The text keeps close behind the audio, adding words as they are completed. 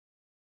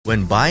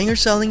When buying or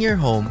selling your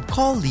home,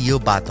 call Leo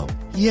Bato.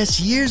 He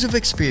has years of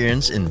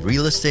experience in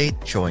real estate,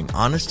 showing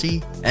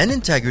honesty and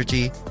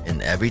integrity in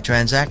every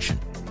transaction.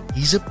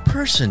 He's a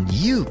person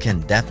you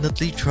can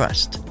definitely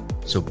trust.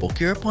 So book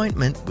your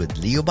appointment with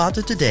Leo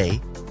Bato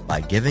today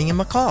by giving him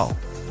a call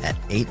at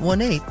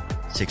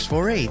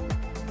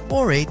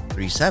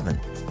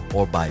 818-648-4837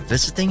 or by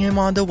visiting him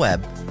on the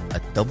web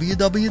at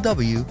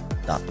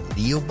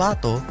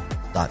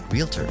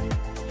www.leobato.realtor.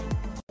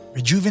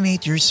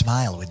 Rejuvenate your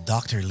smile with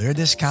Dr.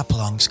 Lourdes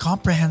Capelong's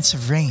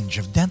comprehensive range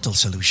of dental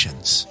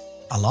solutions.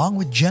 Along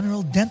with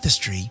general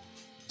dentistry,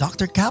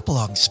 Dr.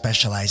 Capelong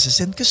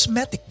specializes in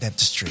cosmetic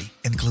dentistry,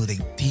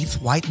 including teeth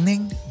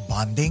whitening,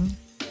 bonding,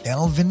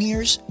 dental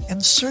veneers,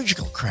 and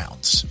surgical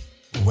crowns.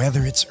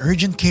 Whether it's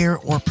urgent care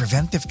or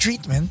preventive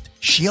treatment,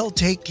 she'll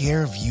take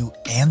care of you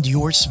and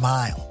your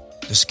smile.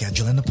 To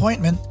schedule an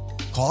appointment,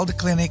 call the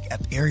clinic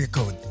at area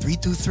code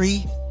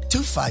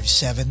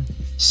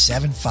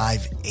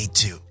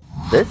 323-257-7582.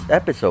 This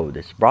episode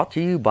is brought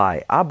to you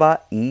by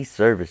ABBA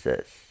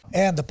E-Services.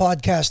 And the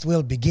podcast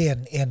will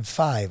begin in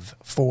 5,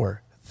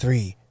 4,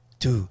 3,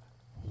 2,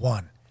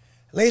 1.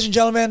 Ladies and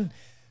gentlemen,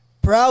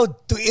 proud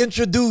to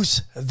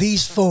introduce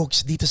these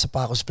folks dito sa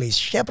Paco's Place.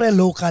 Siyempre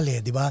local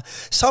di ba?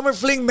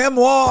 Summerfling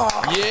Memoirs!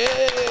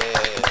 Yeah!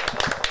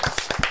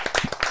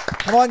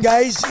 Come on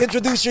guys,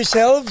 introduce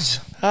yourselves.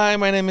 Hi,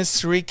 my name is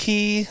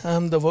Ricky.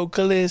 I'm the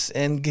vocalist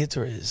and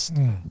guitarist.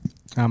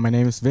 My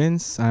name is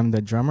Vince. I'm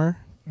the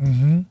drummer.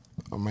 Mm-hmm.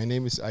 My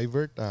name is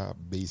Ivert,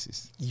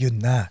 bassist.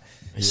 Yun na.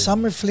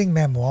 Summerfling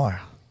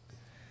Memoir.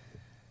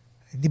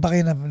 Hindi ba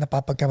kayo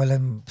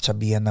napapagkamalan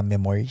sabihan ng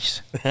memoirs?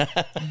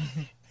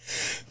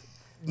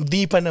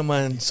 Di pa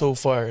naman so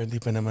far. Di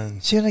pa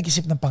naman. Sino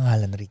nag-isip ng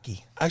pangalan, Ricky?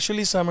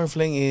 Actually,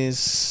 Summerfling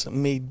is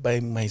made by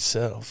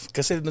myself.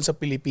 Kasi doon sa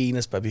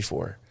Pilipinas pa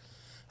before,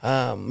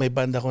 may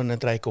banda ko na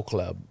Trico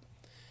Club.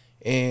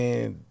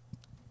 And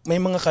may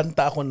mga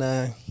kanta ako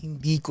na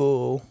hindi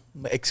ko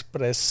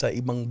ma-express sa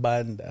ibang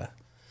banda.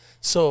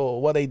 So,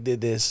 what I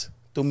did is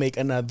to make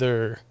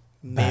another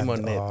name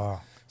on it.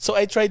 So,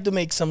 I tried to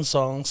make some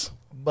songs,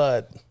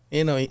 but,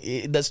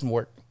 it doesn't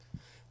work.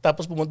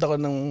 Tapos pumunta ko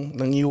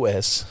ng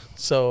US.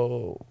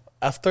 So,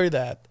 after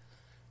that,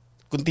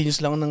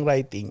 continuous lang ako ng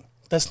writing.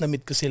 Tapos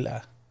na-meet ko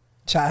sila.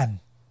 Saan?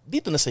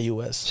 Dito na sa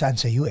US. Saan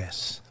sa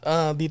US?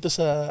 Dito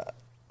sa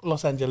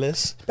Los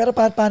Angeles. Pero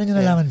paano nyo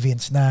nalaman,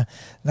 Vince, na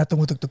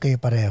tumutugtog kayo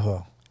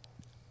pareho?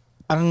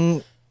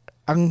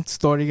 Ang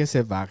story kasi,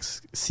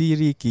 Vax, si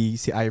Ricky,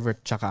 si Ivert,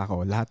 tsaka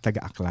ako, lahat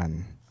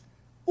taga-Aklan.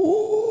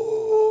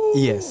 Ooh!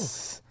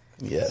 Yes.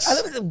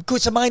 Alam,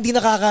 kung sa mga hindi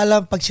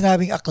nakakaalam, pag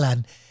sinabing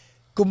Aklan,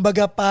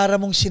 kumbaga para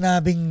mong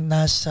sinabing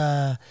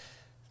nasa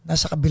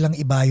kabilang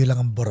ibayo lang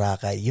ang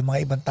Boracay. Yung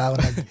mga ibang tao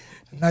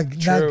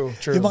True.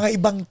 Yung mga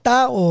ibang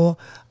tao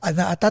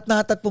na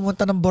atat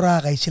pumunta ng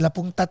Boracay, sila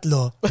pong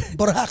tatlo,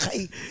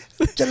 Boracay,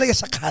 talaga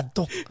sa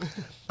kanto.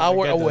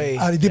 Hour away.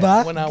 Di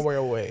ba? 1 hour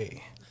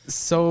away.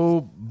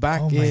 So,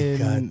 back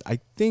God. I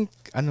think,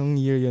 anong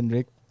year yun,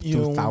 Rick?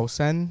 Yung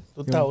 2000?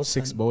 2000. Yung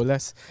Six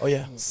Bolas. Oh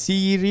yeah.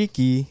 Si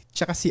Ricky,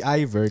 tsaka si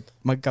Ivert,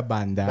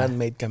 magkabanda.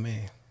 Bandmate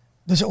kami.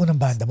 Doon sa unang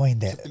banda mo,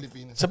 hindi?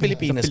 Sa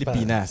Pilipinas. Sa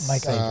Pilipinas.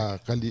 Mike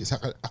Ivert. Sa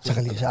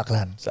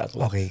Aklan. Sa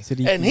Aklan. Okay. Si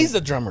Ricky, And he's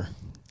the drummer.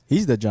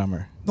 he's the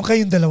drummer. Nung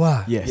kayong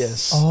dalawa?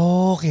 Yes.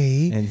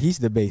 Okay. And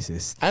he's the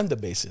bassist. I'm the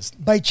bassist.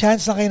 By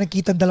chance na kayo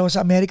nagkita dalawa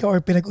sa Amerika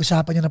or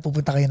pinag-usapan nyo na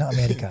pupunta kayo ng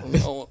Amerika?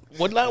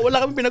 Wala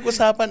kami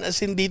pinag-usapan as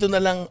in dito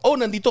na lang,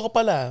 nandito ka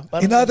pala.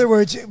 Parang, In other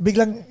words,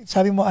 biglang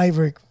sabi mo,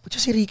 Ivor,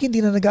 si Ricky hindi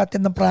na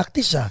nag-attend ng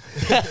practice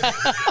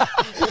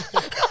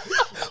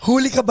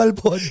Huli ka,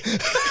 balbon.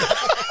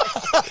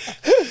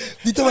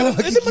 Dito wala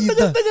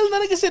makikita. Matagal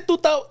na kasi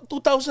 2002,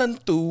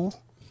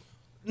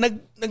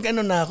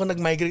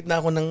 nag-migrate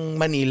na ako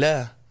ng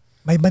Manila.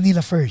 May Manila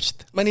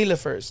first. Manila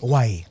first.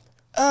 Why?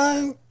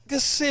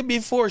 Kasi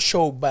before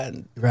show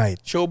band. Right.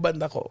 Show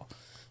band ako.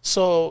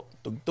 So,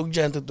 tugtog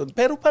dyan.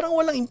 Pero parang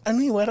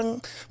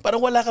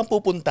parang wala kang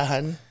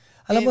pupuntahan.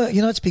 Alam mo,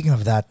 speaking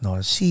of that, no,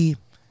 si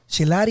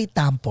Larry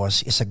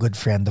Tampos is a good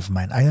friend of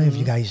mine. I don't know if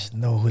you guys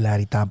know who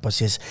Larry Tampos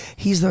is.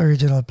 He's the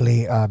original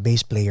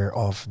bass player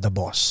of The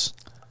Boss.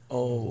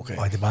 Oh, okay.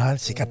 Diba?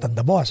 Sikat ang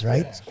The Boss,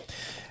 right?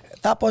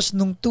 Yeah. Tapos,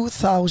 nung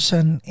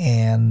 2007,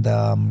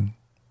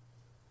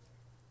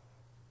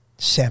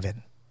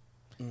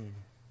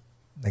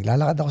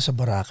 naglalakad ako sa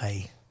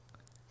Boracay.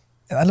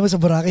 Alam mo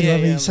sa Boracay,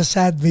 may sa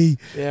sad may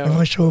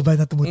mga show ba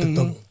na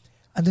tumutugtog.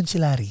 Andun si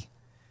Larry.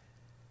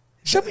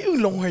 Siya ba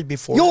yung long hair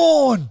before?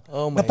 Yun!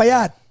 Oh my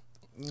napayat.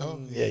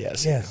 God.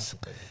 Yes.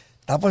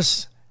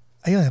 Tapos,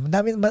 ayun,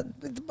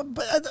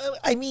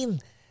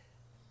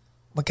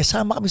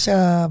 magkasama kami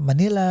sa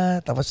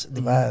Manila, tapos,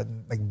 di ba,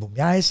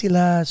 nagbumiyahe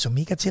sila,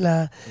 sumikat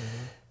sila.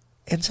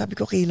 And sabi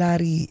ko kay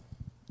Larry,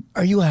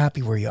 are you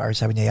happy where you are?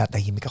 Sabi niya,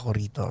 tahimik ako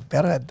rito.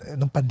 Pero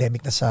nung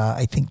pandemic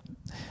I think,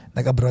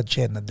 nag-abroad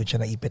siya, nandun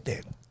siya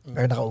naipit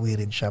Pero nakauwi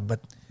rin siya.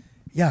 But,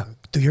 yeah,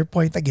 to your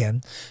point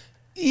again.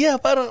 Yeah,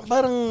 parang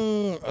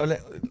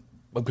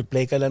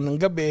Magpe-play ka lang ng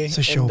gabi.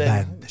 So, show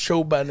band.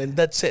 Show band and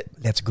that's it.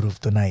 Let's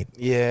groove tonight.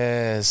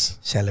 Yes.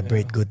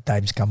 Celebrate good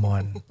times, come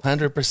on.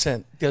 100%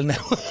 till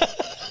now.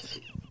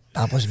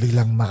 Tapos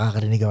biglang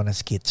makakarinig ako ng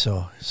schizo.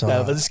 So,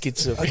 Dapat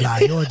schizo.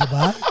 layo, di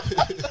ba?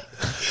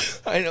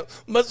 I know.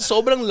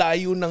 Sobrang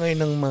layo na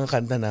ngayon ng mga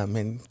kanta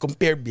namin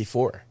compared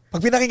before.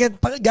 Pag pinakinggan,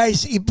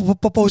 guys,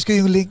 ipopost ko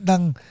yung link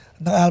ng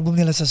album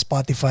nila sa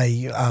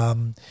Spotify.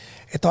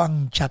 Ito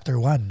ang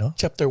chapter 1, no?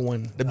 Chapter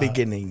 1, the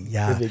beginning.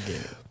 Yeah. The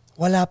beginning.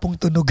 Wala pong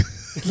tunog.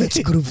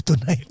 Let's groove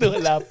tonight.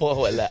 Wala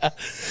po, wala.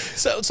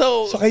 So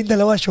kayong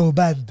dalawa, show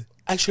band.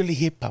 actually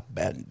hip-hop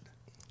band.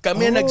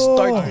 Kami ang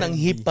nag-start ng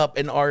hip-hop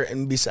and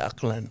R&B sa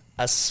Aklan,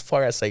 as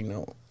far as I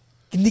know.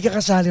 Hindi ka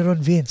kasali ron,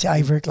 Vince. Si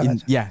Ivor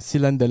lang. Yeah,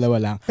 silang dalawa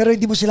lang. Pero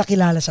hindi mo sila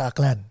kilala sa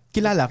Aklan.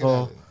 Kilala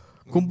ko.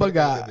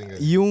 Kumbaga,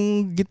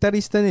 yung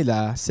gitarista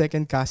nila,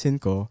 second cousin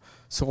ko.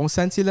 So kung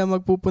saan sila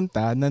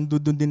magpupunta,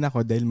 nandun din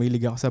ako dahil may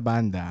liga ako sa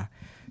banda.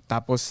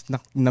 Tapos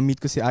na-meet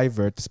ko si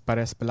Ivor, tapos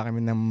pares pala kami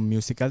ng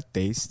musical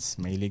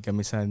tastes. Mahilig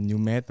kami sa new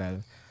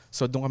metal.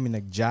 So doon kami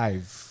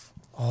nag-jive.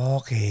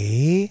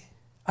 Okay.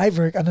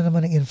 Ivor, ano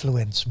naman ang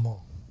influence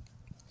mo?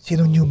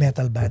 Sinong new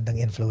metal band ang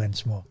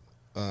influence mo?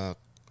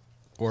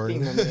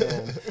 Korn.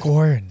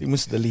 Korn.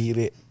 Timus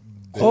daliri.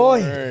 Oy!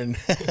 Korn.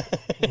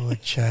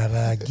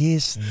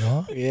 Charagis,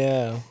 no?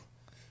 Yeah.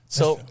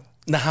 So,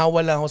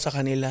 nahawa lang ako sa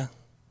kanila.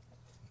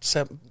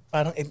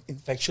 Parang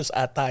infectious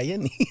ata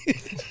yan eh.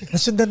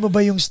 Nasundan mo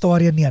ba yung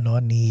storya ni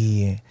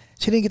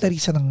sino yung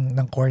gitarista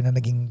ng Korn na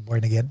naging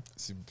born again?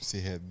 Si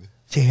Head.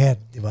 Si Head,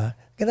 di ba?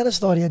 Ganda na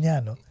storya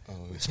niya, no?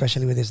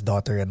 Especially with his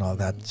daughter and all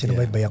that.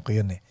 Sinubaybayan ko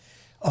yun eh.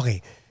 Okay.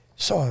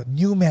 So,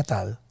 new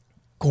metal,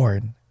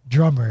 Korn,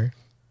 drummer,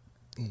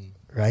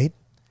 right?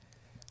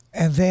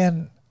 And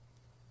then,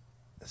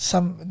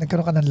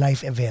 nagkaroon ka ng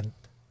live event.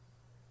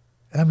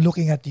 And I'm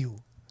looking at you.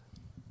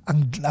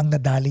 Ang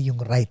nadali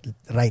yung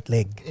right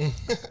leg.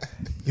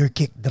 Your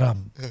kick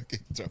drum.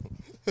 Kick drum.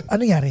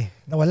 Ano nangyari?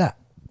 Nawala?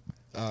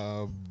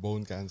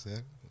 Bone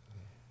cancer.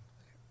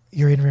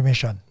 You're in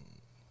remission.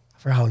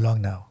 For how long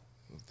now?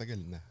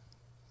 Tagal na.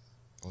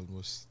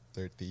 Almost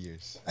 30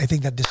 years. I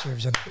think that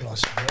deserves an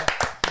applause.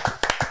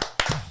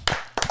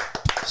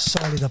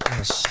 Solid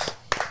applause.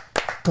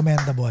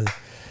 Commendable.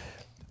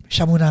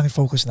 Siya muna ang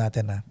focus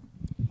natin, ha.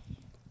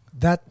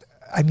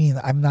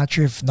 I'm not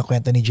sure if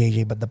nakwento ni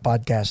JJ, but the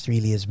podcast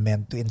really is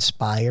meant to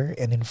inspire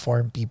and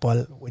inform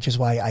people, which is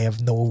why I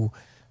have no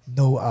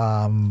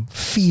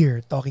fear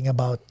talking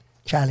about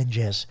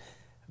challenges,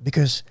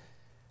 because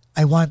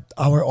I want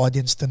our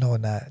audience to know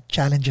na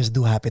challenges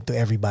do happen to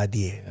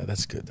everybody. Yeah,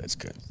 that's good. That's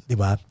good.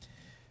 Diba?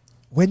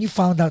 When you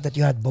found out that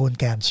you had bone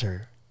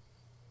cancer,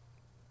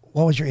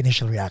 what was your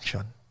initial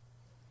reaction?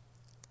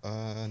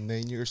 9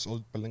 years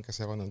old pa lang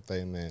kasi ako ng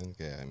time na yun,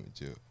 kaya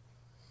medyo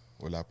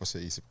wala pa sa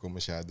isip ko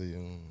masyado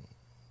yung...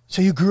 So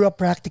you grew up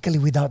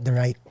practically without the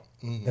right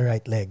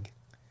leg.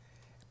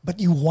 But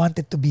you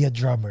wanted to be a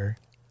drummer.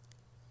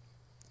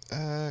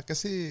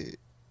 Kasi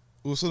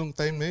uso nung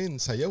time na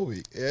yun, sayaw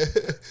eh.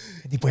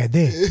 Hindi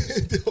pwede.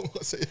 Hindi ako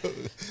makasayaw.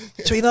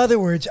 So in other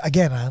words,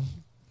 again,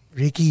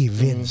 Ricky,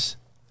 Vince,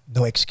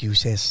 no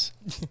excuses.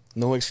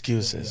 No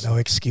excuses.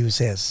 No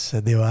excuses.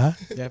 Di ba?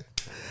 Yep.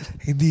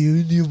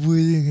 Hindi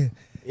pwede.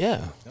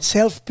 Yeah.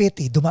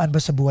 Self-pity. Dumaan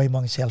ba sa buhay mo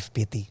ang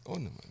self-pity? Oo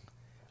naman.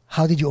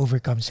 How did you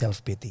overcome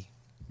self-pity?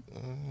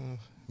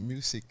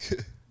 Music.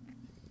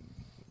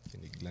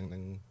 Kinig lang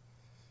ng...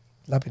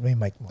 Lapit mo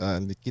yung mic mo.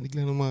 Kinig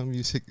lang ng mga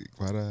music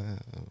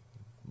para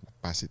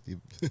positive.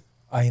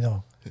 I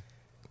know.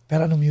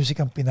 Pero anong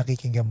music ang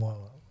pinakikinggan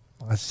mo?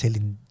 Mga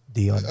Celine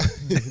Dion?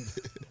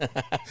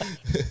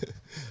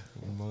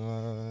 Mga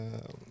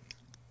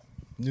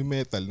new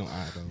metal nung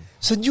araw.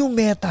 So new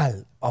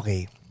metal.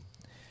 Okay.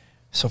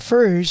 So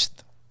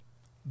first,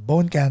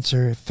 bone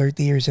cancer,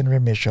 30 years in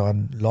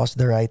remission, lost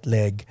the right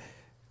leg,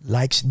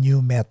 likes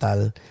new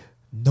metal,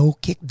 no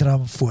kick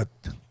drum foot.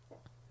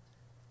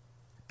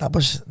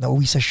 Tapos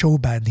nauwi sa show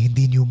band,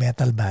 hindi new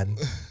metal band.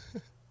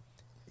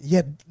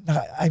 Yet,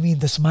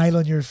 the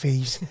smile on your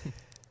face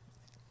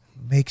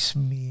lets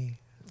me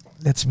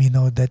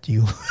know that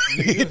you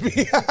need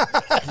me.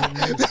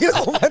 Hindi na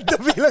kumanta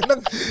bilang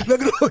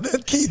nag-road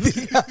at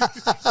kidding.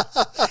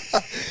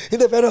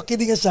 Hindi, pero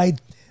kidding aside,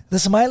 the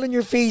smile on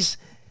your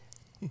face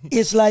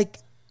is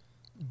like,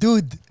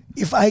 dude,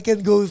 if I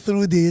can go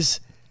through this,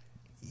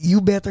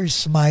 you better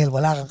smile.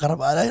 Wala kang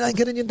karapat.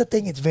 Ganun yung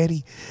dating. It's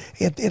very,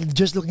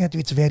 just looking at you,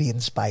 it's very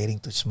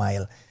inspiring to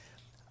smile.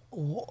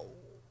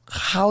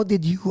 How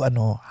did you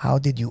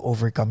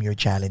overcome your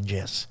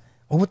challenges?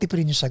 Umuti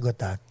pa rin yung sagot,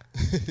 ha?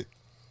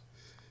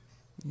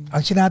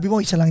 Ang sinabi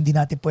mo, isa lang hindi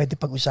natin pwede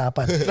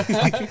pag-usapan.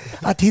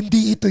 at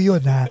hindi ito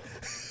yun, ha?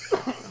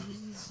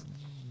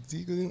 Hindi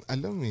ko din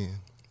alam eh.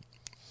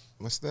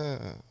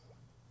 Basta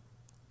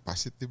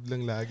positive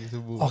lang lagi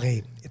sa buhay. Okay,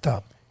 ito.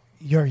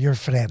 Your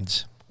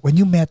friends. When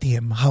you met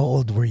him, how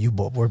old were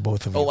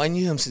both of you? Oh, I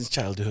knew him since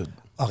childhood.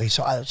 Okay,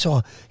 so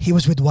he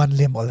was with one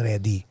limb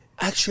already.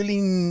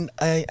 Actually,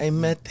 I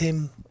met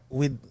him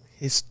with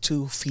his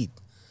 2 feet.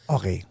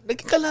 Okay.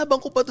 Nagkikalaban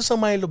ko pa to sa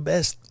Milo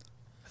Best.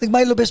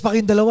 Nag-Milo Best pa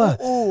kayong dalawa.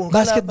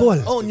 Basketball.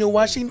 Kalaban. New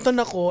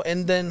Washington ako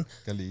and then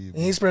Kalibo.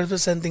 he's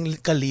representing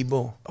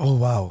Kalibo. Oh,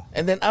 wow.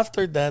 And then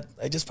after that,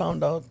 I just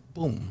found out,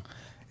 boom.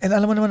 And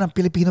alam mo naman ang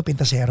Pilipino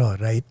pintasero,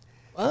 right?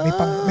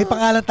 May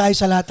pangalan tayo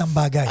sa lahat ng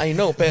bagay. I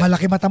know. Pero,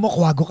 malaki mata mo,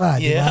 kuwago ka.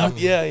 yeah,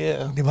 di ba?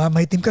 yeah. Di ba?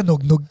 May team ka,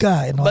 nog-nog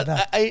ka. And all But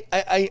that.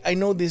 I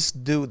know this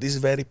dude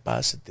is very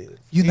positive.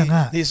 Yun na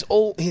nga. He's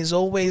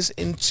always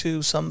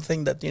into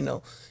something that,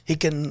 he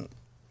can...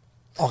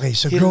 Okay,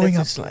 so He growing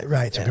up, lives his life.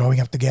 right, so Yeah.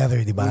 growing up together,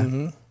 di ba?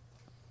 Mhm.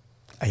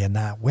 Ayan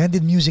na. When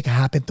did music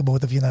happen to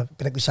both of you na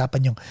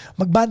pinag-usapan yung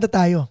magbanda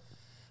tayo?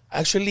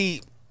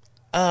 Actually,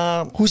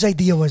 Whose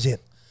idea was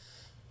it?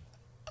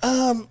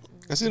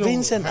 Kasi nung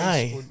Vince and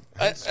high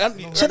I.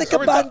 school, So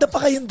nagkabanda pa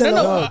kayong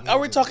dalawa? Are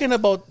we talking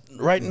about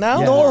right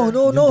now? Yeah.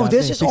 No. Yung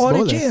This dating is Six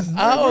origin.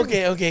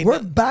 Okay.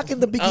 We're back in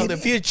the beginning. The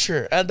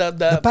future.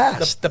 The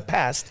past. The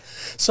past.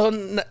 So,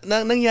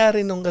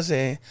 nangyari nung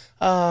kasi,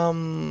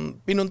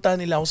 pinunta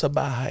nila ako sa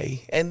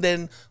bahay. And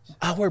then,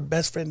 our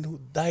best friend who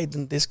died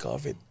in this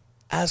COVID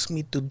asked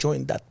me to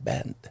join that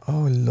band.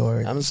 Oh,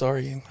 Lord. I'm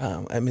sorry.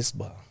 I miss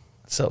Ba.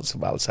 So,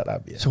 Sabal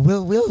Sarabia. So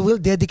we'll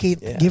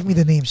dedicate, Yeah. give me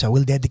the names.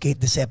 We'll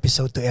dedicate this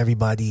episode to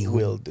everybody.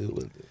 Will do.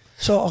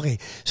 So, okay.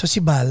 So si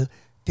Bal,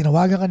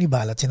 tinawagan ka ni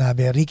Bal at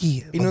sinabi,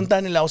 Ricky,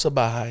 Pinunta nila ako sa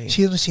bahay.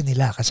 sino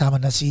nila?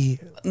 Kasama na si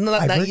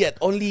Not Ivor? yet.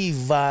 Only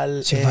Val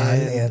Si Val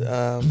and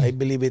I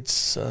believe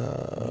it's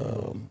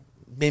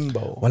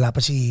Bimbo. Wala pa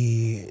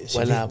si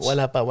Wala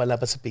Vince.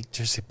 pa sa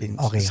picture si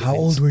Vince. Okay, si how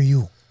Vince. old were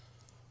you?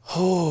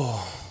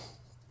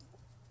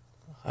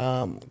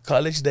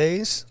 College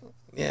days?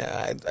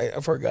 Yeah, I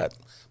forgot.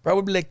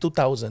 Probably like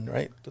 2000,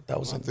 right?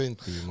 2000.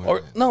 20. more Or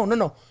than.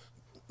 no.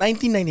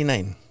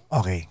 1999.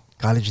 Okay,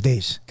 college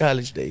days.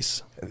 College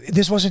days.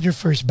 This wasn't your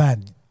first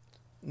band.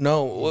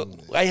 No,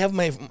 I have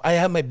my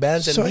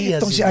bands and So he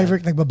has itong his si band. Ivor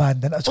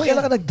nagbabanda na. So Oh, kailan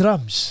yeah. ka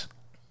nag-drums?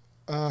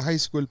 High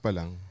school pa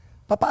lang.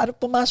 Paano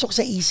pumasok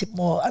sa isip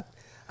mo at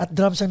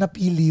drums ang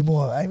napili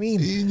mo? I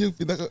mean, Yun yung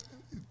pinaka...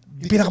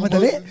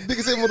 Pinakamadali? Hindi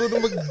kasi marunong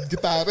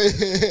mag-gitara eh.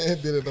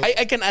 Hindi na naman.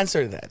 I can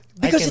answer that.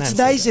 because it's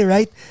nice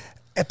right?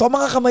 Eto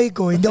mga kamay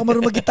ko, hindi ako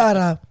marunong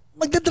mag-gitara,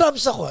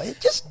 magda-drums ako.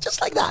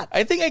 Just like that.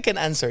 I think I can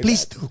answer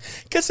Please that. do.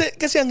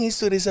 Kasi ang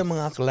history sa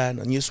mga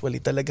aklan, usually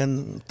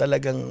talagang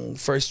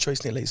first choice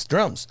nila is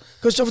drums.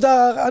 Because of the,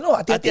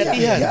 ati-atihan.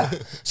 Ati-atihan. Yeah.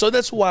 So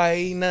that's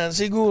why na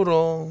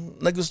siguro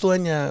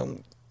nagustuhan niya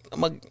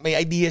may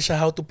idea siya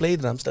how to play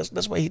drums.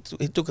 That's why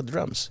he took the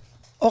drums.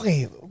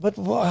 Okay, but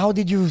how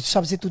did you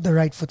substitute the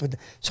right foot with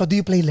so do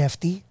you play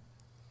lefty?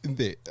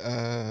 Hindi.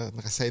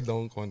 Naka-side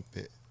down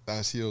konti.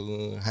 Tapos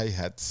yung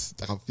hi-hats,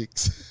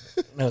 naka-fix.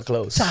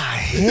 Naka-close. Sa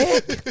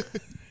heck?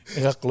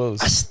 Naka-close.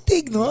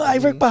 Astig, no?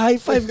 Ivor pa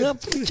high five nga.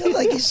 Pucha,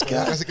 lagis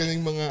ka. Kasi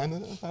kaming mga, ang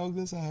tawag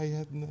dun sa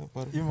hi-hat na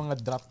parang... Yung mga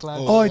drop class.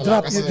 Oh,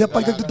 drop.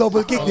 Pag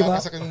nagdo-double kick, di ba?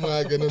 Kasi kaming mga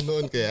ganun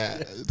noon. Kaya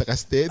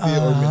naka-steady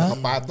or may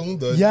nakapatong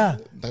doon. Yeah.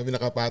 May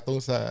nakapatong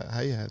sa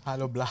hi-hat.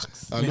 Hollow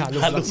blocks. Hollow May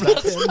hollow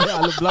blocks. May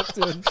hollow blocks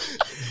yun.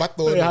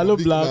 Bato. May hollow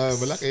big na blocks.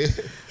 malaki.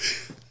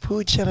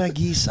 Pucha,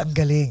 ragis, ang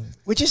galing.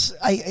 Which is,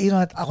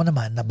 ako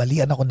naman,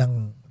 nabalian ako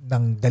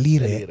ng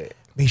daliri. Daliri.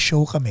 May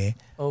show kami.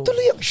 Oh.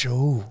 Tuloy ang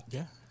show.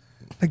 Yeah.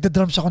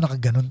 Nagda-drums ako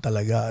nakaganon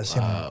talaga. As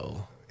in,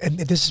 Wow. and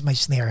this is my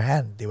snare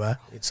hand, di ba?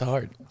 It's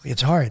hard. It's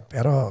hard,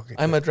 pero...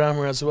 I'm a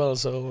drummer as well,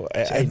 so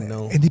I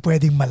know. Hindi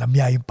pwedeng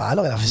malamya yung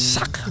palo.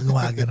 Sak!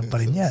 Gumaganon pa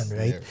rin yan,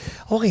 right?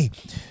 Okay.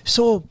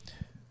 So,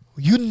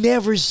 you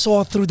never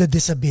saw through the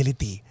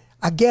disability.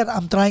 Again,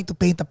 I'm trying to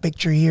paint a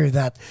picture here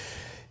that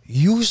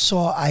you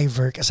saw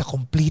Ivor as a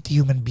complete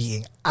human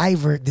being.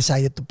 Ivor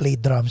decided to play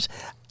drums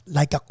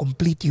like a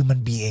complete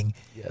human being.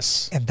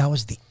 Yes. And that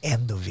was the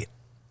end of it.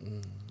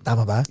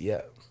 Tama ba?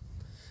 Yeah.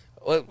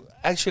 Well,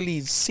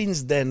 actually,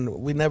 since then,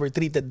 we never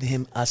treated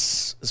him as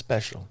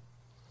special.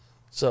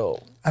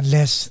 So,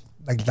 Unless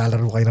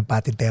naglalaro kayo ng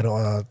patintero.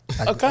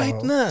 kahit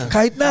na.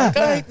 Kahit na.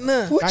 Kahit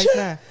na. Pucha. Kahit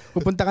na.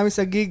 Pupunta kami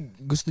sa gig,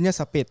 gusto niya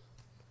sa pit.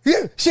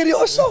 Yeah,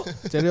 seryoso?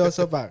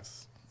 Seryoso,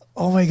 Pax.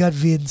 Oh my God,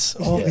 Vince.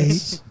 Okay.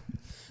 Yes.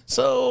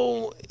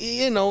 So,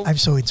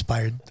 I'm so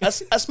inspired.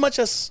 as much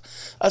as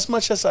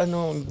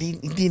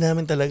hindi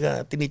namin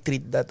talaga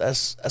tinitreat that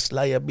as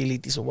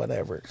liabilities or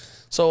whatever.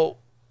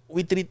 So,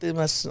 we treat him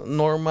as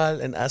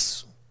normal and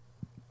as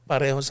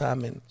pareho sa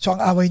amin. So ang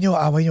away nyo,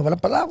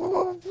 walang pala,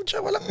 walang...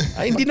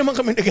 Ay, hindi naman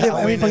kami Hindi, I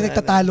nag-aaway. mean, pag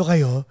nagtatalo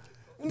kayo,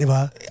 di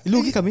ba?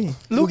 Lugi kami.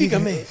 Lugi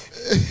kami.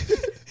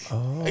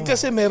 Eh,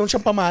 kasi meron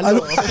siyang pamalo.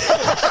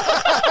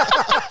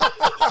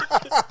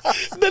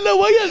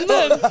 Dalawa yan,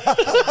 man.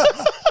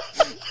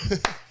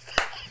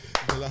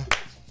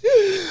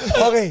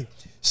 Okay.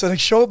 So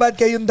nag-show band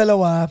kayong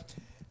dalawa,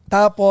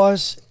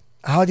 tapos,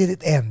 how did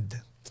it end?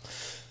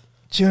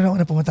 Sino na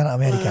una pumunta ng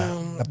Amerika?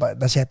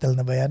 Na-settle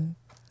na ba yan?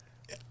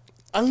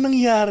 Ang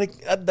nangyari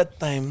at that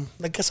time,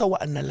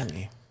 nagkasawaan na lang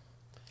eh.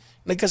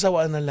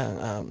 Nagkasawaan na lang.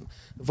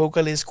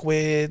 Vocalist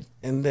quit,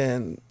 and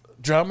then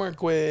drummer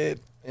quit,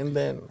 and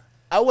then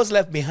I was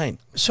left behind.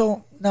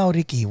 So, now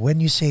Ricky,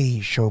 when you say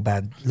show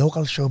band,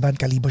 local show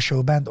band, Kalibo show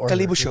band? Or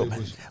Kalibo show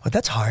band. Oh,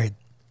 that's hard.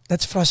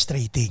 That's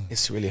frustrating.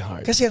 It's really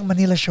hard. Kasi ang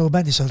Manila Show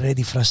Band is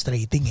already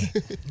frustrating eh.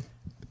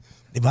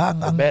 Diba?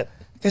 I bet.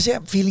 Kasi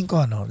feeling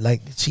ko, no,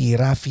 like si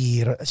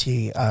Rafi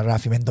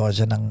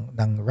Mendoza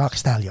ng Rock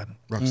Stallion.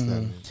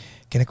 Rockstar.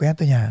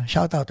 Kinikwento niya,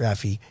 shout out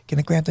Rafi,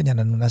 kinikwento niya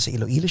na nung nasa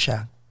Iloilo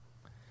siya,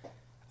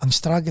 ang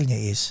struggle niya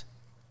is,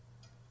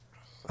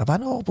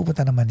 paano ako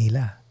pupunta ng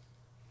Manila?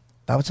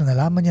 Tapos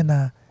nalaman niya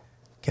na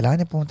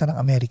kailangan niya pumunta ng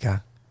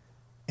Amerika,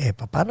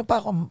 paano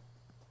pa ako,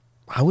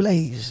 how will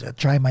I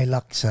try my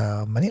luck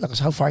sa Manila?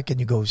 Because how far can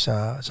you go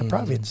sa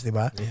province, di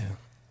ba? Yeah.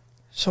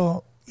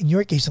 So, in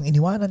your case, nung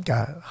iniwanan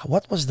ka,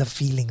 what was the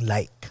feeling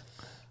like?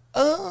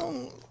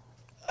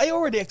 I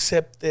already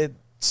accepted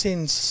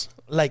since,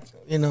 like,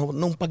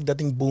 nung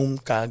pagdating boom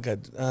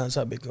kaagad,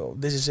 sabi ko,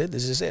 this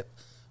is it.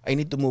 I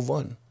need to move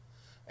on.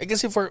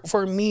 Kasi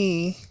for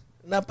me,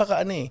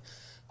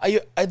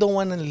 I don't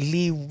want to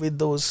live with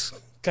those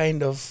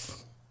kind of,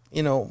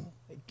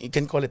 you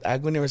can call it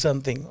agony or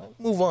something.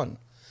 Move on.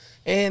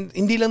 And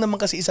hindi lang naman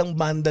kasi isang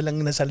banda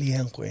lang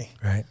nasalihan ko eh.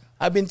 Right.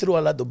 I've been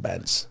through a lot of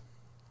bands.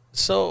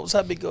 So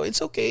sabi ko, it's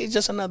okay, it's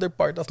just another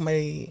part of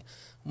my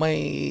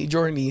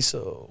journey,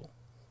 so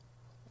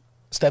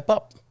step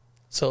up.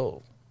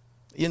 So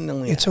yun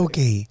ang It's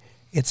okay.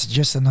 It's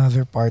just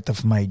another part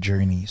of my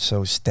journey,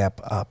 so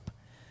step up.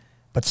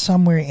 But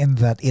somewhere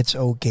in that it's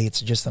okay,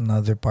 it's just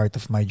another part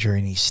of my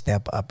journey,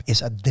 step up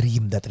is a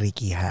dream that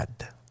Ricky had.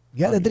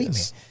 You had a dream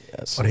yes, eh.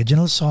 yes.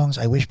 Original songs,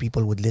 I wish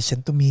people would listen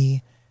to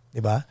me.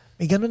 Diba?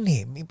 May ganun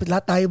eh.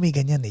 Lahat tayo may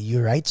ganyan eh.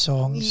 You write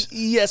songs.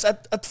 Yes,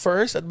 at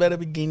first, at very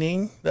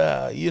beginning,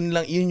 yun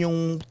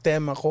yung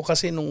tema ko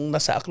kasi nung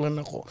nasa Aklan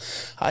ako,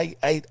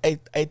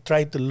 I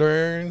tried to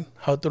learn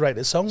how to write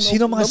a song.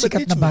 Sino mga Nobody sikat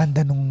teach na me.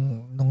 banda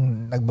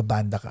nung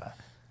nagbabanda ka?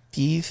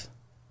 Teeth.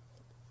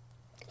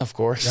 Of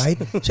course. Right?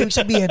 So ibig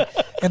sabihin,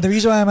 and the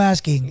reason why I'm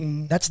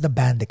asking, that's the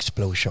band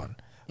explosion.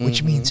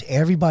 Which means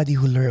everybody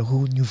who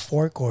knew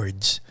 4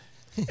 chords.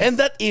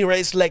 And that era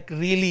is like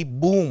really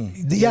boom.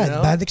 Yeah,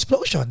 band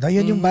explosion.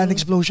 Yun yung band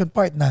explosion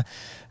part na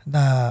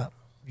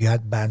you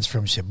had bands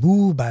from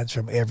Cebu, bands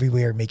from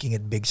everywhere making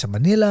it big sa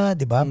Manila,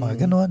 di ba?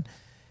 Mga ganon.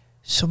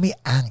 So may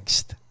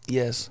angst.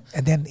 Yes.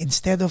 And then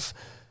instead of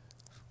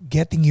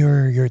getting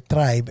your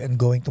tribe and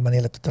going to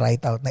Manila to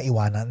try it out,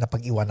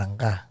 napag-iwanan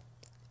ka.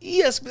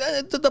 Yes,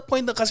 to the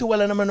point na kasi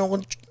wala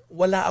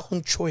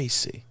akong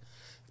choice eh.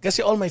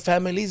 Kasi all my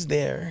family is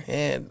there,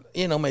 and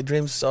my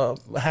dreams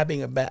of having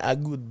a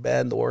good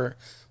band or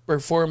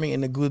performing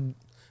in a good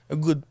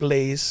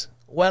place,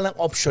 walang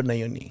option na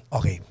yun eh.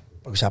 Okay,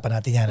 pag-usapan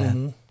natin yan.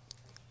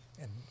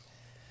 And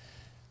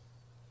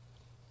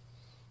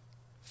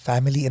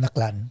family in a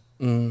clan,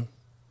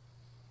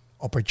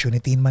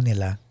 opportunity in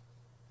Manila,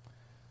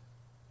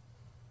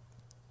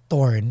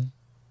 torn,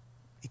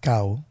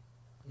 ikaw,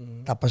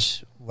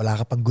 tapos wala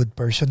ka pang good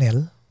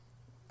personnel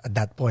at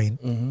that point.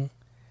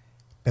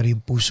 Pero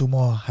yung puso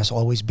mo has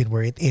always been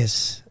where it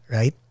is,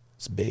 right?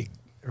 It's big.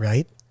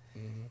 Right?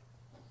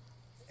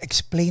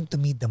 Explain to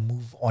me the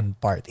move on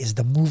part. Is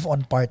the move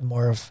on part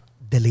more of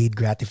delayed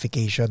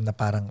gratification na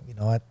parang, you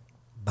know what,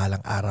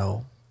 balang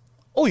araw?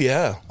 Oh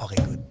yeah.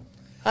 Okay, good.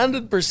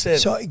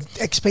 100%. So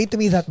explain to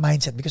me that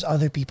mindset because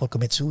other people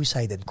commit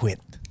suicide and quit.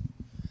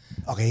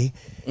 Okay?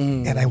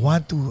 And I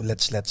want to,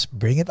 let's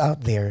bring it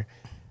out there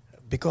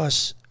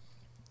because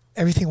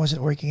everything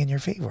wasn't working in your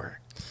favor.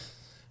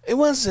 It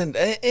wasn't.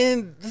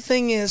 And the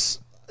thing is,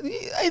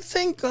 I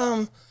think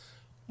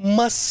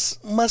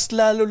mas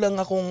lalo lang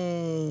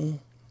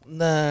akong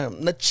na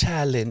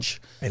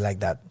challenge. I like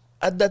that.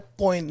 At that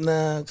point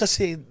na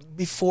kasi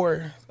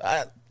before,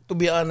 to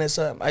be honest,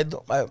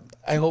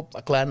 I hope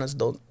Aklanas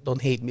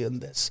don't hate me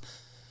on this.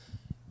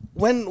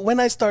 When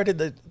I started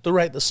to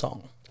write the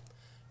song,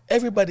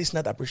 everybody's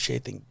not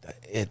appreciating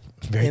it.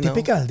 Very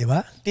typical, di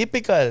ba?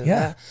 Typical.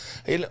 Yeah.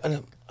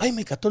 Ay,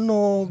 may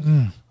katunog.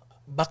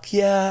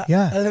 Bakya.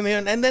 Yeah. Alam mo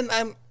yun. And then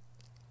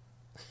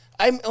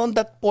I'm on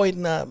that point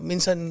na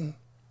minsan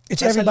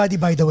it's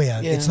everybody, by the way.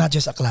 Yeah. It's not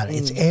just Aklan.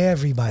 It's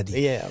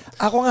everybody. Yeah.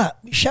 Ako nga,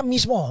 siya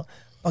mismo,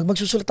 pag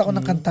magsusulat ako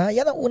ng kanta,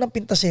 yan ang unang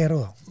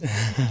pintasero.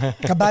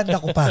 Kabanda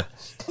ko pa.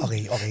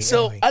 Okay.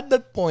 So anyway. at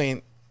that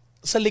point,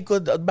 sa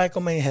likod, at back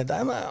of my head,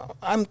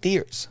 I'm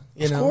tears.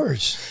 Of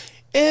course.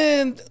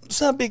 And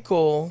sabi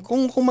ko,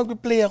 kung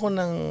mag-play ako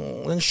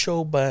ng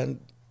show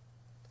band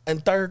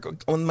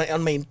on my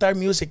entire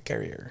music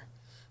career,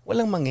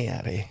 walang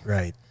mangyayari.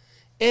 Right.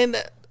 And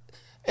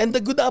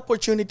the good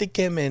opportunity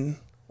came in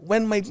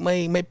when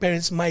my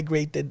parents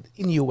migrated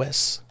in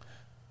US.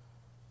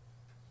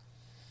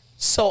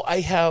 So I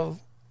have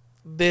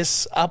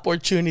this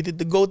opportunity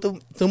to go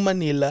to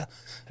Manila,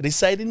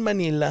 reside in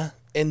Manila,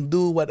 and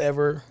do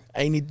whatever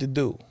I need to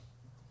do.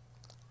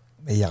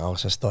 Naiyak ako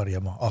sa storya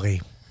mo.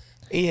 Okay.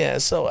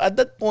 Yeah, so at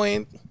that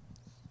point,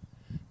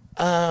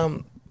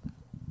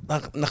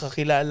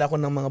 nakakilala ko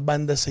ng mga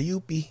banda sa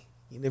UP,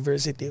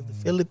 University of the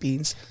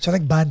Philippines. So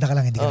nagbanda ka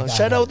lang, hindi ka nag-aaral?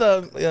 Shout out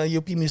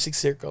UP Music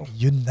Circle.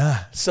 Yun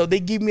na. So they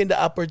give me the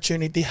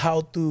opportunity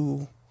how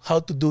to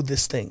do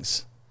these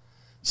things.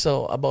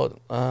 So about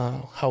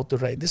how to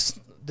write.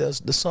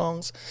 the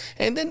songs.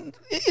 And then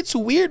it's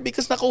weird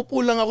because nakaupo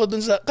lang ako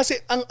dun sa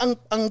kasi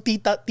ang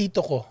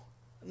tito ko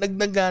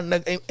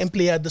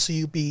nag-empleyado sa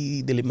UP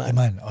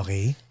Diliman.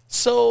 Okay.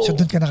 So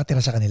doon ka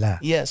nakatira sa kanila?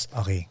 Yes.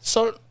 Okay.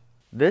 So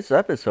This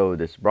episode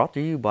is brought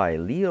to you by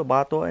Leo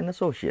Bato and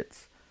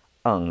Associates,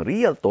 ang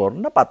realtor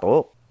na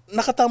patok.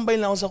 nakatambay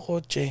lang ako sa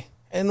kotse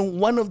and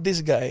one of this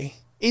guy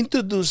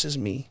introduces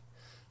me.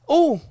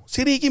 Oh,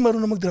 si Ricky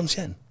marunong mag-drums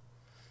yan.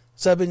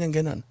 Sabi niya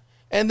ganun.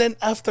 And then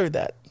after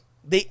that,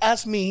 they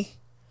asked me,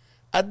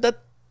 at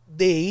that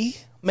day,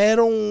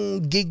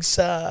 merong gig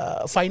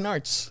sa Fine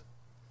Arts.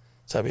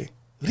 Sabi,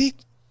 Rick,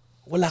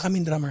 wala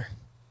kaming drummer.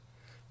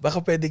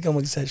 Baka pwede kang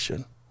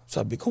mag-session.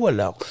 Sabi ko,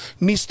 wala ako.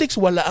 Mystics,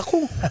 wala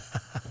ako.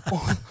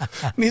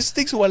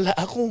 Mystics, wala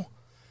ako.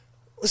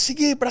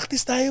 Sige,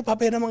 practice tayo.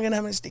 Papayaraman ka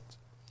namin sticks.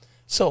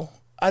 So,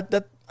 at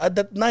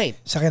that night.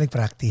 Saan kayo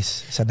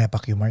nag-practice? Sa Nepa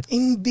Q-Mart?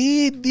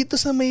 Hindi,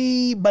 dito sa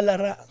may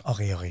Balara.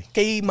 Okay.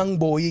 Kay Mang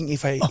Boying,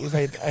 if I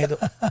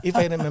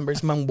remember,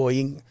 Mang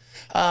Boying.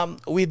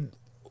 With,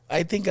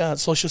 I think,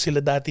 social sila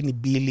dati ni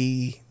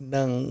Billy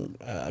ng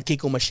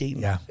Kiko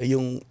Machine. Yeah.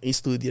 Yung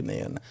studio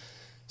na yun.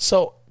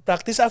 So,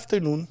 practice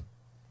afternoon,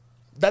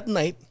 that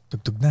night,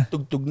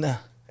 tugtog na.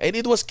 And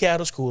it was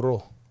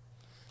chiaroscuro.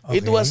 Okay.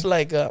 It was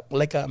like a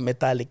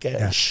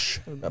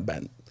Metallica-ish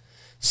band.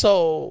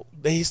 So,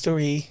 the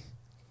history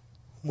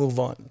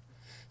move on.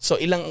 So,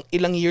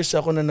 ilang years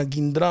ako na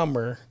naging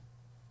drummer,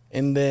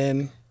 and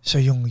then So,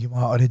 yung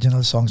mga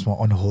original songs mo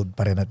on hold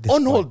pa rin at this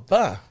on point? hold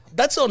pa.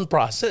 That's on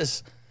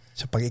process.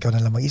 So, pag ikaw na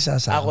lang mag-isa,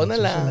 sa Ako na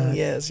lang,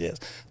 yes.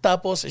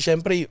 Tapos,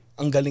 syempre,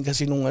 ang galing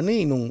kasi nung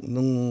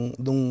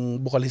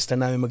vocalista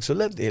namin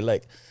magsulat,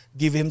 like,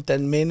 give him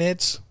 10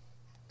 minutes,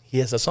 he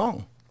has a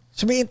song.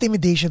 So, may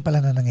intimidation pala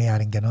na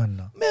nangyayaring ganon,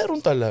 no?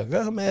 Meron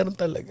talaga.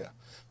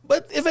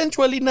 But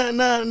eventually,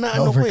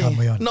 Na-overcome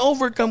mo yun?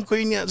 Na-overcome ko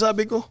yun.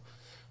 Sabi ko,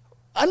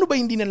 ano ba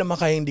hindi nila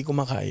makaya, hindi ko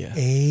makaya?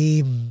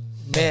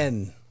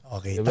 Amen.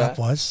 Okay, diba?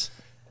 Tapos?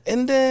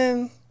 And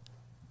then,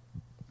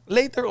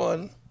 later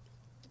on,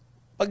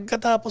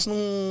 pagkatapos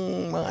ng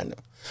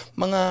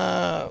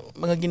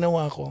mga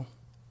ginawa ko,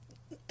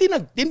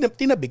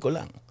 tinabi ko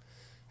lang.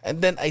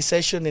 And then I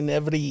session in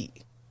every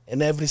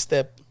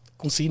step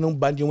kung sinong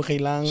band yung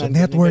kailangan. So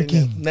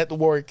networking.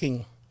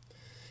 Networking.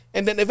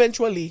 And then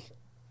eventually,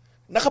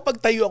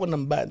 nakapagtayo ako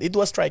ng band. It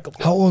was Trico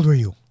Club. How old were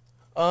you?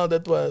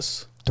 That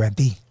was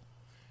 20?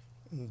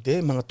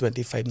 Hindi, mga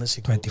 25 na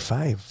siguro.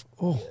 25?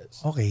 Oh,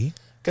 yes. Okay.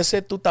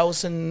 Kasi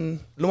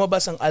 2000,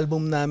 lumabas ang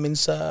album namin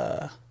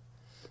sa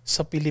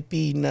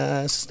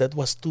Pilipinas. That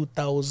was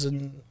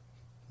 2009,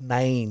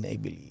 I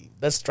believe.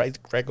 That's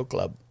Trico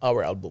Club,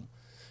 our album.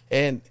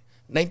 And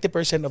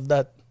 90% of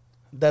that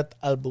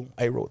album,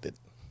 I wrote it.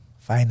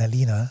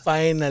 Finally, na?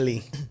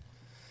 Finally.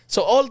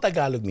 So, all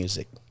Tagalog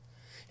music.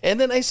 And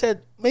then I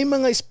said, may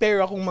mga spare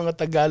akong mga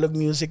Tagalog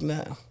music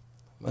na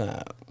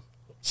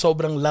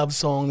sobrang love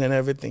song and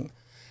everything.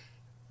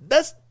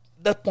 That's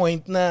the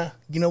point na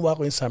ginawa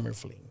ko yung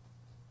Summerfling.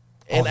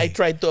 And Okay. I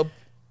tried to...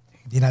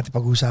 Hindi natin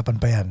pag-uusapan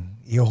pa yan.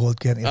 I-hold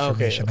ko yan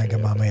information hanggang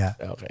mamaya.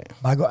 Okay.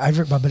 Bago,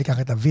 Ivor, babalikan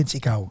kita. Vince,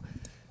 ikaw.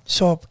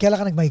 So, kailan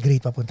ka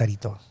nag-migrate papunta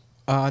dito?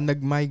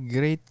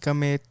 Nag-migrate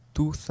kami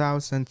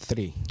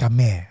 2003.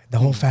 Kami.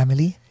 The whole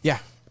family? Yeah.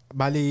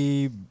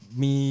 Bali,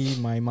 me,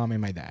 my mom,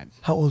 and my dad.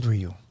 How old were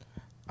you?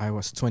 I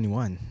was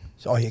 21.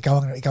 So,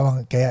 ikaw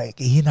ang kaya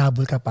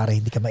hinabol ka para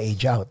hindi ka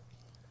ma-age out.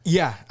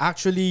 Yeah.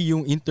 Actually,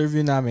 yung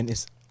interview namin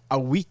is a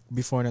week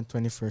before ng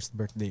 21st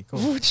birthday ko.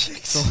 Oh,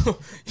 jeez. So,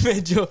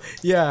 medyo,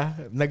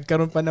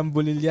 nagkaroon pa ng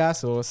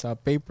bulilyaso sa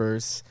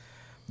papers.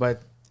 But,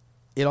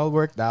 it all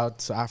worked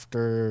out. So,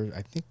 after,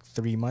 I think,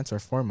 3 months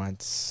or 4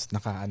 months,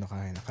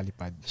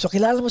 nakalipad. So,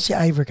 kilala mo si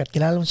Ivor at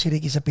kilala mo si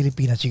Ricky sa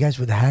Pilipinas. You guys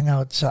would hang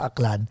out sa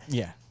Aklan.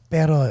 Yeah.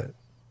 Pero,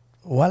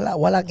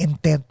 walang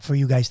intent for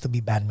you guys to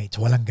be bandmates.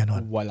 Walang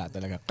ganon. Wala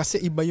talaga.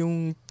 Kasi iba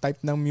yung type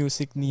ng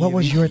music ni What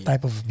was Ricky. your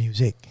type of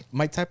music?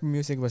 My type of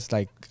music was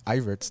like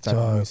Ivert's type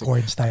of So, music.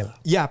 chord style.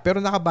 Yeah, pero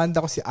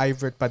nakabanda ko si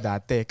Ivert pa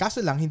dati. Kaso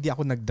lang, hindi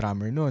ako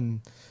nag-drummer nun.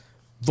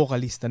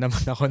 Vocalista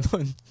naman ako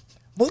nun.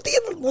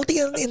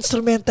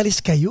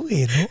 Multi-instrumentalist kayo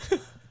no?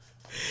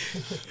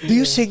 Do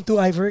you sing to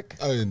Ivor?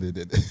 Oh, hindi.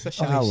 Sa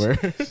shower.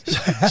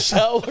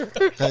 Shower.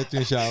 Kahit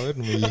yung shower,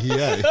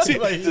 nahihiya eh.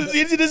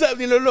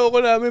 Sinasabi,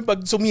 niloloko namin pag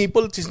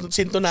sumipol,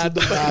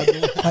 sintonado pa.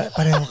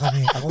 Pareho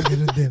kami. Ako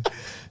ganoon din.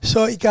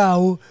 So,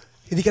 ikaw,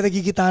 hindi ka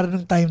nagigitara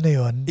ng time na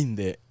yon.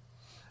 Hindi.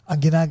 Ang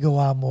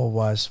ginagawa mo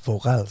was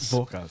vocals.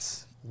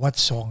 What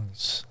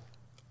songs?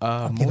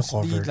 Ang Mostly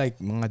kino-cover? like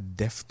mga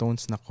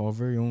Deftones na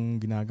cover yung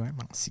ginagawa.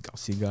 Mga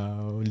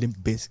sigaw-sigaw, Limp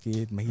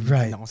Bizkit. Mahilig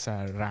Right. din ako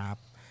sa rap.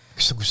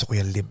 Gusto ko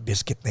yung Limp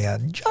Bizkit na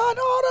yan. John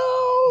Otto!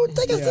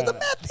 Take us to the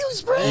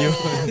Matthews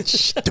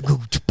Bridge!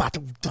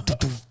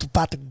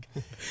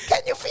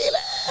 Can you feel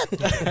it?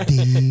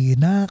 Di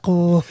na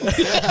ako.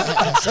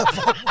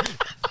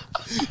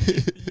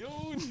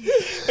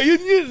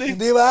 Ayun yun eh.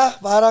 Di ba?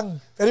 Parang,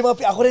 pero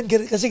ako rin,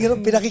 kasi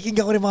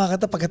pinakikinggan ko rin mga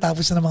kanta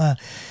pagkatapos na ng mga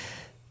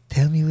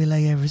Tell me will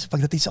I ever,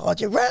 pagdating sa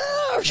kotse,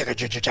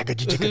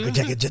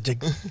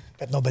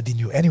 But nobody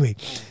knew. Anyway,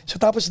 so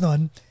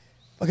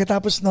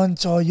pagkatapos nun,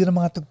 so yun ang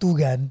mga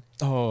tugtugan.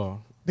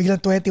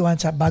 Biglang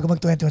 21, bago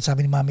mag-21,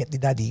 sabi ni Mami at ni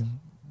Daddy,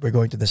 we're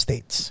going to the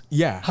States.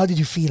 Yeah. How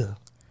did you feel?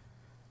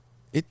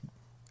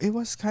 It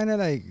was kind of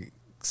like,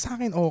 sa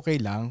akin okay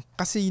lang.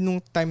 Kasi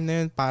nung time na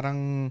yun,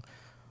 parang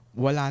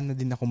wala na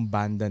din akong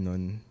banda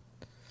nun.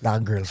 Wala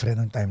kang girlfriend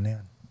nung time na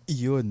yun.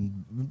 Yun,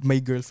 may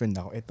girlfriend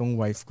ako. Itong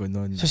wife ko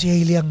nun. So si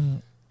Hailey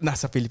ang...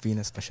 Nasa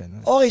Pilipinas pa siya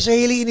nun. Okay, so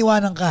Hailey,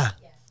 iniwanan ka.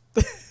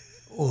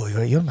 Oh,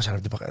 yun, masarap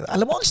di ba?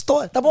 Alam mo ang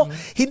story. Tamo,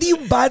 hindi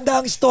yung banda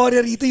ang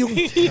storya rito,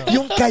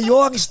 yung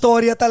kayo ang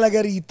storya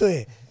talaga rito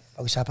eh.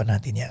 Pag-usapan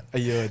natin yan.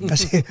 Ayun.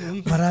 Kasi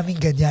maraming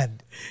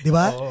ganyan. Di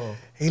ba? Oo.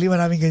 Hailey,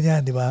 maraming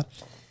ganyan, di ba?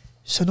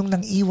 So nung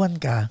nang-iwan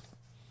ka,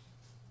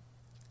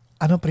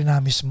 ano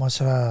prinamis mo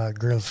sa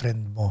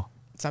girlfriend mo?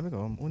 Sabi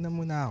ko, una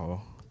muna ako.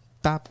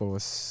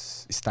 Tapos,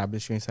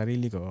 establish ko yung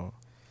sarili ko.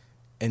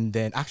 And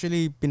then,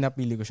 actually,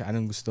 pinapili ko siya,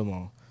 anong gusto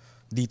mo?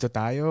 Dito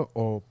tayo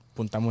o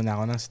punta muna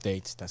ako ng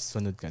States, tapos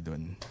sunod ka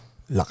dun.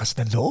 Lakas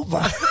ng loob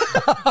ah.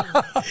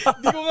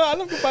 Hindi ko nga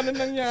alam kung paano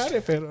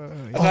nangyari, pero...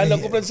 Akala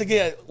ko pa,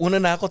 sige,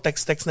 una na ako,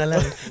 text na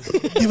lang.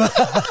 Di ba?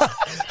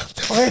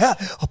 Okay ha.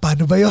 O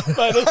paano ba yun?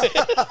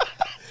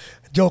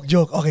 Joke.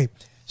 Okay.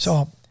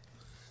 So,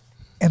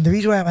 and the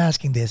reason why I'm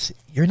asking this,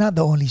 you're not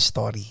the only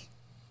story.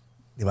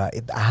 Di ba?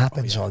 It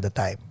happens all the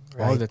time.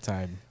 Right? All the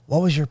time. What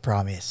was your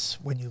promise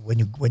when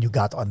you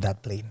got on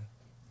that plane?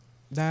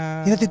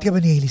 Hinatid ka ba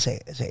ni Hailey sa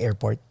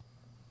airport?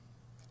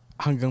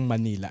 Hanggang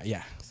Manila,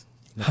 yeah.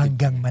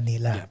 Hanggang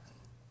Manila. Yeah.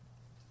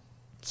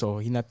 So,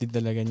 hinatid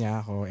talaga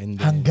niya ako. And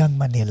then, hanggang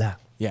Manila.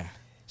 Yeah.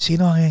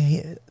 Sino ang...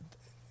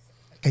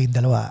 Kayong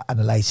dalawa,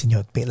 analyze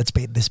nyo. Let's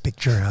paint this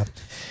picture. Ha?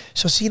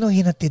 So, sino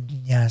hinatid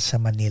niya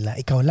sa Manila?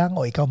 Ikaw lang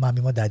o ikaw,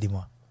 mami mo, daddy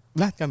mo?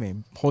 Lahat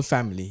kami. Whole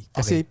family.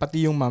 Kasi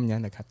pati yung mom niya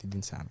naghatid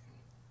din sa amin.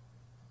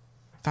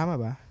 Tama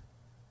ba?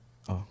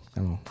 Oh,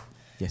 tama.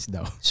 Yes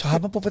daw. So,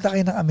 habang pupunta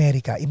kayo ng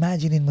Amerika,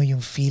 imaginein mo yung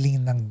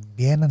feeling ng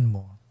biyenan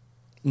mo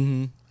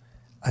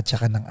at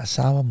saka ng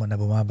asawa mo na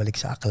bumabalik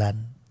sa Aklan.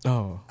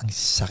 Oh. Ang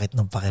sakit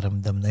ng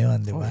pakiramdam na yun,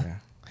 di ba? Oh, yeah.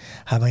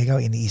 Habang ikaw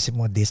iniisip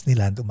mo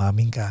Disneyland,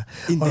 umaming ka.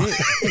 Hindi.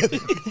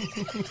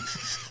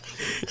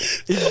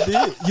 Hindi.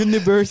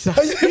 Universal.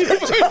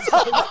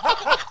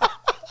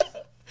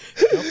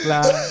 Joke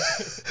lang.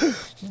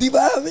 Di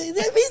ba? I mean,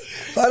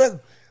 parang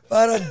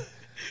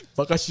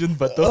bakasyon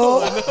ba to?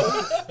 Oh.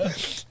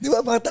 Di ba,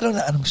 mga tanong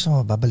na, anong gusto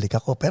mo?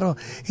 Babalik ako. Pero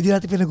hindi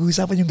natin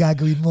pinag-uusapan yung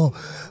gagawin mo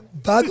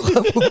bago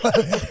ka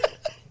bumalik.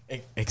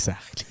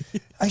 Exactly.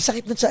 Ang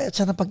sakit na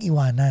sa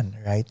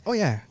napag-iwanan, right? Oh,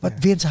 yeah. But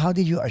Vince, how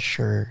did you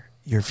assure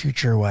your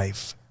future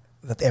wife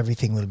that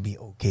everything will be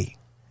okay?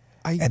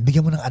 At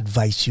bigyan mo ng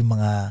advice yung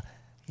mga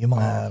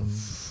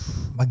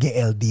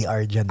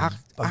mag-LDR dyan.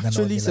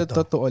 Actually, sa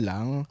totoo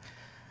lang,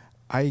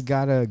 I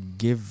gotta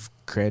give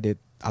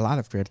a lot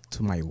of credit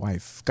to my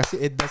wife. Kasi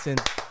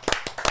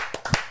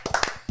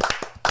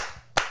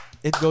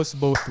it goes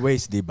both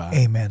ways, di ba?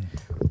 Amen.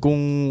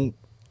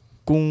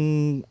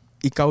 Kung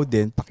ikaw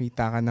din,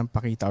 pakita ka ng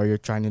pakita or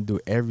you're trying to do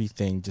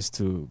everything just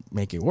to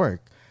make it work.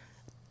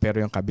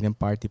 Pero yung kabilang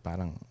party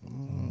parang,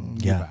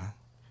 di ba?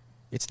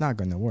 It's not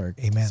gonna work.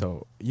 Amen.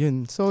 So,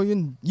 yun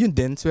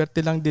din.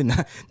 Swerte lang din na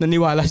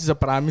naniwala siya sa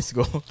promise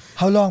ko.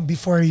 How long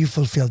before you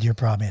fulfilled your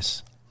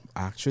promise?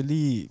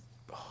 Actually,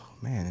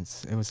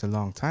 it was a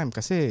long time.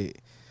 Kasi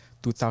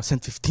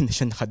 2015 na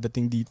siya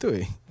nakadating dito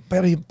eh.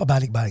 Pero yung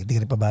pabalik-balik, di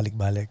ka rin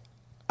pabalik-balik?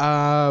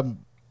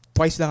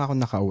 Twice lang ako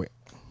nakauwi.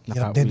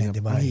 Hirap din eh,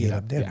 di ba?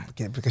 Hirap din.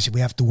 Yeah. Because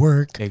we have to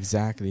work.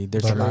 Exactly.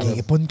 There's a lot of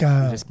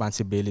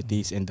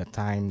responsibilities in the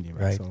time. Di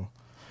ba? Right. So,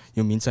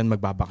 yung minsan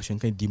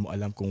magbabakasyon ka, hindi mo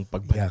alam kung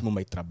pagbalik mo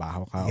may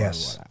trabaho ka or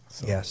wala.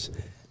 So, yes.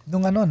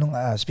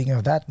 Speaking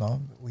of that, no,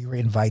 we were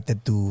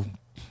invited to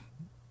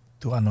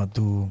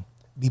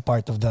be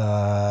part of the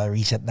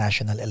recent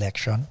national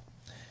election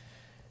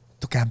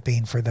to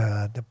campaign for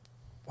the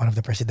one of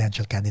the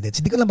presidential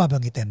candidates. Hindi ko lang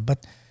babanggitin, but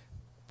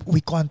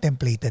we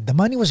contemplated. The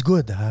money was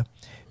good, ha?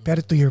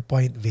 Pero to your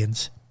point,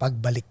 Vince,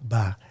 pagbalik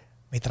ba,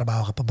 may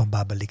trabaho ka pa bang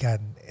babalikan?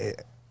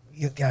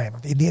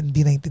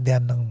 Hindi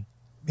naintindihan ng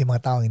may mga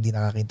taong hindi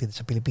nakakaintindi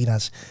sa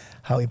Pilipinas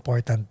how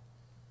important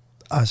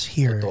us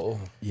here. Totoo.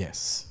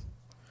 Yes.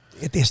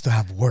 It is to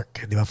have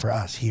work, di ba, for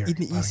us here.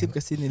 Iniisip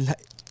kasi nila,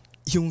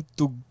 yung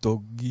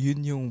tugtog,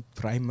 yun yung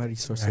primary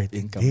source of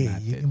income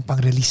natin. Yung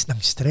pang-release ng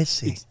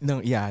stress eh.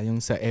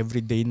 Yung sa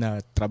everyday na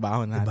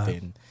trabaho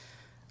natin. Diba?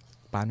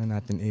 Paano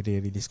natin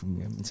i-release kung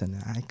minsan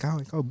na, ikaw,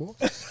 boss.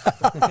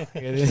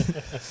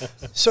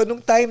 So,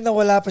 nung time na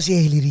wala pa si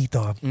Hailey rito,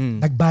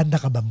 nagbanda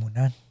ka ba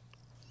muna?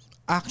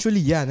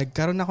 Actually, yeah.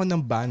 Nagkaroon ako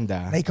ng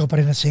banda. Na ikaw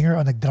pa rin na singer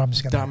o nag-drums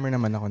ka na? Drummer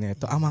naman ako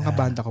nito. Ang mga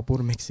banda ko,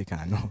 puro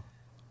Mexicano.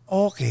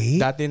 Okay.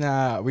 Dati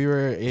na, we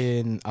were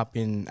up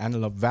in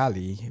Antelope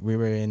Valley. We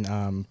were in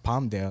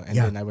Palmdale. And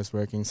then I was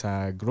working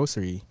sa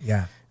grocery.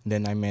 Yeah.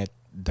 Then I met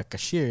the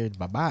cashier,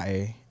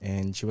 babae,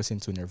 and she was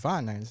into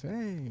Nirvana. And I said,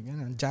 hey,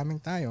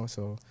 jamming tayo.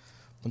 So,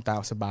 punta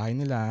ako sa bahay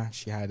nila.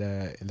 She had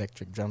a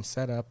electric drum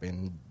setup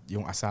and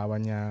yung asawa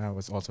niya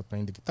was also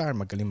playing the guitar.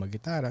 Magaling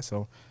mag-gitara.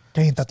 So,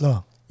 Kayong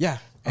tatlo? yeah.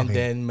 And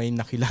then may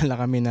nakilala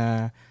kami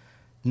na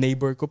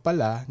neighbor ko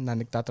pala na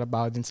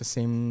nagtatrabaho din sa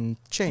same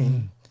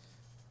chain.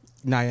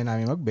 Naya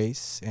namin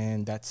mag-bass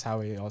and that's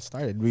how it all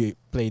started. We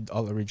played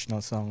all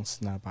original songs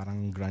na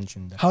parang grunge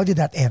yung How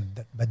did that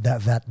end? But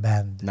that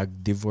band?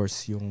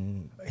 Nag-divorce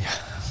yung...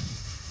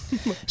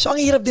 So ang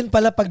hirap din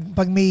pala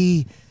pag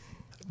may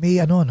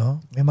ano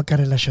no, may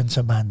magkarelasyon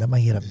sa banda,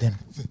 mahirap din.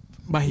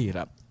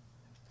 Mahirap.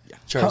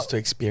 Chance to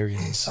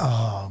experience.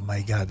 Oh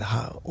my God.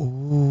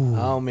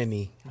 How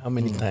many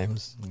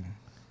times?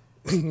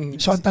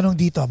 So ang tanong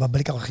dito,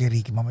 babalik ako kay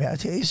Ricky mamaya.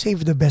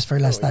 Save the best for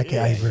last na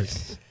kay Ivor.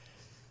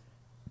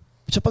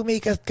 So pag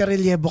may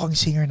karelyebo kang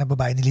singer na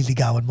babae,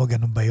 nililigawan mo,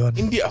 ganun ba yun?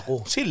 Hindi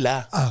ako.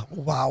 Sila.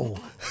 Wow.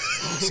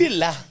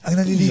 Sila. Ang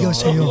naliligaw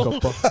sa'yo.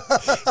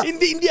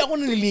 hindi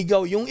ako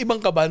naliligaw. Yung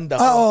ibang kabanda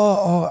ko.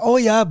 Oh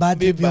yeah,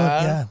 bad trip Diba? yun.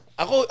 Yeah.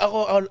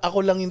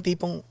 Ako lang yung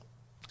tipong,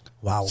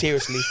 Wow.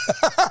 seriously.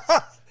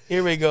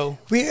 Here we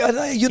go.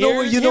 You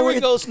know where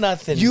goes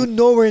nothing. You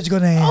know where it's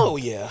gonna end. Oh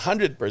yeah,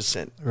 100%.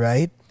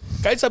 Right?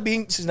 Kahit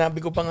sinabi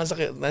ko pa nga sa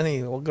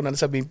huwag ko na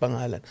sabihin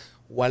pangalan.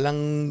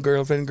 Walang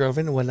girlfriend,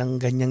 walang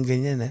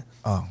ganyan-ganyan.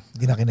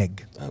 Hindi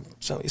nakinig.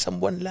 So, isang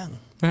buwan lang.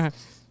 Damn.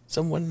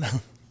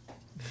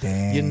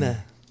 Yun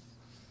na.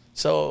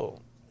 So,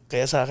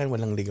 kaya sa akin,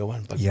 walang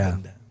ligawan pag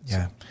banda.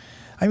 Yeah.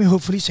 I mean,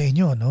 hopefully sa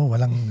inyo, no?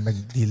 Walang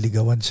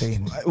nagliligawan sa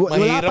inyo.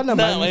 Mahirap na.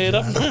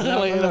 Mahirap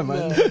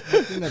na.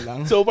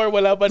 So far,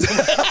 wala pa naman.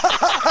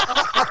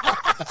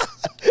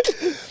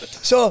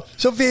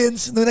 So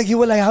Vince, nung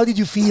naghiwalay, how did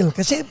you feel?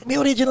 Kasi may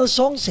original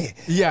songs eh.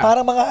 Yeah.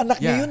 Parang mga anak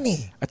niyo yun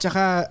eh. At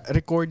saka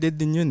recorded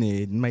din yun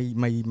eh. May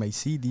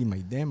CD, may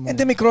demo. And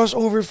then may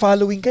crossover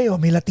following kayo.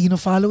 May Latino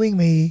following,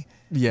 may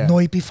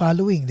Noipi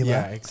following, di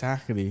ba? Yeah,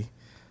 exactly.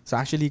 So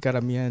actually,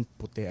 karamihan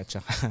puti at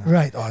saka...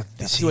 Right.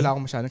 Kasi wala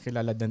akong masyadong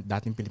kilala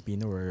dating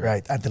Pilipino.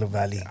 Right, Antelope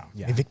Valley.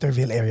 Yeah. May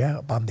Victorville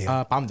area,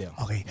 Palmdale. Palmdale.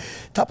 Okay.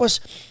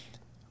 Tapos,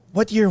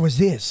 what year was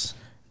this?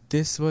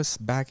 This was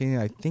back in,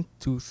 I think,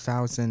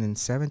 2007,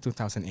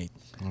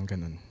 2008. Ang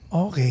ganun.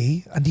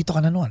 Okay. Andito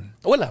ka na nun?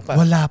 Wala pa.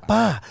 Wala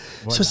pa.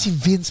 So si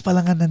Vince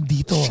pala nga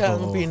nandito. Siya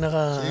ang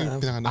pinaka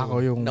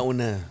Ako yung...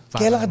 nauna.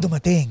 Kailan ka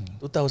dumating?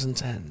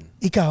 2010.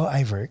 Ikaw,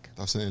 Ivork?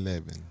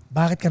 2011.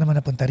 Bakit ka naman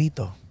napunta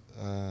rito?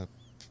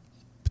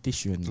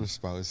 Petition. True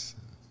spouse.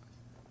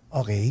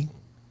 Okay.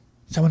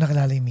 Saan mo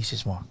nakilala yung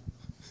misis mo?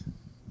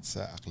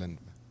 Sa Aklan.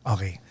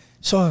 Okay.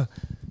 So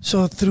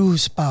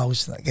through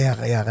spouse,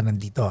 kaya ka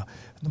nandito.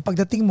 Nung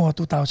pagdating mo,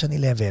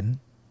 2011,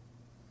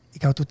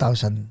 ikaw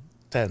 2010,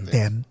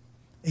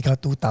 ikaw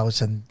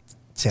 2007?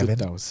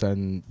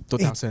 2003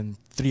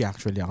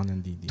 actually ako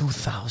nandito.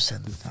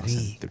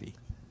 2003.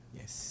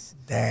 Yes.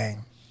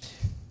 Dang.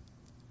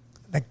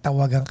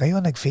 Nagtawagan kayo,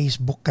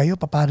 nag-Facebook kayo,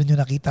 paano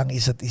nyo nakita ang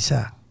isa't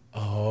isa?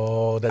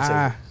 Oh, that's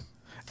it.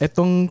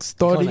 Etong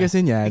story Ikaw na. kasi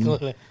niyan, Ikaw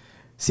na.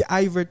 si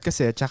Ivert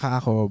kasi, tsaka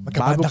ako,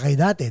 Magkabanda kayo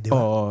dati, di ba?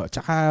 Oo,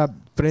 tsaka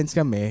friends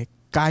kami,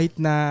 kahit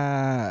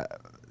na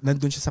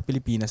nandun siya sa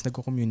Pilipinas,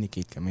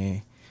 nagko-communicate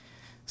kami.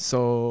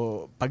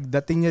 So,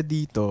 pagdating niya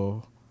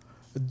dito,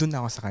 dun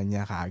ako sa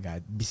kanya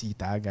kaagad,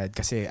 bisita agad.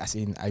 Kasi as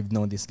in, I've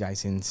known this guy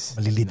since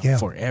Malilit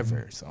kayo.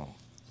 forever. So,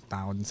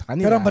 tao din sa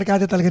kanila. Pero ang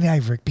barkada talaga ni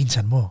Ivork,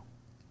 pinsan mo.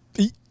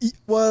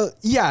 Well,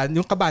 yeah,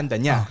 yung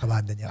kabanda niya.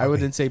 Kabanda niya. I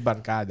wouldn't say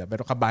barkada,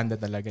 pero kabanda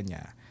talaga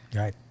niya.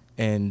 Right.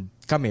 And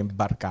kami,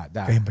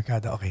 barkada. Kayong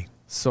barkada, okay.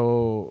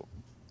 So,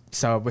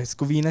 sa West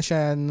Covina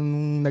siya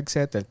nung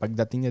nag-settle.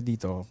 Pagdating niya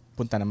dito,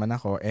 punta naman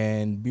ako.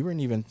 And we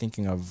weren't even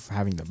thinking of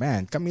having the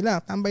band. Kami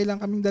lang, tambay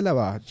lang kaming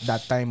dalawa.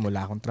 That time,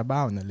 wala akong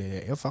trabaho.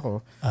 Nali-off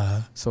ako.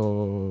 So,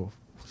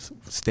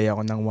 stay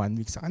ako ng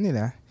 1 week sa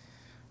kanila.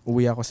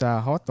 Uwi ako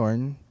sa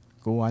Hawthorne.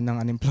 Kuha ng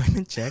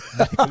unemployment check.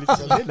 Balik ulit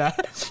sa kanila.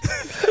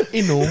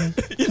 Inom.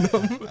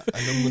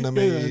 Alam mo na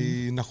may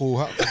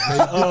nakuha.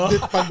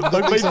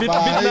 Pag may bit-bit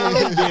na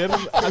ang beer,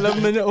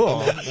 alam na niya,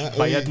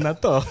 bayad na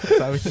to.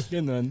 Sabi niya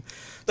ganun.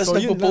 Tapos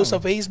nagpo-post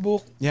sa Facebook.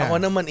 Yeah. Ako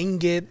naman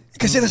inggit.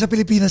 Kasi nasa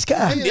Pilipinas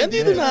ka.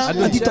 Andito na.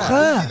 Andito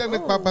ka. Hindi lang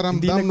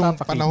nagpaparamdam nung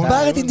panahon.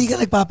 Bakit hindi ka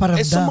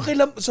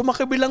nagpaparamdam?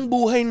 Sumakibilang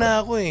buhay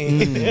na ako eh.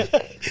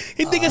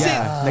 Hindi kasi,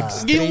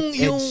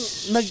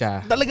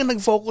 talagang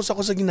nag-focus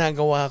ako sa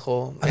ginagawa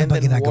ko. Ano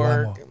ba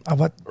ginagawa mo?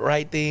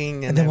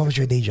 Writing. And then what was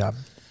your day job?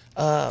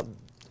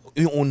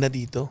 Yung una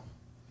dito.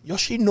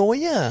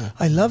 Yoshinoya.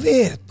 I love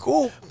it.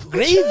 Cool.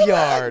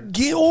 Graveyard.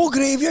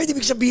 Graveyard.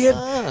 Ibig sabihin,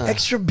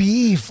 extra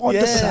beef on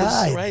the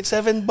side. Right.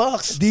 $7.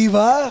 Di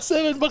ba?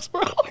 $7 per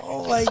hour.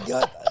 Oh my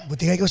God.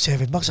 Buti nga ikaw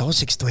 $7. Ako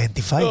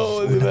 $6.25.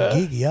 Oh, Unang diba?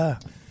 gig, yeah.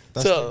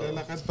 Tapos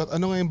naglalakad pa.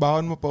 Ano nga yung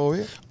baon mo pa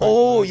uwi?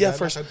 Oh, yeah.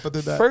 First 2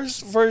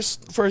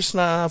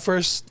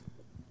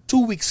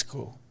 weeks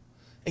ko.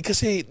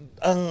 Kasi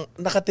ang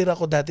nakatira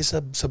ko dati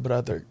sa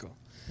brother ko.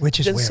 Which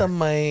is Diyan where? sa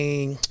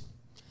may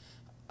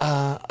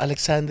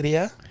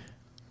Alexandria.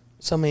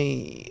 Sa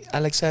may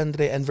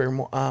Alexandria and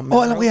Vermont. Alam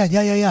ko yan.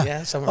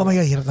 Yeah. Oh my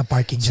God, hirap ng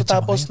parking So dyan.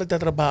 tapos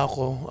nagtatrabaho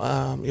ako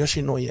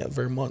Yoshinoya,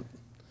 Vermont.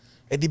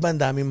 di ba ang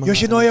daming mga...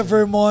 Yoshinoya,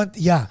 Vermont,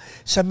 yeah.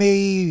 Sa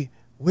may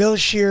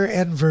Wilshire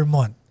and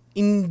Vermont.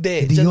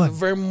 Hindi yun.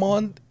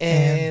 Vermont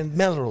and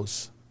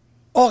Melrose.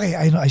 Okay,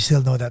 I know. I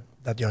still know that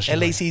Yoshinoya.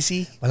 LACC?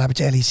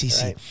 Malapit sa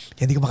LACC. Right.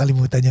 Hindi ko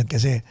makalimutan yun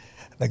kasi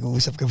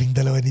nag-uusap kaming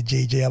dalawa ni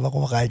JJ habang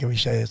kumakain kami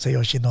sa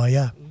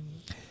Yoshinoya.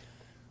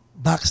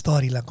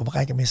 Backstory lang,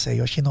 kumakain kami sa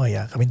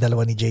Yoshinoya, kaming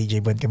dalawa ni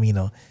JJ Buen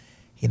Camino,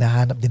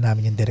 hinahanap din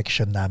namin yung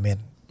direction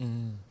namin.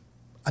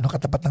 Ano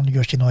katapat ng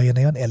Yoshinoya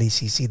na yun?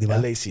 LACC, di ba?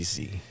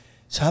 LACC.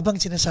 So habang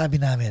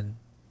sinasabi namin,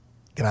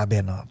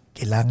 grabe no,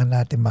 kailangan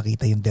natin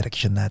makita yung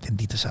direction natin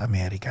dito sa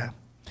Amerika.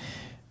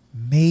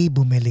 May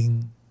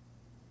bumiling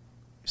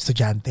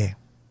estudyante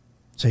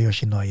sa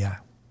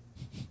Yoshinoya.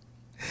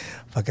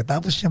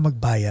 Pagkatapos niya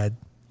magbayad,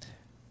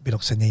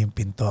 binuksan niya yung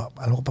pinto.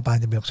 Alam ko pa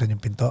paano niya binuksan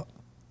yung pinto?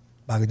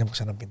 Bago niya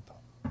buksan ang pinto.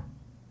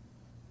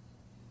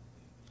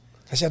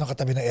 Kasi ano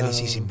katabi ng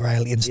LACC,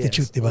 Braille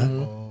Institute, yes. di ba?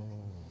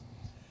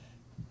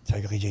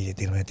 Sabi ko kay JJ,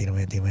 tingnan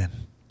mo yan.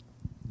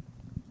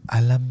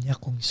 Alam niya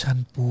kung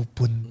saan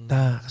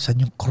pupunta,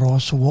 saan yung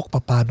crosswalk,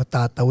 paano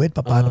tatawid,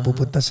 paano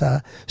pupunta sa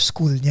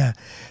school niya.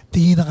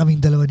 Tingin na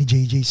kaming dalawa ni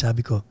JJ,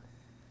 sabi ko,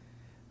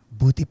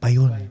 buti pa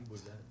yun.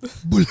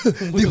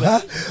 Di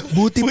ba?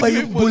 Buti pa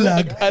yung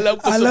bulag.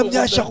 Alam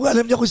niya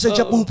kung saan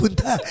siya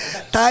pupunta.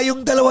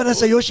 Tayong dalawa na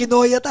sa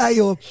Yoshinoya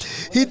tayo,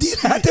 hindi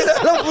natin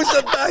alam kung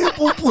saan tayo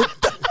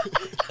pupunta.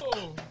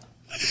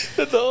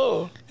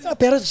 Totoo.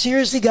 Pero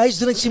seriously guys,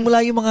 doon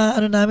nagsimula yung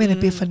mga namin,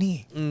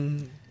 epiphany.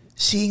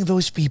 Seeing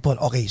those people.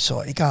 Okay,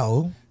 so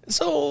ikaw?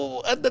 So,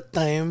 at that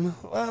time,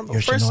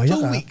 first Yoshinoya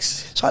 2 ka.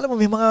 weeks. So alam mo,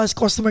 may mga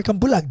customer kang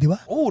bulag, di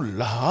ba? Oh,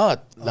 lahat.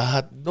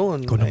 Lahat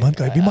doon. Ikaw naman,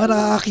 may mga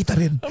nakakakita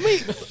rin.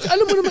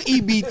 Alam mo naman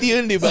EBT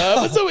yun, di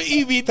ba? Basta may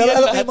EBT Pero yan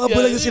alam mo, lahat yung mga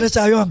bulag na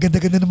sinasabi, ang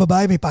ganda-ganda ng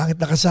babae, may pangit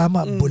na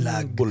kasama,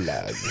 bulag.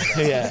 Bulag.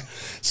 Yeah.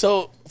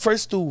 So,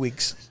 first 2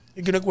 weeks,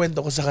 yung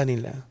kinukwento ko sa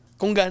kanila,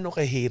 kung gaano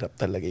kahirap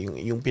talaga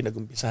yung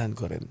pinag-umpisahan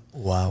ko rin.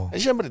 Wow. At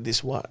syempre,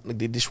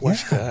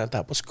 nagdi-dishwash ka,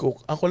 tapos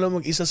cook. Ako lang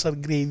mag-isa sa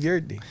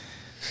graveyard eh.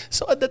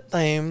 So at that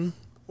time,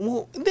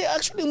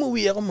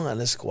 umuwi ako mga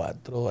alas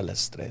 4,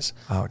 alas 3.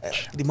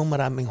 Ouch. Di ba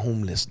maraming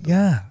homeless doon?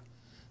 Yeah.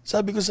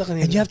 Sabi ko sa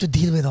kanila. And you have to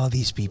deal with all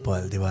these people,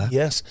 di ba?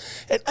 Yes.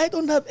 And I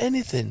don't have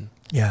anything.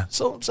 Yeah.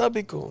 So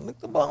sabi ko,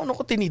 nagtrabaho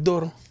ako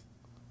tinidor.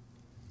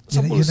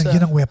 Sa bulsa.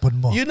 Yun ang weapon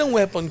mo. Yun ang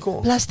weapon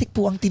ko. Plastic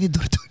po ang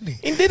tinidor doon eh.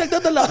 Hindi,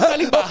 nagdadala ako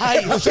galing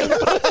bahay.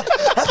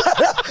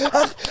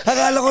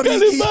 Akala ko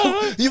Ricky,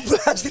 yung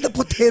plastic na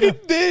putero.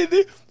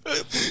 Hindi.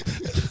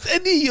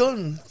 Edi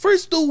yun.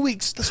 First 2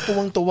 weeks, tas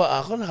tuwang-tuwa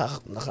ako.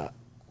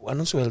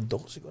 Anong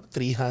sweldo ko? Siguro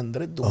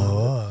 300.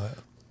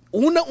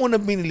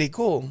 Unang-unang binili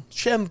ko,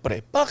 syempre,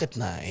 pocket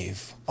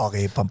knife.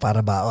 Okay,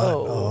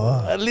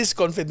 pamparabaon. At least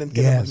confident ka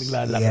naman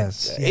naglalakad.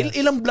 Yes.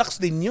 Ilang blocks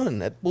din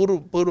yun. At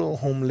puro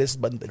homeless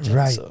banda dyan.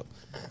 Right. So,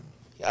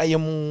 ayaw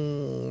mong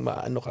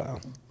maano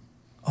ka.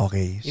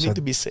 Okay. You need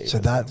to be safe.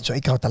 So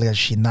ikaw talaga,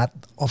 shinut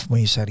off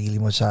mo yung sarili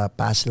mo sa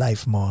past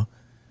life mo.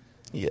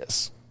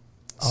 Yes.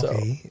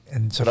 Okay.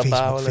 And sa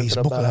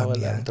Facebook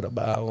lang.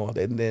 Trabaho.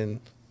 And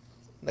then,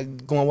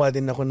 gumawa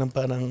din ako ng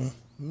parang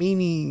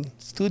mini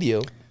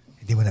studio.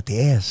 Hindi mo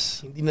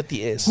natiis. Hindi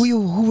natiis.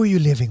 Who were you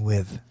living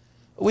with?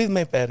 With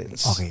my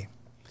parents. Okay.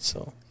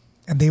 So.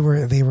 And they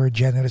were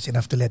generous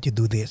enough to let you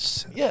do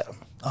this? Yeah.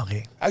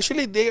 Okay.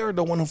 Actually, they are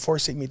the one who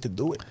forcing me to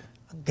do it.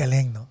 Ang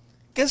galing, no?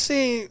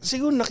 Kasi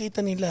siguro nakita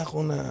nila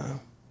ako na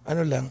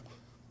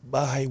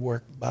bahay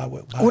work.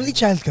 Only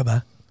child ka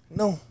ba?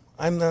 No.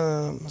 I'm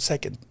the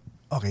second.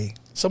 Okay.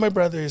 So my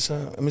brother is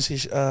a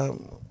musician,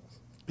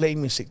 playing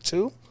music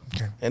too.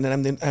 Okay. And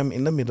then I'm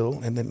in the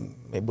middle, and then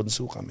may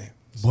bunso kami.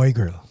 Boy,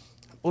 girl?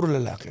 Puro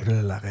lalaki.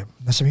 Puro lalaki.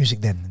 Nasa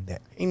music din? Hindi?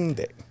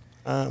 Hindi.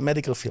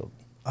 Medical field.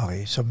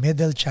 Okay. So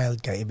middle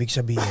child ka, ibig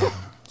sabihin,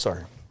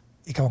 Sorry.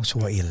 ikaw ang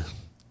suwail.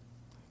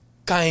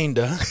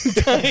 Kinda.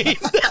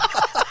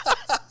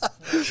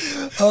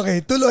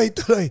 Okay, tuloy.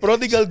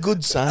 Prodigal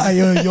good son.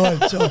 Ayun, yun.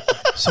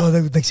 So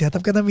nag-set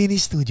up ka ng mini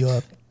studio.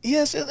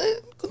 Yes, and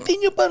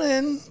continue pa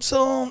rin.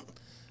 So,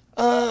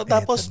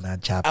 tapos na,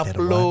 chapter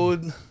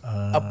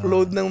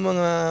upload ng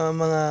mga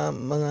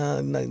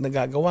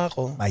nagagawa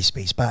ko.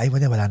 MySpace pa. Ay,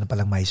 wala na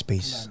palang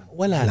MySpace.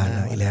 Wala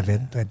na.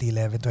 2011,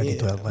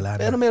 2012, wala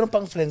na. Pero meron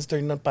pang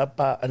Friendster na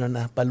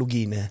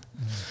palugi na.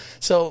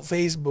 So,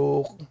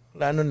 Facebook,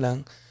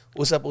 lang,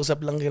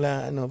 usap-usap lang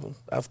kila,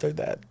 after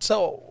that.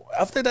 So,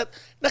 after that,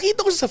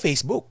 nakita ko siya sa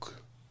Facebook.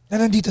 Na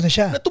nandito na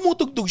siya? Na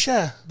tumutugtog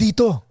siya.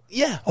 Dito?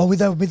 Yeah. Oh,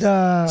 with the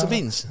sa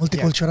Vince.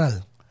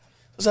 multicultural.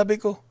 Yeah. So sabi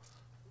ko,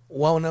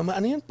 wow naman.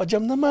 Ano yun?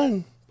 Pa-jam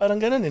naman. Parang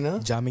ganun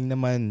no? Jamming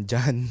naman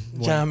dyan.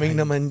 Jamming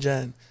naman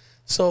dyan.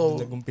 So,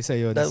 nag-umpisa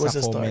yun that was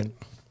sa the comment.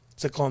 start.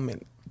 Sa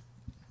comment.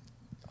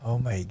 Oh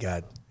my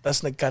God.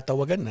 Tapos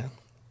nagkatawagan na.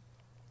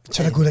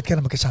 So nagulat ka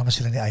na magkasama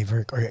sila ni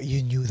Ivor or you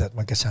knew that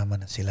magkasama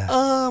na sila?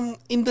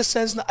 In the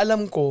sense na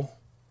alam ko,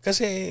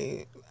 kasi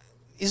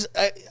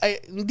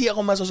hindi ako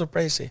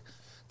maso-surprise eh.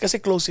 Kasi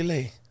close sila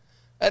eh.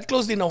 At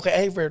close din ako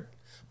kay Ivor.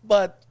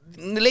 But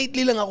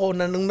lately lang ako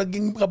na nung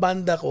naging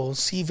kabanda ko,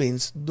 si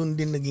Vince, doon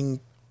din naging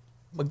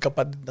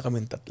magkapatid na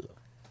kami tatlo.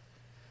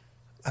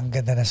 Ang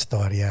ganda na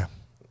storya.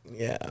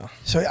 Yeah.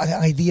 So,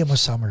 ang idea mo,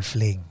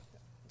 Summerfling.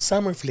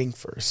 Summerfling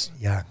first.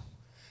 Yeah.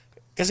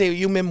 Kasi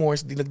yung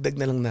memoirs, dinagdag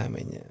na lang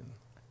namin yan.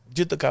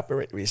 Due to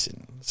copyright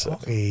reason. So,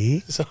 Okay.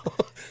 So,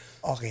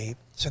 Okay.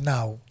 So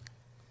now,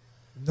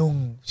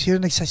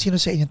 sino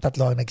sa inyong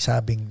tatlo ang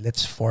nagsabing,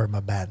 let's form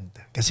a band?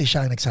 Kasi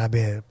siya ang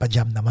nagsabi,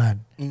 pa-jam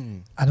naman.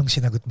 Anong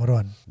sinagot mo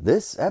ron?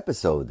 This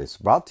episode is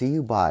brought to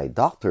you by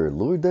Dr.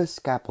 Lourdes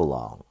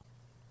Capulong.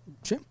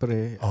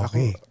 Siyempre,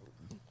 Okay. ako,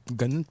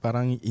 ganun,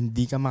 parang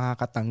hindi ka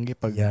makakatanggi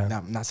pag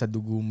Yeah. nasa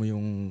dugo mo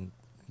yung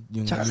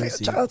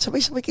music. Tsaka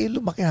sabay-sabay kayo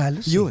lumaki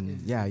halos.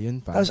 Yun,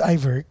 yun pa. Tapos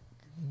Ivor,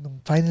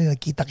 nung finally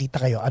nagkita-kita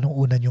kayo, anong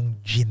una yung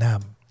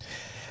ginam?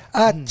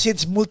 At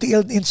since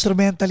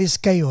multi-instrumentalist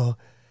kayo,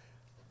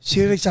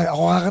 sino nagsabi,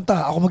 ako kakanta,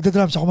 ako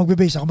magda-drums, ako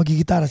magbe-bass, ako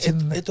magigitara.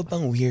 ito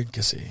pang weird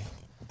kasi.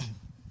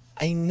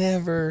 I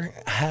never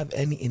have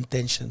any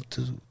intention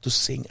to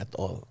sing at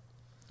all.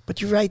 But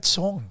you write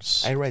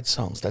songs. I write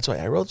songs. That's why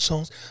I wrote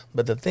songs.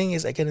 But the thing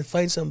is, I cannot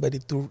find somebody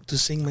to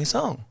sing my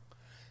song.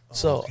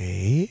 So,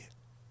 Okay.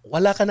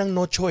 wala ka nang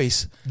no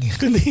choice.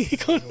 Kundi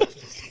ikaw na.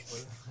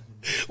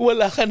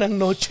 Wala ka nang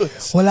no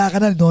choice. Wala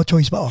ka na, no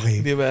choice ba?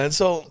 Okay. Di ba?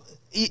 So,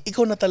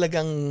 ikaw na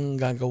talagang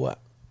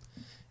gagawa.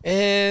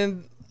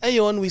 And,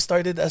 ayun, we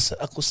started as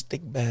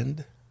acoustic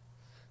band.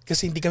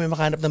 Kasi hindi kami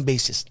makahanap ng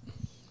bassist.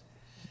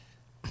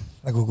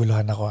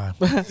 Naguguluhan ako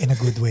in a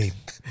good way.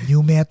 New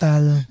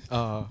metal,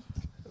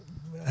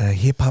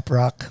 hip-hop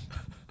rock.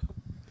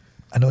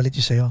 Ano ulit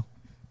yung sa'yo?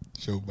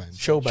 Show band.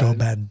 Show Show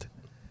band. band.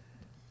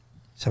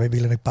 Sabay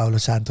biglang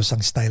nag-Paulo Santos ang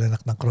style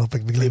anak ng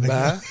Cropec. Biglang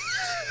Diba?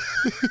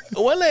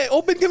 Wala eh.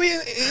 Open kami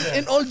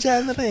in all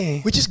genre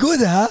eh. Which is good,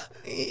 ha?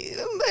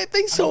 I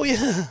think so,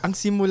 yeah. Ang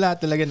simula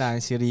talaga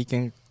na si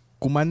Ricky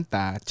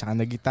kumanta tsaka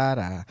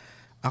nagitara.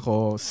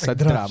 Ako sa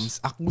Nag-drums. drums,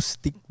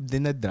 acoustic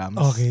din na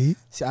drums. Okay.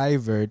 Si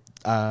Ivert,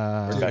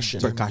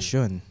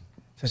 percussion.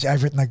 So si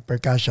Ivor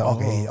nag-percussion.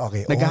 Okay,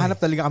 okay.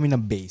 Naghahanap talaga kami ng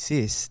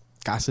bassist.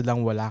 Kaso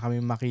lang wala kami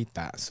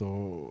makita. So,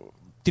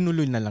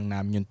 tinuloy na lang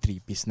namin yung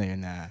 3-piece na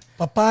yun na...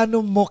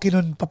 Paano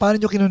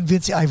nyo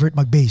kinonvince si Ivor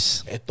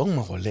mag-bass? Etong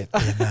makulit.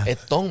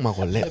 Etong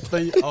makulit.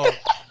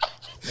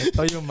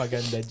 Ito yung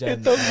maganda dyan.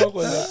 Etong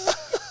makulit.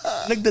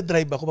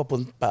 Nagda-drive ako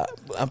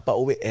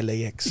pauwi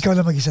LAX. Ikaw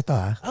lang mag-isa to,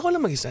 ha? Ako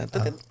lang mag-isa.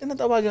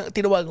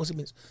 Tinawagan ko si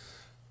Vince.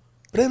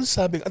 Prems,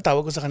 sabi ko, ang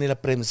tawag ko sa kanila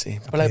Prems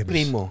eh. Palagi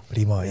Primo.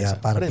 Primo, yeah.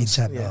 Para Prems,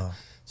 pinsan. yeah. Oh.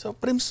 So,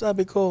 Prems,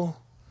 sabi ko,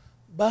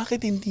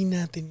 bakit hindi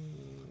natin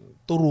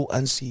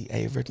turuan si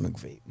Ivert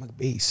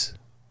mag-bass?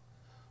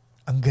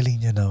 Ang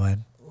galing nyo naman.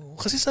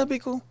 Kasi sabi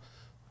ko,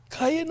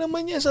 kaya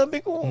naman niya.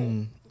 Sabi ko,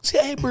 si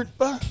Ivert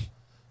pa.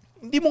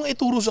 Hindi mo nga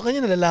ituro sa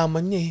kanya,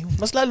 nalalaman niya eh.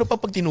 Mas lalo pa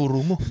pag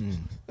tinuro mo.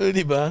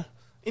 Di ba?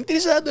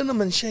 Interesado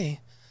naman siya eh.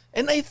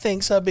 And I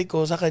think, sabi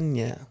ko sa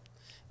kanya,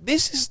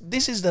 this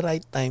is the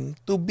right time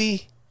to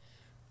be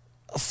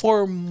a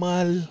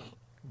formal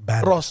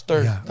Band.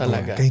 roster Yeah.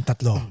 talaga. Kayong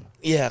tatlo.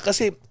 Yeah,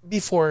 kasi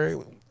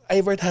before,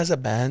 Ivert has a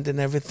band and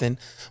everything,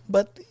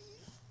 but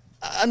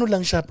ano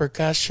lang siya,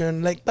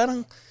 percussion, like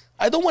parang,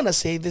 I don't wanna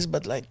say this,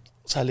 but like,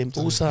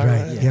 salimpusa.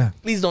 Right, yeah.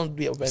 Please don't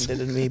be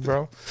offended in me,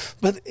 bro.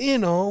 But, you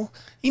know,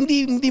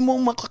 hindi mo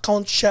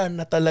makakount siya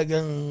na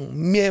talagang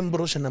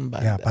miyembro siya ng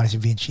banda. Yeah, para si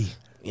Vinci.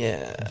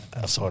 Yeah,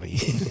 sorry.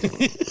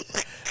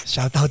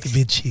 Shout out to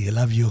Vinci. I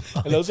love you.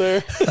 Hello,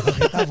 sir.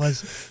 Okay,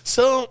 tapos.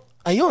 So,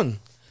 ayun.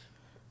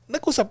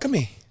 Nag-usap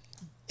kami.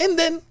 And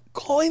then,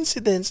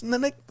 coincidence na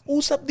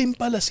nag-usap din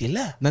pala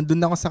sila. Nandun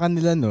ako sa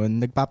kanila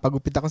noon,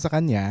 nagpapagupit ako sa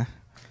kanya.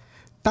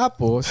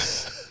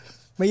 Tapos,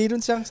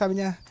 mayroon siyang,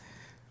 sabi niya,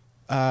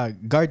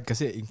 guard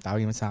kasi, yung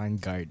tawag naman sa akin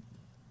guard.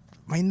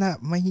 May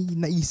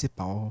naisip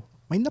ako.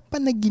 May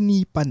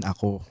napanaginipan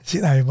ako.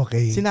 Sinabi mo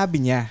kay... Sinabi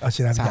niya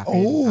sinabi sa niya.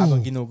 akin Oh.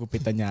 habang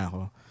ginugupitan niya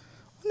ako.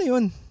 Ano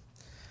yun?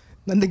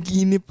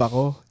 Nanaginip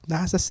ako.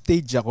 Nasa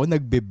stage ako,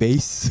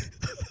 nagbe-bass.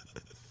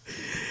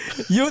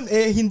 Yun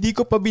hindi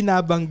ko pa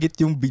binabanggit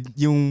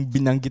yung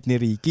binanggit ni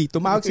Ricky.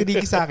 Tumawag si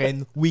Ricky sa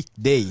akin,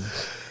 weekday.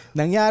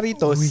 Nangyari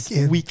to,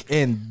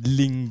 weekend,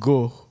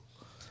 linggo.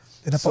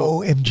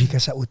 Napa-OMG ka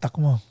sa utak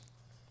mo.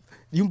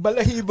 Yung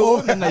balahibo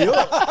na yun.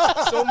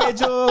 So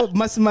medyo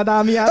mas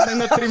marami yata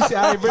na-trim si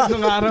Ivor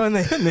nung araw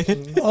na yun eh.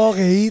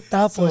 Okay,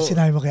 tapos So,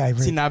 sinabi mo kay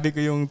Ivor. Sinabi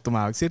ko yung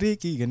tumawag si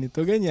Ricky,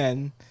 ganito,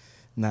 ganyan,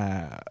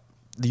 na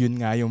yun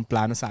nga yung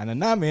plano sana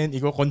namin,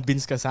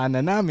 i-convince ka sana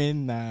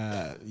namin na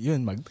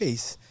yun,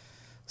 mag-bass.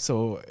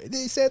 So,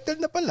 settled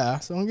na pala.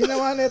 So, ang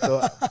ginawa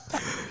nito,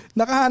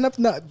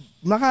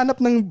 nakahanap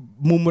ng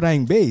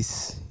mumurahing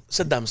bass.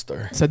 Sa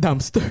dumpster. Sa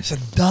dumpster. Sa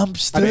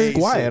dumpster.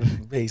 Squire.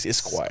 Base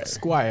is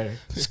Squire.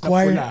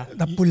 Squire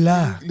na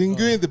pula.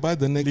 Linggo yun, di ba?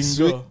 The next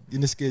Linggo. week,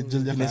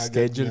 in-schedule niya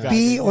In-schedule kaagad.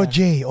 P o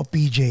J o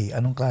PJ?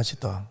 Anong klase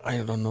to?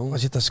 I don't know.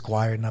 Was it a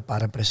Squire na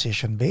parang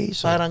precision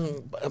bass? Parang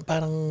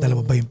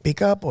Dalawa ba yung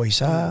pickup o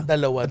isa?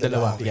 Dalawa.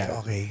 Yeah,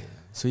 okay.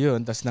 So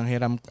yun, tas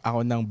nanghiram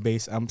ako ng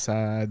bass amp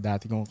sa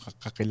dati kong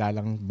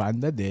kakilalang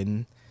banda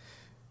din.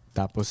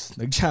 Tapos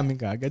nag-jamming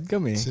ka agad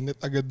kami. Sinet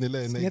agad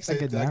nila. Sinet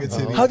Na-excite agad agad na.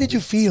 si Ricky. How did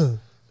you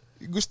feel?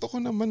 Gusto ko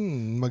naman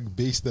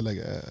mag-bass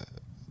talaga.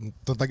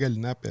 tatagal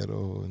na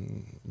pero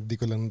hindi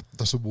ko lang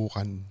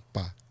subukan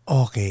pa.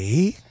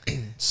 Okay.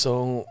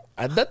 So,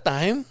 at that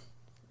time,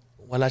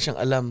 wala siyang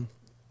alam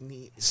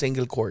ni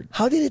single chord.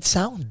 How did it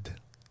sound?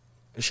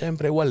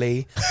 Siyempre, wala.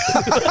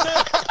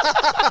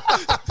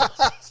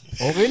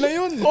 Okay lang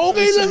yun.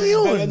 Okay lang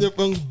yun. Ano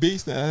pang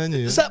bass na ano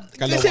yun?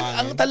 Kasi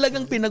ang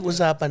talagang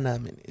pinag-usapan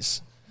namin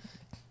is,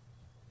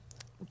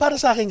 para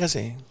sa akin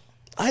kasi,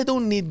 I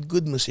don't need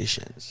good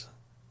musicians.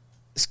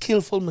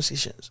 Skillful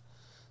musicians.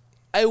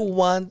 I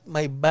want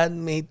my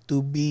bandmate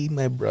to be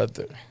my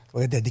brother.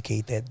 Well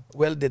dedicated.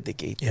 Well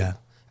dedicated. Yeah.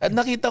 At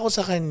nakita ko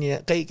sa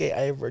kanya, kay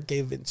Ivor,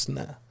 kay Vince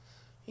na,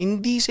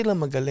 hindi sila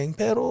magaling,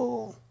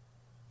 pero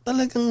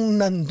talagang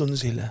nandun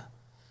sila.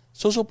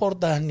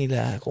 Susuportahan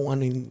nila kung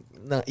ano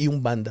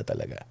yung banda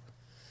talaga.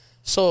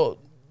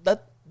 So,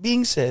 that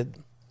being said,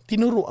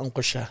 tinuruan ko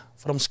siya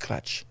from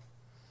scratch.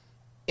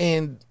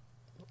 And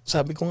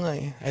sabi ko nga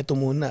ito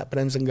muna,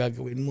 friends, ang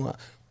gagawin mo.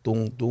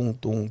 Tung, tung,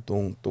 tung,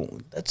 tung, tung.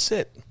 That's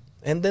it.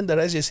 And then the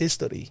rest is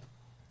history.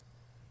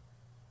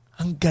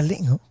 Ang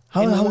galing, oh.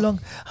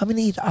 How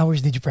many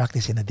hours did you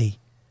practice in a day?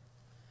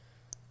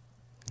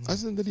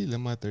 Sandali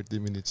lang, mga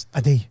 30 minutes.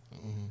 A day?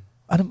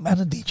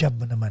 Ano day job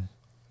mo naman?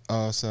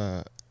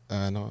 Sa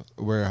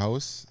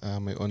warehouse,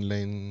 may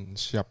online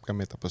shop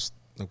kami tapos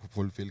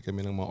nagpo-fulfill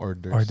kami ng mga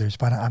orders. Orders,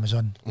 parang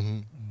Amazon.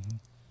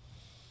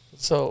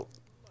 So,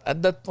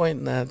 at that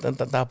point na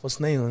tatapos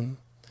na yun,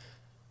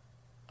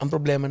 ang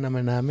problema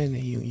naman namin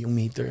yung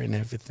meter and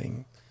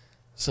everything.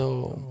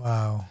 So,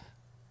 wow.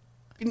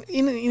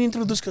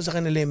 In-introduce ko sa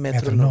kanila yung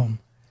metronome.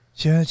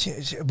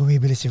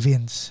 Bumibili si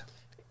Vince.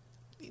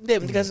 Hindi,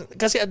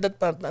 kasi at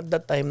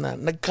that time na,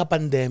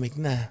 nagka-pandemic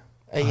na.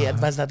 Ay,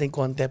 advance natin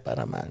konti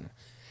para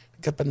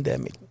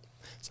nagka-pandemic.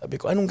 Sabi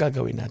ko, anong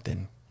gagawin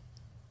natin?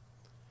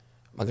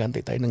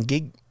 Magantay tayo ng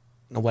gig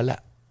na wala.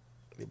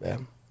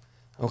 Diba?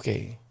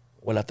 Okay,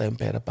 wala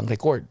tayong pera pang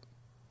record.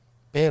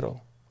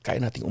 Pero, kaya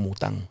nating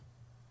umutang.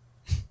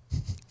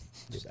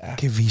 Diba?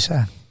 Kay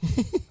Visa.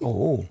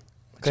 Oo.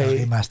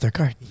 Kay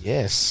Mastercard.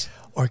 Yes.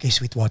 Or kay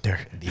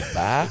Sweetwater.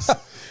 Diba?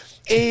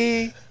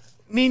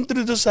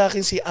 Ni-introduce sa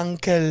akin si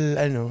Uncle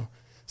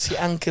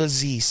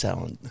Z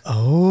Sound.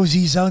 Oh, Z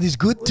Sound is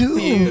good too.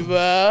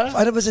 Diba?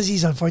 Ano ba sa Z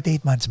Sound?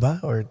 48 months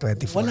ba? Or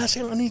 24? Wala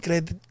siyang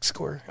credit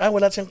score.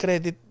 Wala siyang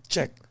credit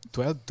check.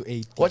 12 to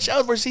 18. Watch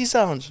out for Z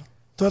Sounds.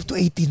 12 to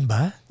 18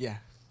 ba?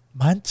 Yeah.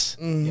 Months?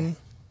 Mm-hmm.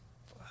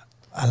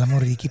 Alam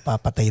mo, Ricky,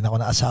 papatayin ako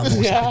na asawa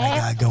mo sa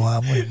pinagagawa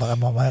mo. Baka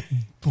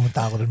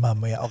pumunta ako rin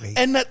mamaya. Okay.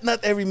 And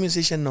not every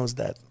musician knows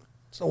that.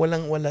 So wala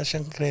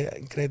siyang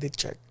credit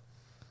check.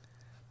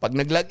 Pag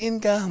nag-login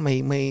ka,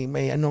 may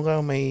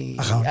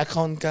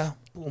account ka,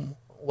 boom.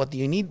 What do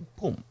you need?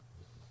 Boom.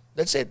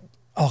 That's it.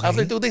 Okay.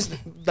 After 2 days,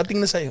 dating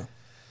na sa'yo.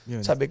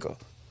 Yun. Sabi ko,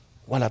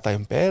 wala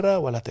tayong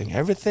pera, wala tayong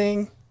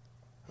everything.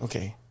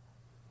 Okay.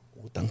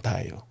 Utang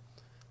tayo.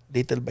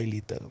 Little by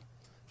little.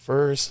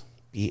 First,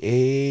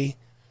 PA,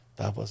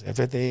 tapos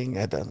everything.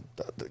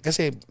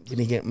 Kasi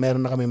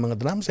meron na kami mga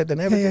drum set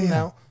and everything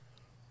now.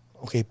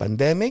 Okay,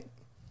 pandemic,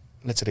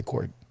 let's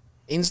record.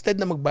 Instead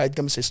na magbayad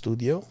kami sa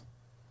studio,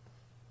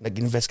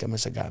 nag-invest kami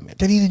sa gamit.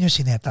 Kanino nyo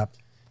sinet-up?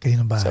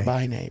 Kaninong bahay? Sa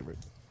bahay na Ivor.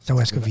 Sa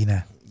West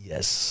Covina?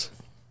 Yes.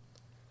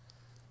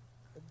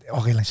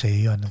 Okay lang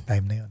sa'yo yun, nung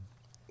time na yun?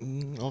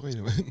 Okay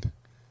naman.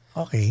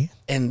 Okay.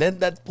 And then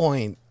that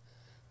point,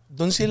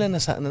 doon sila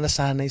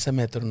nasanay sa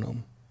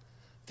metronome.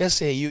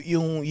 Kasi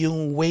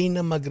yung way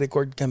na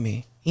mag-record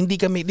kami, hindi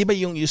kami, di ba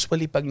yung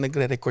usually pag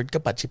nagre-record ka,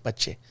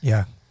 patsi-patsi?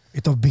 Yeah.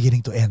 Ito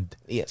beginning to end.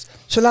 Yes.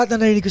 So lahat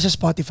na narinig ko sa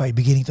Spotify,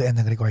 beginning to end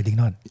ng recording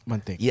nun? One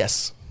take.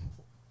 Yes.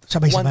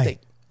 Sabay-sabay? One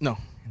take. No.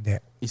 Hindi.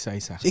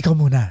 Isa-isa. So ikaw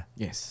muna?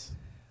 Yes.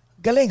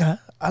 Galing ha?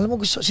 Alam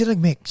mo gusto, sino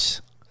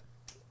nag-mix?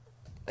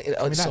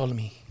 It's all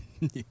me.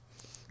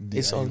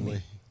 It's all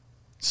me.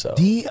 So,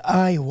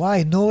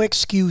 DIY, no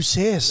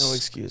excuses. no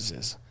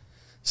excuses.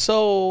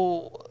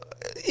 So,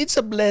 it's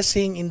a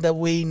blessing in the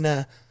way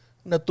na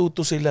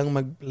natuto silang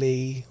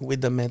mag-play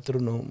with the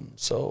metronome.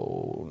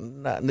 So,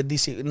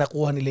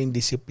 nakuha nila yung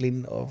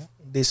discipline of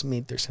these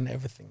meters and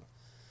everything.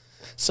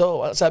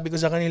 So, sabi ko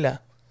sa kanila,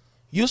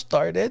 you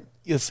started,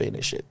 you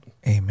finish it.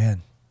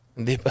 Amen.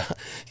 Di ba?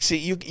 See,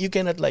 you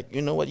cannot like, you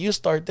know what, you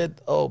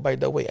started, oh, by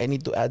the way, I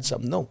need to add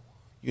some. No.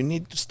 You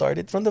need to start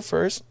it from the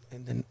first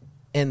and then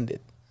end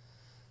it.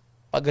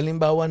 Pag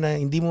halimbawa na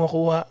hindi mo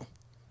makuha,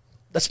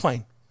 that's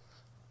fine.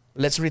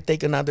 Let's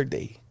retake another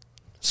day.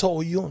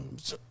 So, yun.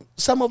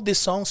 Some of these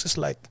songs is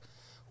like,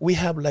 we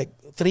have like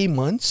 3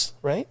 months,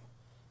 right?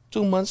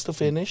 2 months to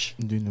finish.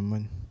 Hindi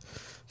naman.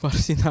 Para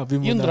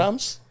sinabi mo Yung na.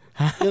 drums?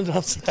 Yung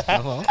drums.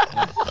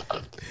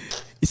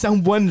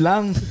 Isang buwan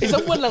lang.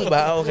 Isang buwan lang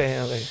ba?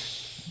 Okay.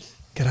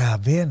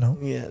 Grabe, no?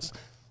 Yes.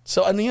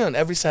 So, ano yun?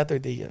 Every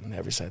Saturday yun.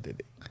 Every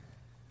Saturday.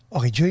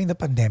 Okay, during the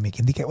pandemic,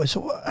 hindi kayo,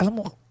 so alam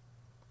mo,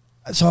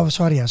 so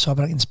sorry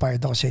sobrang inspired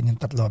ako sa inyong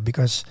tatlo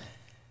because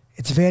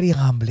it's very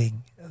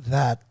humbling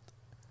that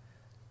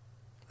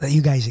you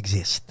guys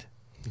exist.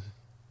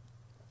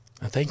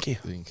 Thank you.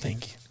 Thank you.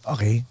 Thank you.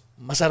 Okay.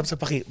 Masarap sa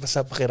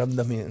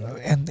pakiramdam yun.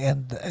 And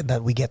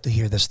that we get to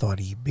hear the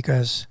story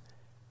because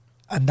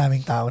ang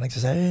daming tao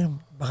nagsasabi,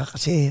 baka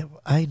kasi,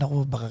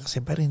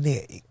 pero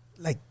hindi.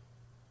 Like,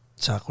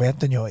 sa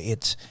kwento nyo,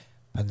 it's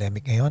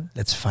pandemic ngayon,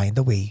 let's find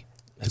a way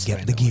to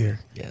get the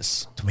gear.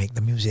 Yes. To make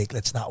the music.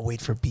 Let's not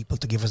wait for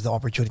people to give us the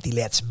opportunity.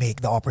 Let's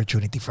make the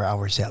opportunity for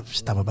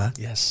ourselves. Tama ba?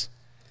 Yes.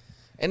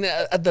 And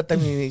at that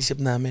time,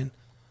 iniisip namin,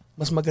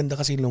 mas maganda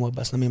kasi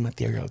lumabas na may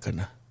material ka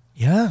na.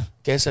 Yeah.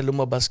 Kaysa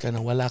lumabas ka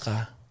na wala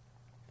ka,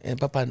 and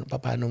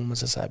paano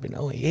masasabi na,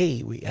 oh,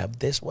 hey, we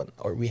have this one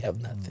or we have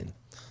nothing.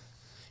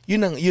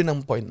 Yun ang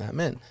point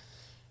namin.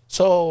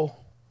 So,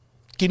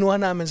 kinuha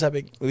namin,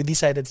 we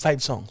decided 5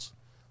 songs.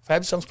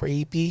 5 songs per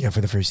EP. Yeah,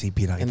 for the first EP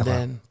nakita And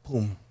then,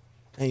 boom.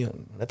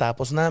 Ayun.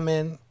 Natapos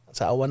namin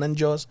sa awa ng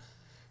Diyos.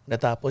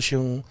 Natapos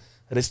yung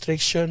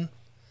restriction.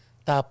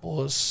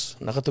 Tapos,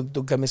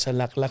 nakatugtog kami sa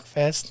Laklak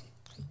Fest.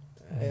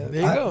 There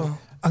you go.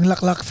 Ang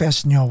Laklak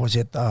Fest nyo, was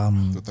it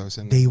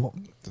 2019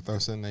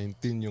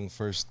 yung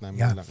first namin.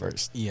 Yeah.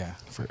 First. Yeah.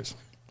 First.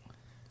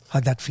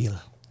 How'd that feel?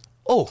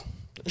 Oh,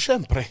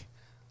 syempre.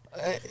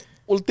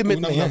 Ultimate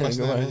Unang na yan. labas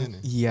namin yun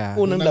eh. Yeah.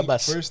 Unang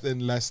labas. First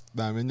and last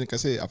namin yun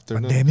kasi after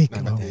Pandemic,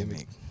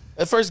 pandemic.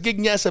 First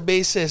gig niya sa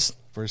bassist.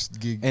 First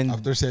gig And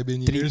after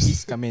 7 3 years.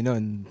 piece kami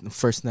nun.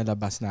 First na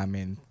labas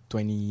namin,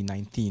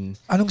 2019.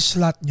 Anong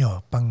slot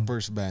nyo? Pang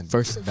First band.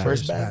 First band.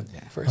 First band.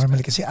 Yeah. First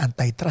normally kasi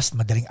antitrust,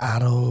 madaling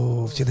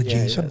araw sila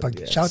Yeah, Jason. yeah, Pag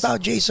yes. shout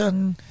out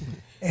Jason.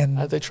 And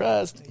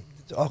Antitrust.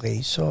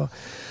 okay, so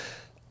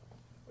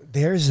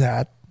there's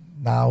that.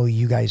 Now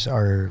you guys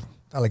are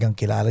talagang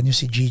kilala nyo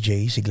si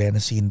GJ, si Glenn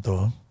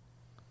Jacinto.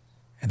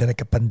 And then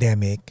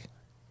nagka-pandemic.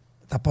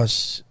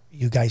 Tapos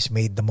you guys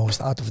made the most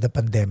out of the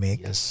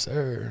pandemic. Yes,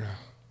 sir.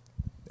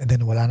 And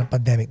then wala ng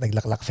pandemic,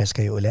 naglaklak fest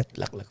kayo ulit.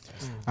 Laklak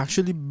Fest.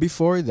 Actually,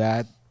 before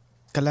that,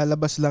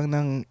 kalalabas lang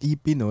ng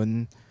EP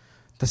nun,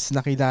 tas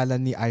nakilala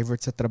ni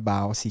Ivert sa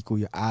trabaho si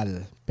Kuya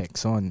Al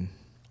Pexon.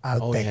 Al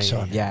Oh, yeah,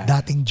 Pexon. yeah, yeah.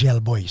 Dating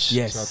Gel Boys.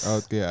 Yes. Shout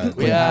out kaya.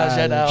 Yeah,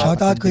 shout out. Shout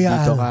out, Kuya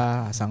Dito Al.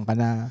 ka, asan ka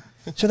na?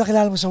 So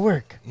nakilala mo sa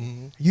work.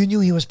 Mhm. You knew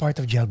he was part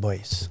of Gel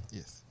Boys.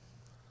 Yes.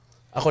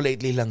 Ako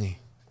lately lang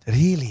eh.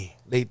 Really?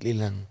 Lately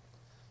lang.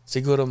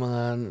 Siguro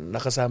mga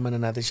nakasama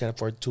na natin siya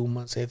for 2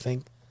 months, I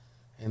think.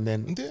 And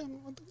then, Hindi,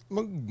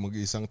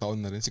 mag-isang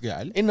taon na rin si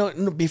Kuya Al. no,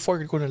 before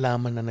ko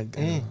nalaman na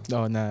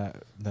Oo, na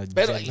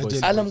pero Gel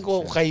Boys. alam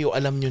ko kayo,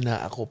 alam nyo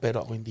na ako,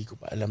 pero ako hindi ko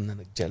pa alam na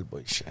nag-Gel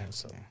Boy siya.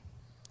 So,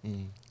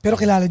 Pero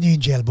kilala niyo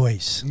yung Gel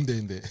Boys.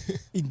 Hindi.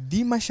 Hindi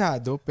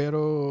masyado, pero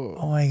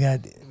Oh my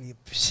God.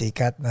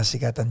 Sikat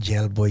ang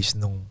Gel Boys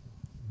nung...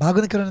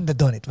 Bago nagkaroon ng The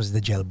Dawn, it was the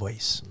Gel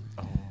Boys.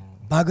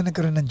 Bago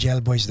nagkaroon ng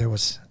Gel Boys, there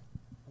was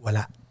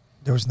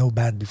no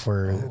band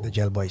before the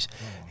Gel Boys.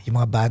 Yung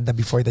mga banda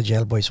before the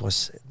Gel Boys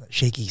was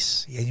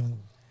Shakey's. Yan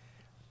yung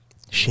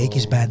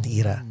Shakey's band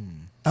era.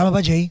 Tama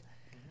ba, Jay?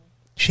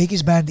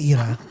 Shakey's band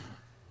era.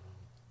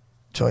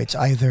 So it's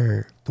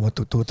either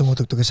tumutugtog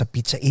ka sa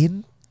Pizza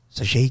Inn,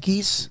 sa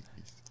Shakey's.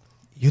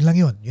 Yun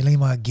lang yun. Yun lang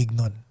yung mga gig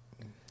nun.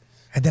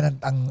 And then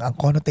ang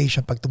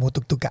connotation, pag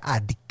tumutugtog ka,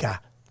 addict ka.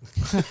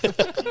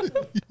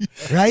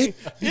 Right?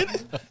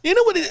 you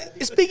know what?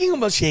 Speaking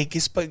about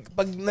Shakey's, pag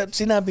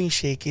sinabing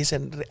Shakey's,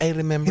 and I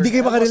remember, Hindi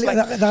kayo I was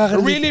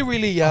nakaka-relate. really,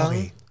 really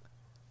young.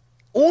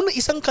 Okay.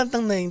 Isang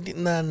kantang na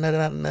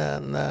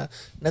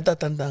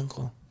natatandaan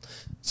ko.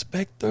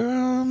 Spectre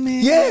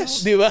Me.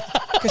 Yes! Di ba?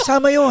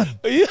 Kasama yon.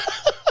 Yeah.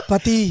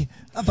 Pati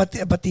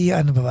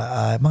ano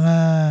ba, mga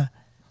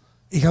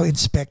ikaw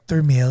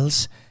Inspector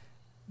Mills,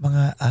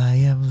 mga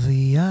I am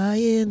the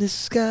eye in the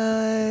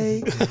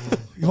sky.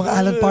 Yung mga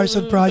Alan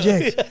Parsons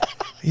Project.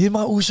 Yung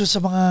mga uso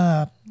sa mga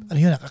ano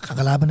yun,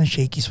 kakalaban ng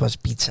Shakey's was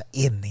Pizza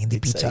Inn, hindi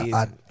Pizza Inn.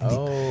 Hut. Hindi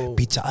Oh.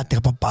 Pizza Hut,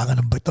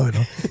 kapampangan ng bato,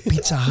 no?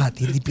 Pizza Hut,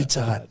 hindi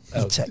Pizza Hut.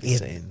 Pizza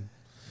Inn.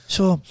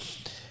 So,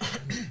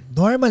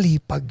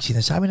 normally, pag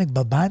sinasabi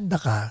nagbabanda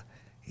ka,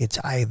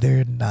 it's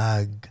either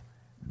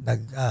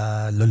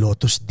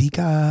Lotus D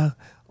ka,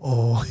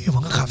 o yung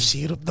mga cough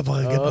syrup na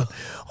mga ganun,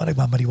 o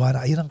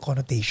nagmamariwana. Ayun ang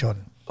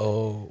connotation.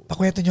 Oh.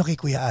 Pakwento nyo kay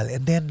Kuya Al.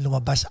 And then,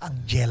 lumabas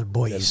ang Gel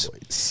Boys.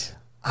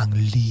 Ang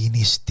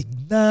linis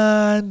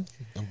tignan.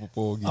 Ang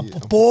pupogi. Ang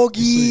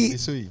pupogi.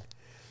 Isoy.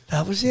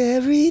 Tapos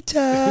every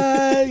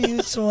time you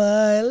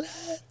smile.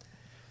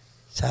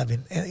 Sabi,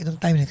 inong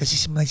time na kasi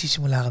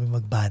nagsisimula kami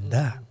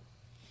magbanda.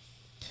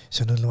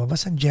 So nung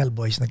lumabas ang Gel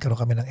Boys, nagkaroon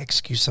kami ng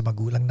excuse sa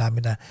magulang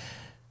namin na,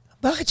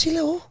 bakit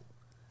sila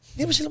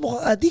Hindi mo sila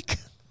mukhang addict?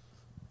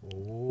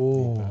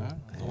 Oh.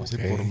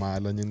 Kasi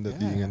formalan yung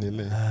datingan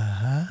nila eh.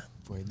 Aha.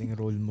 pwedeng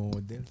role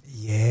model.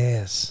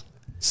 Yes.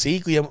 See,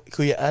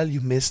 Kuya Al,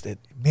 you missed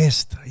it.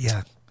 Missed.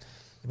 Yeah.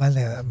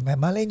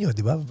 Malay nyo,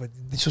 di ba?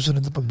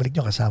 Susunod na pagbalik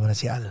nyo, kasama na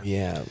si Al.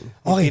 Yeah.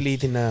 Okay.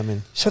 Pilitin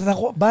namin. So,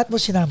 ba't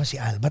mo sinama si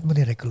Al? Ba't mo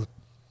ni-recruit?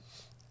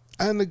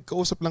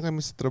 Nagkausap lang kami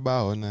sa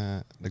trabaho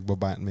na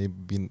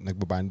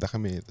nagbabanda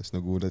kami. Tapos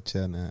nagulat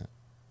siya na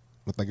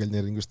matagal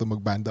niya rin gusto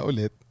magbanda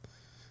ulit.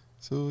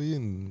 So,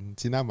 yun.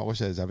 Sinama ko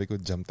siya. Sabi ko,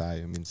 jam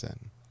tayo minsan.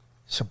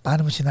 So,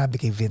 paano mo sinabi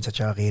kay Vince at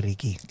saka kay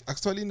Ricky?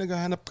 Actually,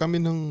 naghahanap kami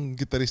ng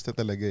gitarista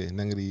talaga eh.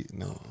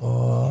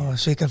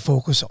 So you can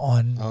focus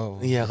on...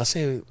 Yeah,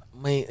 kasi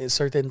may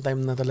certain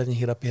time na talagang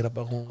hirap-hirap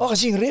ako.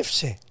 Kasi yung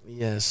riffs eh.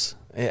 Yes.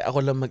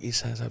 Ako lang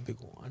mag-isa. Sabi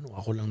ko,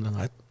 ako lang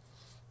lahat.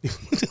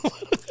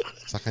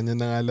 Sa kanya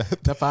na nga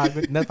lahat.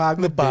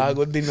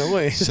 Napagod din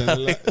ako eh.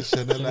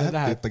 Siya na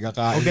lahat.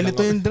 Tagakain ganito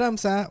yung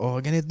drums ha.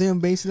 Ganito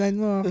yung bassline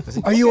mo.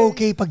 Are you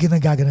okay pag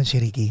ginagaganon si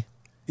Ricky?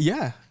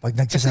 Yeah. Pag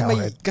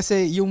nagsasayaw.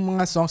 Kasi yung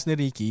mga songs ni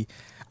Ricky,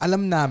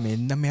 alam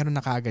namin na meron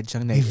na kaagad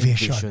siyang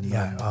na-envision.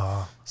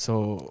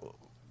 So,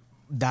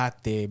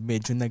 dati,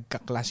 medyo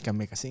nagka-clash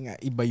kami kasi nga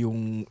iba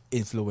yung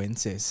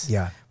influences.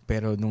 Yeah.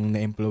 Pero nung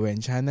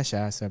na-influensyahan na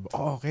siya, sabi,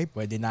 okay,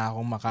 pwede na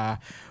akong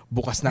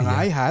makabukas ng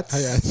hi-hats.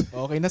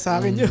 Okay na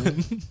sa akin yun.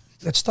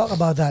 Let's talk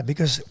about that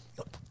because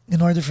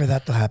in order for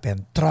that to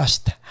happen,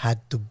 trust had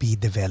to be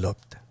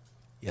developed.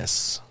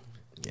 Yes.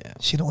 Yeah.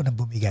 Sino unang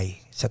bumigay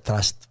sa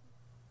trust?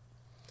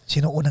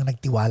 Sino unang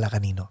nagtiwala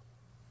kanino?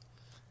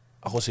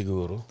 Ako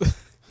siguro.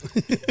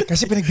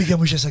 Kasi pinagbigyan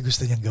mo siya sa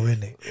gusto niyang gawin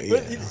eh.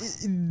 Well,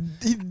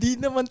 hindi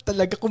naman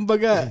talaga.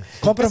 Kumbaga,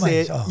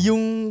 compromise. Kasi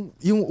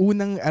yung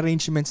unang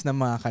arrangements ng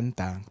mga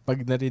kanta,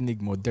 pag narinig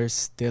mo, they're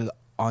still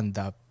on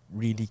the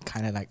really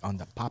kind of like on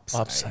the pop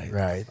side.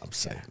 Right. Pop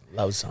side.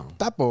 Love song.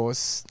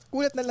 Tapos,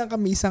 ulat na lang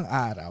kami isang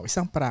araw,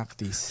 isang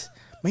practice.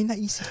 May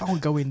naisip akong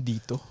gawin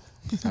dito.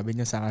 Sabi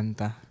niya sa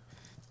kanta.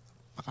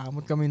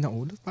 Pakamot kami na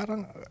ulo.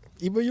 Parang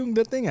iba yung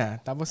dating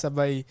Tapos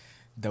sabay,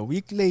 the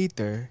week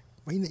later,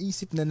 may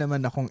naisip na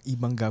naman akong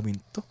ibang gawin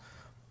to.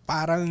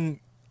 Parang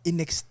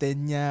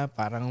in-extend niya,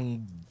 parang,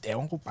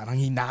 ewan ko, parang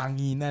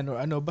hinanginan o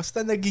ano.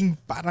 Basta naging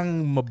parang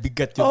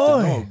mabigat yung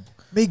tunog.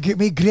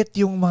 May grit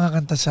yung mga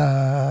kanta sa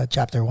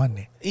chapter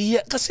 1 eh.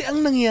 Yeah, kasi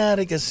ang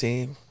nangyari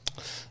kasi,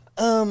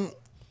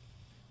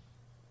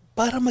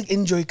 para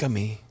mag-enjoy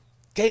kami,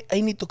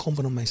 I need to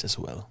compromise as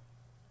well.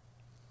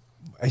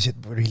 Is it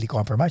really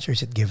compromise or is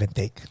it give and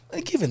take?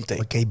 Give and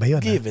take. Magkaiba yun.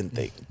 Give and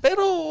take.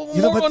 Pero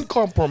more on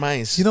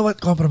compromise. You know what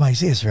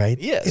compromise is, right?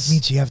 Yes. It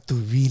means you have to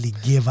really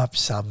give up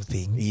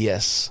something.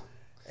 Yes.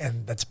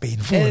 And that's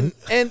painful.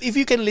 And if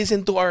you can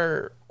listen to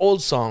our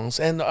old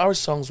songs and our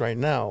songs right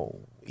now,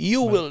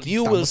 you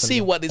will see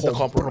what is the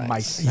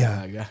compromise.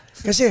 Yeah.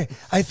 Kasi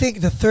I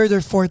think the third or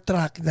fourth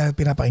track na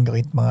pinapakinggan ko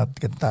yung mga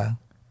kanta,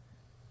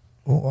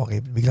 okay.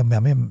 Biglang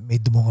may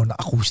dumungaw na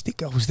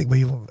acoustic. Acoustic ba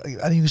yung,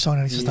 ano yung song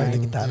na nagsastart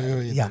ng gitara?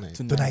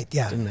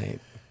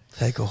 Tonight.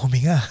 Sabi ko,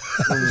 huminga.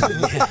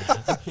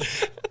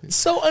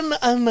 So,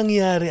 ang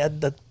nangyari at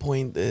that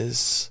point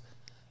is,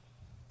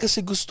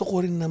 kasi gusto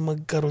ko rin na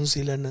magkaroon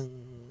sila ng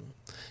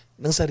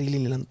sarili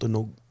nilang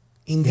tunog.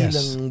 Hindi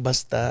lang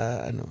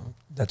basta,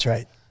 That's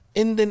right.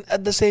 And then,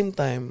 at the same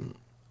time,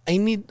 I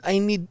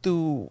need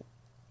to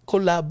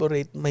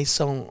collaborate my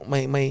song,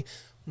 my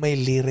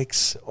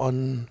lyrics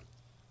on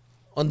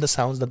the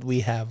sounds that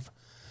we have.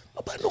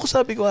 Paano ko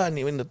sabi ko,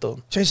 honey, when to?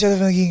 So instead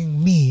of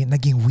naging me,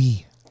 naging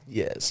we.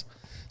 Yes.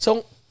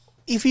 So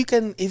if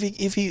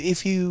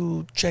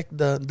you check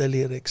the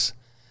lyrics,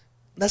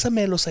 nasa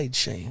mellow side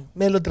siya eh.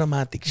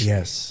 Melodramatic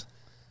siya. Yes.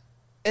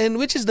 And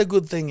which is the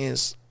good thing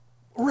is,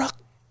 rock,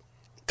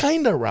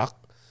 kinda rock,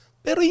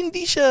 pero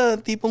hindi siya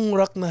tipong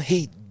rock na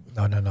hate.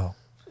 No.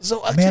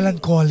 So actually,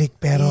 melancholic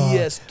pero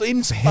yes, to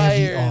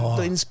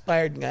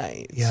inspired nga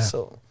eh. Yeah.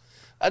 So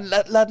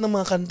lahat ng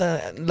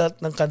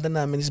kanta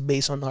namin is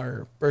based on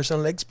our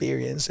personal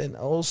experience and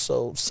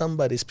also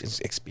somebody's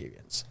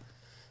experience.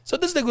 So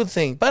that's the good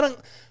thing. Parang,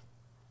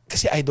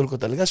 kasi idol ko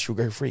talaga,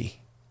 Sugar Free.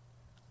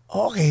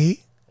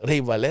 Okay. Ray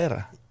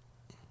Valera.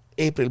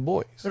 April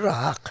Boys.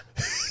 Rock.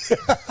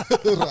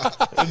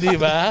 Di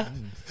ba?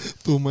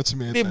 Too much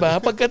metal. Di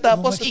ba?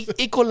 Pagkatapos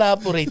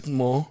i-collaborate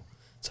mo,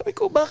 sabi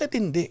ko, bakit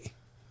hindi?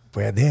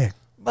 Pwede.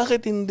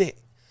 Bakit hindi?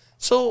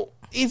 So,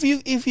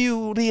 if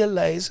you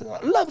realize,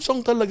 love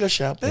song talaga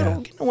siya,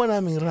 pero ginawa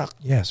naming rock.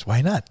 Yes,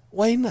 why not?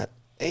 Why not?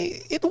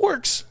 It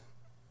works.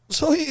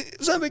 So,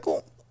 sabi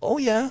ko, oh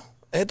yeah,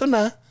 eto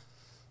na.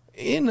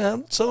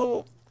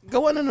 So,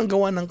 gawa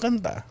ng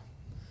kanta.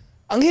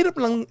 Ang hirap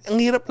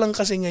lang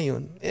kasi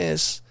ngayon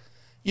is,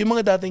 yung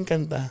mga dating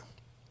kanta,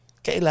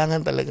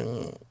 kailangan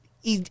talagang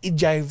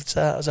i-jive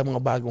sa mga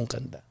bagong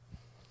kanta.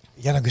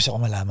 Yan ang gusto ko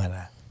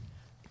malaman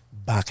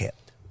Bakit?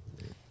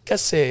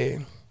 Kasi,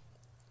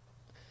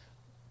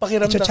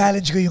 pakiramdam.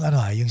 Challenge ko yung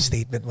yung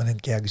statement mo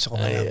kaya gusto ko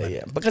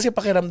malaman. Kasi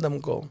pakiramdam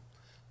ko,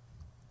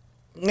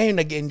 ngayon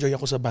nag-enjoy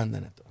ako sa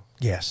banda na to.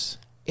 Yes.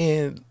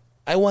 And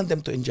I want them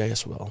to enjoy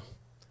as well.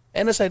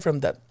 And aside from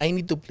that, I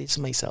need to please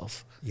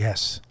myself.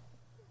 Yes.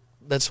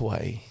 That's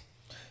why.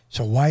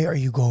 So why are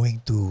you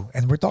going to,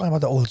 and we're talking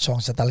about the old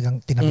songs na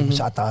talagang tinabi mo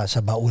sa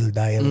baul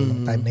dahil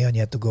nung time na yun,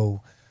 you had to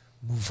go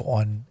move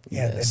on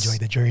and enjoy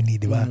the journey,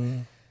 di ba?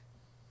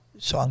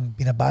 So ang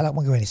binabalak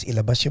mong gawin is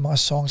ilabas yung mga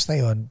songs na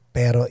yun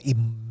pero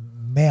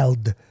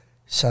i-meld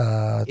sa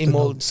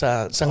tunog.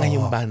 sa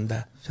ngayong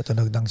banda. Sa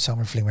tunog ng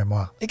Summerfling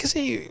Memoirs.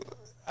 Kasi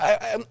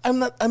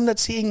I'm not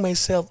seeing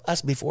myself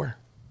as before.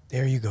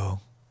 There you go.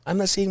 I'm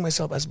not seeing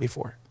myself as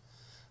before.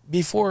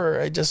 before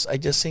I just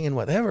sing and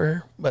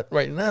whatever, but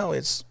right now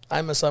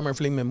I'm a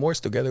Summerfling Memoirs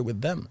together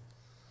with them.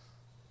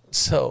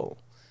 So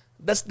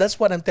that's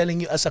what I'm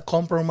telling you as a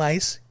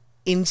compromise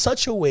in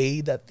such a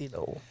way that, you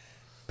know.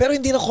 Pero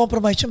hindi na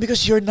compromise yun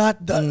because you're not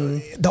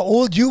the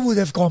old you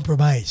would have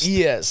compromised.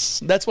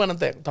 Yes, that's what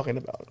I'm talking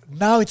about.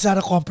 Now it's not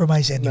a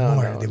compromise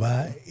anymore, No. di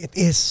ba? It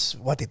is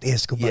what it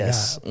is. Kumbaga,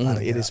 Yes,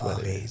 parang, it is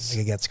what okay, it is.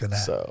 nagigets ko na.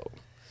 So,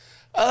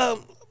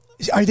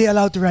 Are they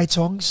allowed to write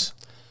songs?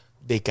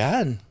 they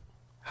can.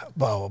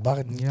 Wow,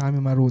 bakit? Hindi na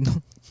kami marunong.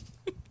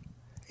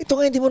 Ito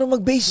nga, hindi mo na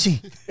mag-bass eh.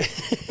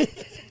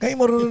 Kaya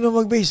marunong na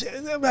mag-bass.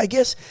 I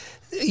guess,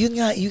 yun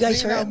nga, you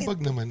guys May are...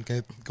 naambag naman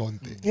kahit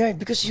konti. Yeah,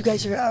 because you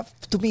guys are,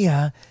 to me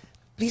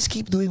please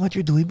keep doing what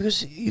you're doing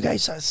because you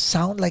guys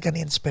sound like an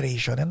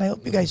inspiration and I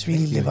hope you guys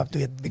really live up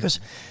to it because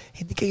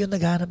hindi kayo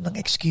naghanap ng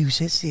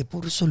excuses eh,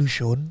 puro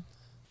solusyon.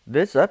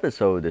 This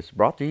episode is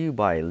brought to you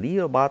by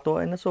Leo Bato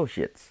and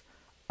Associates,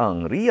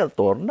 ang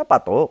realtor na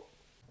patok.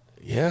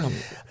 Yeah,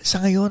 Sa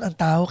ngayon, ang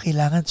tao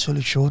kailangan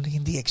solusyon,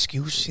 hindi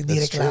excuse,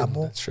 hindi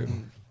reklamo. That's true.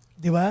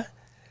 Di ba?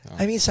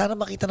 I mean, sana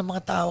makita ng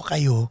mga tao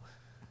kayo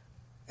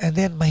and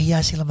then mahiya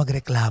sila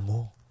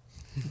magreklamo.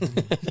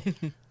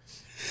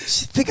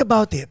 Think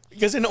about it.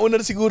 Kasi nauna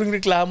na siguro yung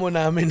reklamo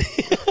namin.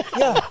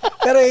 Yeah.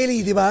 Pero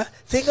Eli, di ba?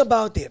 Think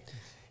about it.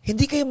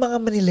 Hindi kayo mga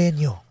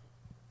Manilenyo.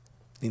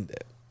 Hindi.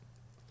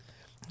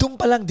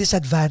 Doon palang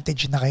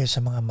disadvantage na kayo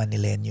sa mga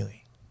Manilenyo eh.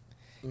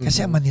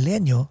 Kasi ang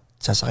Manilenyo,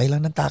 sasakay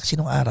lang ng taxi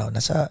nung araw,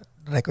 nasa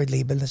record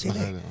label na sila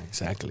eh.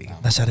 Exactly.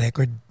 Nasa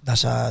record,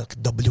 nasa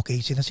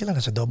WKC na sila,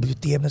 nasa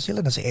WTM na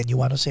sila, nasa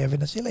NU107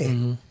 na sila eh.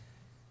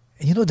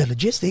 And you know the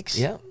logistics.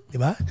 Yeah.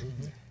 Di ba?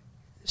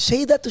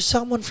 Say that to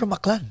someone from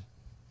Aklan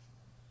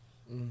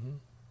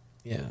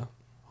Yeah.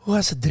 who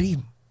has a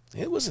dream.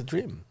 It was a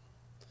dream.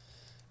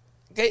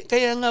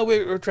 Kaya nga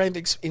we're trying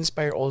to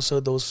inspire also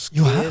those kids.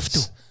 You have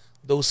to.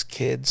 Those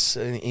kids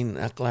in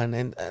Aklan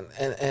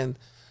and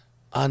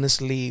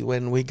honestly,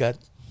 when we got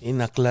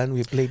in Aklan,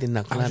 we played in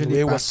Aklan.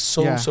 We were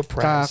so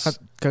surprised.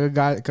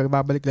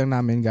 Kagababalik lang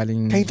namin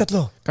galing... Kayong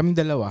tatlo. Kaming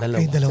dalawa.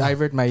 Kayong dalawa. Si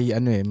Ivert may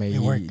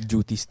May work.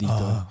 duties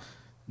dito.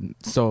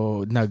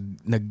 So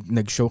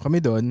nag-show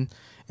kami doon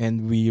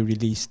and we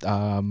released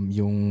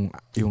yung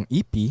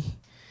EP.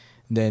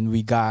 Then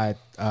we got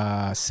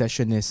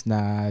sessionist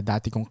na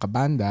dati kong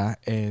kabanda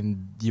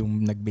and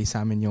yung nag-bass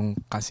sa amin yung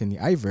cousin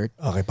ni Ivert.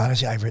 Okay, parang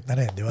si Ivert na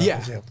rin, di ba?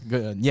 Yeah. Kasi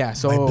Yeah,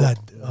 so by blood.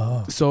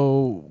 so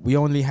we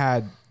only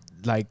had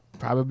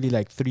probably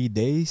 3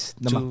 days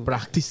na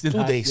mag-practice din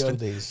 2 days, yun.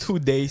 2 days.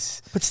 2 days.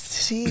 But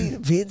see,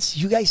 Vince,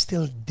 you guys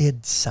still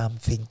did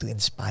something to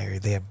inspire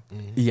them.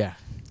 Yeah.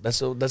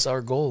 That's our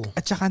goal.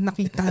 At saka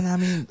nakita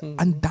namin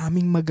ang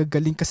daming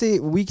magagaling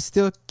kasi we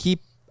still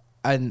keep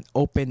an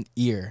open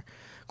ear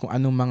kung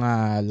anong mga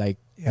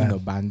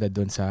banda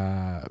doon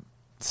sa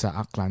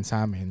Aklan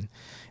sa amin.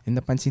 And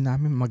napansin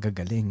namin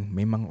magagaling.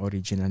 May mga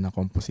original na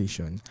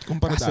composition.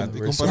 Kumpara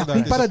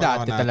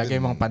dati talaga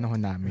yung mga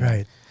panahon namin.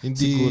 Right.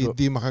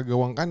 Hindi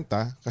makagawang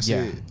kanta kasi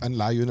ang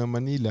layo ng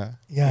Manila.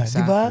 Yeah,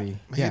 di ba?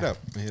 Mahirap.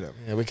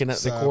 Yeah, we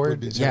cannot Sa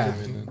record. probinsya Yeah.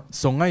 namin.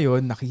 So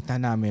ngayon, nakita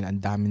namin ang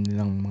dami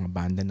nilang mga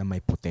banda na may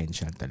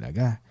potential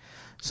talaga.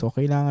 So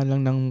kailangan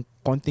lang ng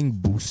konting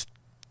boost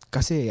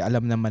kasi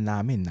alam naman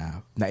namin na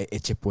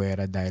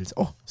Echepuera dahil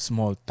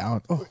small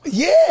town.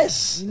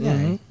 Yes!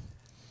 Mm-hmm.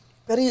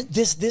 Pero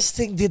this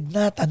thing did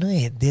not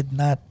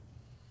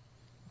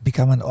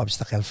become an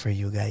obstacle for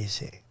you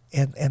guys eh.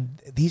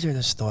 And these are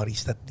the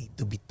stories that need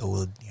to be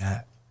told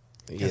nga.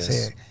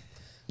 Kasi, Yes.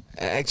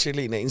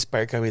 Actually,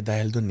 na-inspire kami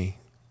dahil dun eh.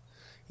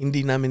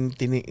 Hindi namin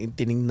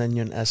tiningnan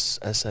yun as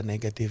a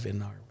negative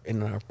in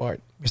our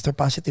part. Mr.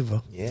 Positive,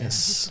 oh.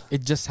 Yes.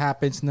 It just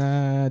happens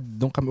na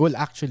doon kami. Well,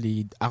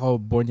 actually, ako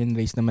born and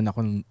raised naman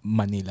ako ng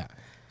Manila.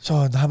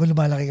 So, habang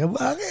lumalaki ka,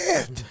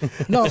 bakit?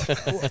 No,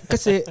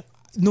 kasi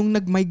nung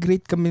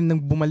nag-migrate kami, nung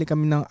bumalik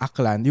kami ng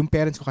Aklan, yung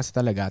parents ko kasi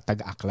talaga,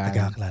 taga-Aklan.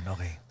 Taga-Aklan,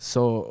 okay.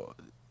 So,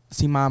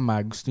 si mama,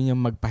 gusto niya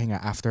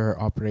magpahinga after her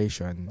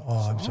operation.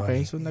 Oh, I'm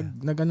sorry. Okay, so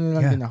nag-ano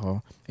lang din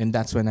ako. And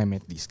that's when I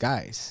met these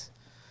guys.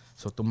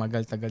 So,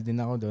 tumagal-tagal din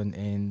ako doon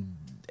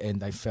and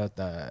I felt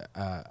a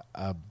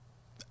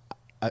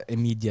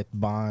immediate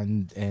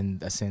bond and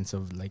a sense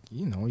of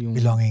yung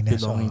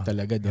Belonging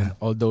talaga doon.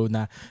 Yeah. Although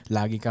na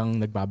lagi kang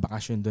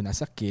nagbabakasyon doon as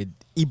a kid,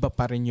 iba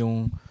pa rin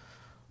yung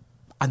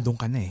andun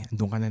ka na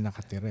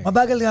nakatira.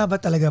 Mabagal nga ba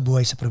talaga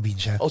buhay sa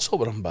probinsya?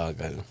 Sobrang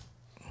bagal.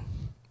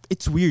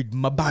 It's weird.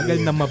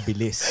 Mabagal na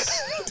mabilis.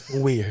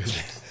 Weird.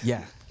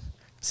 Yeah.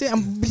 Kasi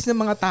ang bilis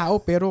ng mga tao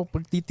pero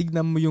pag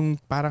titignan mo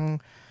yung parang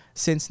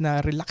sense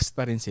na relaxed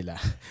pa rin sila.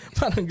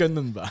 Parang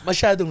ganun ba?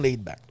 Masyadong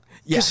laid back.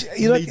 Yeah.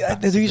 You know,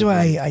 the reason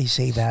why I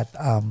say that,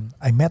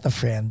 I met a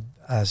friend,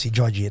 si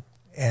Georgette,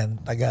 and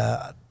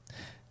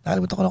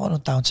nakalimutan ko na kung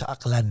anong town sa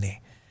Aklan eh.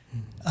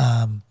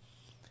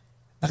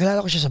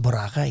 Nakilala ko siya sa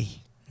Boracay.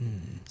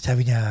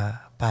 Sabi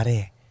niya,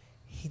 pare,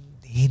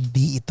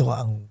 hindi ito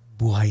ang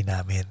buhay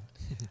namin.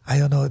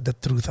 I don't know the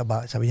truth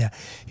about, sabi niya,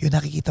 yung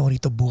nakikita mo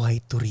rito,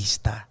 buhay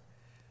turista.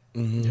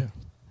 Mm-hmm. Yeah.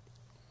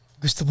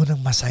 Gusto mo ng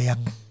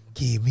masayang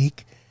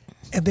gimmick.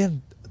 And then,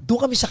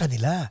 doon kami sa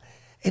kanila.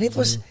 And it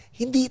was,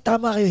 hindi,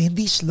 tama kayo,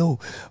 hindi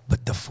slow.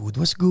 But the food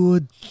was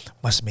good.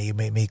 Mas may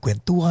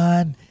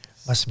kwentuhan.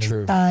 Mas may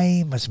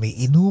time. Mas may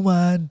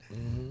inuman.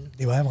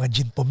 Di ba? Mga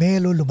gin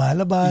pomelo,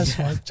 lumalabas.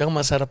 Tsaka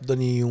masarap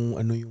doon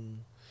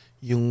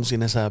yung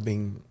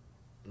sinasabing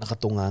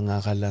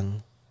nakatunganga ka lang.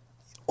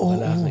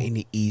 Wala kang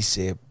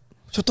iniisip.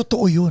 So,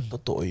 totoo yun.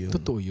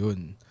 Totoo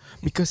yun.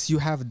 Because you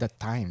have the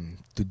time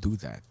to do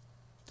that.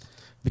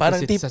 Parang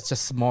Because it's such a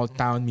small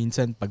town,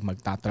 minsan pag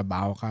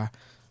magtatrabaho ka,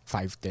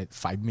 5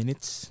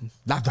 minutes,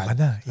 lakad.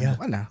 Ando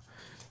ka na.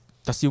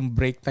 Tapos yung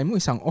break time mo,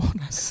 1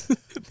 oras.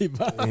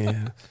 Diba?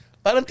 Yeah.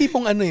 Parang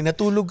tipong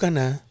natulog ka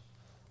na.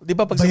 Di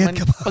ba pag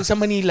sa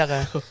Manila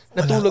ka,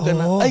 natulog ka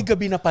na, ay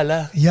gabi na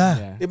pala.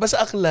 Yeah. Di ba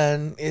sa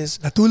Aklan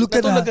is, natulog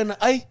ka na,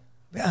 ay,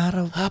 may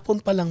araw. Hapon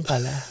pa lang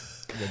pala.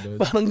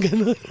 Parang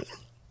ganun.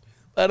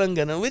 Parang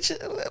ganun. Which,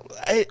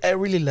 I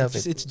really love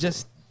it.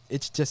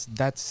 It's just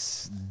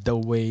that's the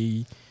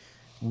way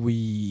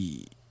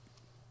we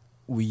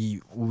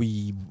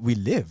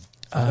live.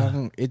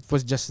 Parang it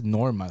was just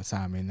normal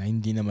sa amin na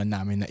hindi naman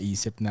namin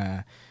naisip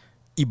na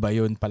iba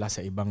yun pala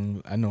sa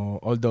ibang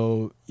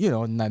although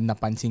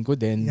napansin ko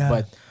din,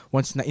 but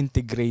once na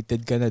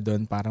integrated ka na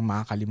doon, parang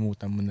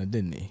makakalimutan mo na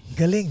din eh.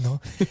 Galing, no?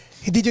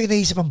 Hindi nyo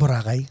inaisip ang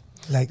Boracay?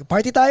 Like,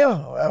 party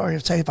tayo? Or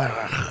sa'yo parang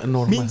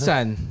normal?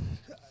 Minsan,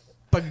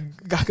 pag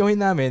gagawin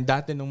namin,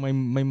 dati nung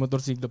may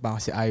motorsiklo pa ako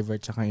si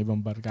Ivert tsaka ang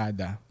ibang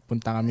barkada,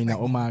 punta kami na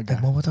umaga.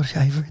 Nagmamotor si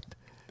Ivert?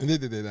 Hindi.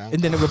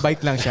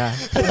 Nag-bike lang siya.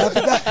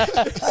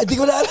 Hindi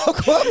ko na alam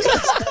ko.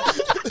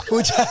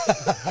 Pucha.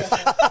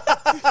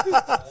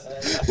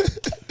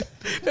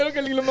 Pero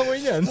galing lumangoy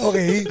niyan.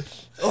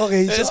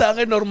 Okay. So, sa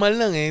akin, normal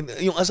lang eh.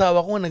 Yung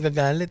asawa ko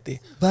nagagalit eh.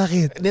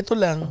 Bakit? Dito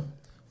lang,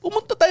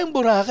 pumunta tayong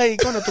Boracay,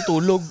 ikaw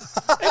natutulog.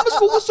 Mas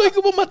gugustuhin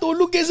ko pa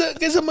matulog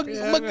kaysa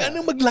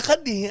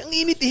maglakad eh. Ang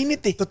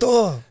init-init eh.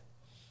 Totoo.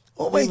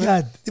 Oh my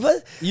God. Di ba?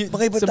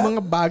 Sa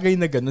mga bagay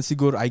na gano'n,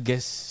 siguro, I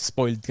guess,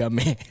 spoiled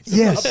kami.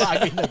 Yes. Sa mga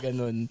bagay na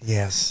gano'n.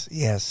 Yes.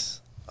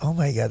 Oh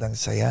my God, ang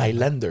saya.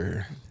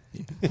 Islander.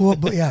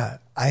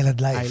 Island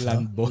life.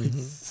 Island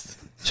boys.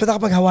 So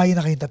nakapag-Hawaii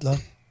na kayong tatlo?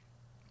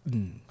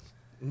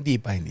 Hindi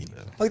pa.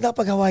 Pag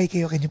nakapag-Hawaii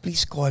kayo, can you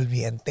please call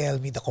me and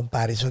tell me the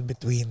comparison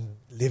between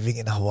living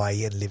in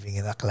Hawaii and living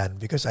in Aklan?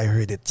 Because I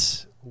heard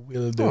it's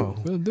Will do.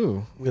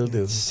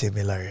 It's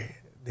similar.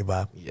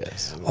 Diba?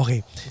 Yes. Okay.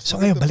 So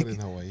ngayon, balik.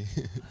 Hawaii.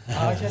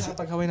 Siya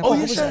nakapag-Hawaii na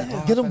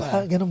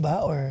Ganun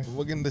ba? Or?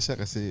 Maganda siya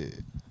kasi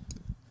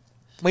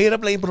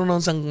mahirap lang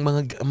i-pronounce ang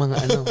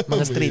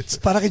mga streets.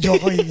 Para kay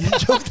Jokoy.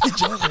 Joke ni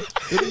Jokoy.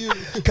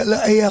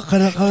 Kalaaya.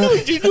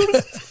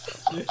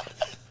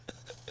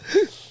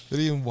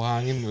 Pero yung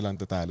buhangin mo lang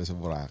tatalo sa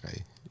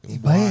Boracay.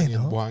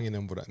 Yung buhangin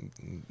ng Boracay,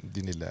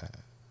 hindi nila,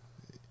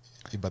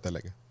 iba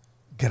talaga.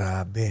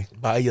 Grabe.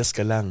 Bias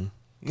ka lang.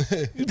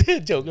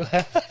 Hindi, joke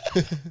lang.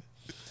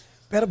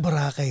 Pero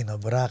Boracay,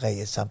 Boracay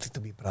is something to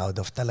be proud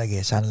of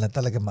talaga. Sana lang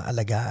talaga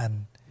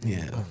maalagaan.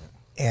 Yeah.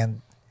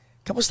 And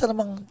kamusta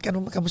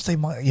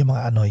yung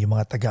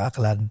mga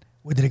taga-Aklan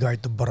with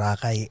regard to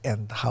Boracay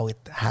and how it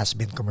has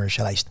been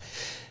commercialized?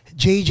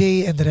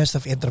 JJ and the rest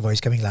of Intervoice,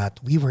 kaming lahat,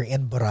 we were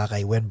in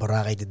Boracay when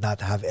Boracay did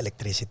not have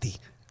electricity.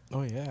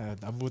 Oh yeah,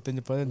 abutan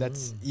niyo pa.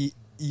 That's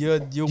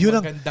yung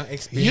magandang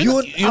experience.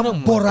 Yun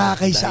ang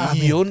Boracay sa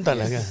amin. Yun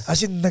talaga.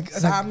 As in,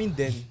 sa amin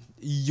din,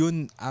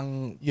 yun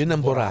ang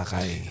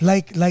Boracay.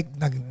 Like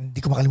hindi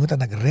ko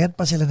makalimutan, nag-rent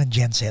pa sila ng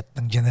genset,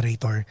 ng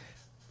generator,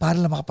 para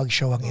lang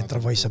makapag-show ang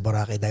Intervoice sa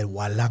Boracay dahil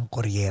walang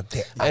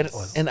kuryente at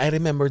all. And I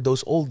remember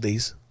those old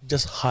days,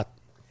 just hot.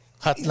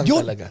 Hot lang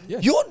talaga. Yeah.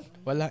 Yun!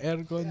 Walang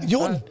aircon.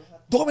 Yun!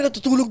 Doon kami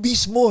natutulog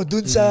mismo,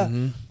 dun sa,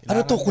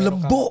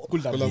 Kulambo.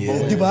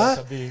 Yeah. Di ba?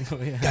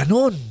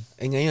 Ganon.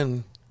 Eh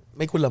ngayon,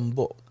 may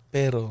kulambo,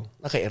 pero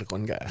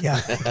naka-aircon ka. Yeah.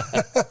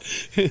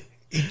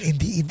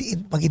 Hindi,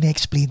 pag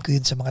ina-explain ko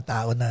yun sa mga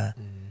tao na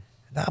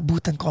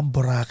naabutan ko ang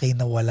Boracay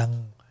na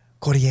walang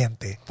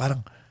kuryente,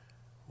 parang,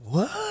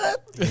 what?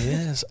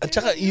 Yes. At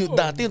saka,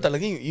 dati yung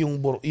talaga yung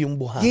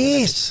buhangin.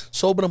 Yes!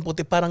 Sobrang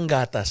puti, parang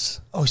gatas.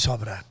 Oh,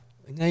 sobra.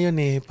 Ngayon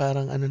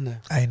parang na.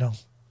 I know.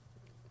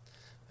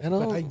 Pero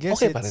But I guess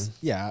okay pa rin.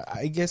 Yeah,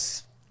 I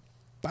guess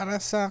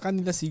para sa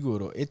kanila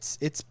siguro, it's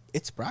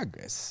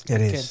progress. It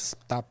Can't is.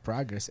 stop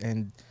progress,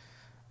 and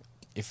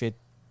if it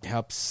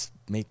helps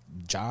make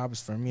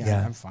jobs for me,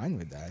 Yeah. I'm fine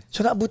with that.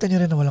 So, naabutan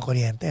nyo rin na walang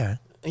kuryente, ha?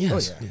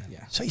 Yes.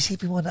 Yeah. So,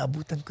 isipin mo,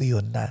 naabutan ko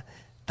yun na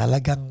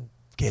talagang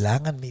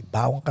kailangan may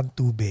bawang kang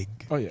tubig.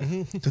 Oh yeah.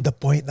 To the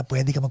point na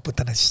pwede ka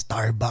magpunta ng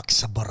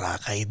Starbucks sa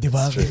Boracay, di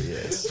ba?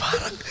 Yes.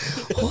 Parang,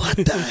 what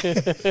the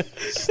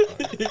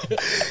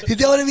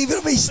Hindi ako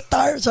nabibiro may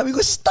sabi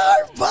ko,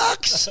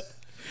 Starbucks!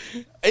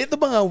 Ay, ito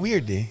ba nga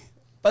weird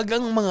Pag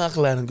ang mga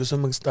Aklanan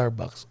gusto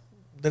mag-Starbucks,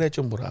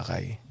 diretsong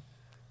Boracay.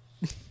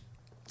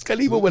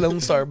 Kalibo walang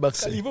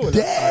Starbucks.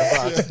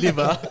 Starbucks, di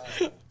ba?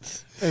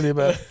 Di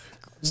ba?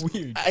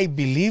 Weird. I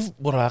believe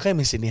Boracay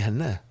may sinihan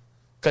na.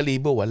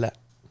 Kalibo wala.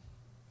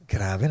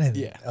 Grabe na.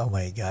 Yeah. Oh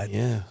my God.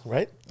 Yeah,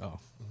 right? Oh.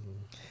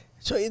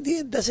 So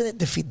doesn't it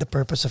defeat the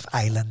purpose of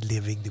island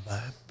living, di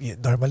ba?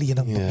 Normally,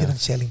 yun ang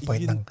selling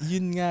point ng...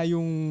 Yun nga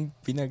yung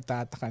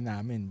pinagtataka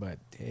namin.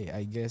 But hey,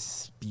 I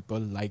guess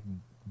people like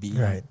being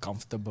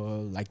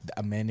comfortable, like the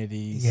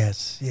amenities.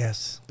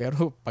 Yes.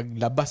 Pero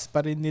paglabas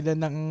pa rin nila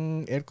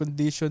ng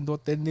air-conditioned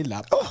hotel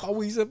nila,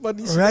 pawisan pa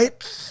rin sila. Right?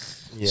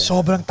 Yeah.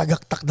 Sobrang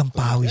tagaktak ng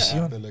pawis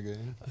yun.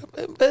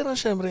 Pero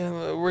syempre,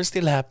 we're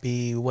still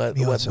happy what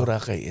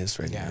Boracay is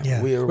right now. Yeah.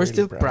 We're really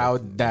still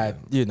proud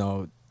that,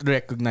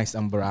 recognize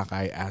ang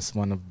Boracay as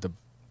one of the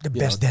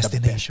best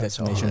destinations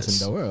in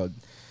the world.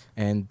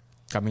 And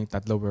kaming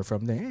tatlo, we're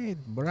from there. Hey,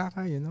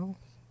 Boracay,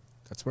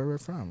 that's where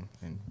we're from.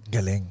 And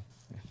galing.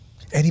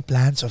 Any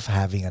plans of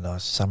having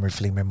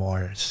Summerfling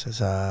Memoirs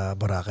sa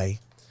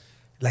Boracay?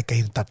 Like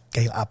kayong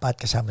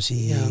apat kasama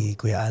si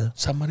Kuya Al?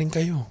 Sama rin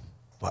kayo.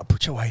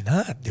 Why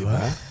not? Di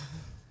ba?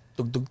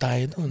 Tugtog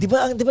tayo doon. Di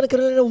ba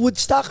nagkaroon ng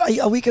Woodstock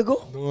a week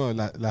ago? No,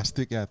 last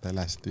week yata.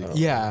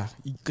 Yeah.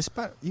 Kasi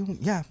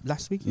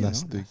last week.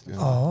 Last week.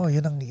 Oo,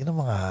 yun ang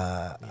mga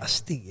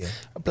astig.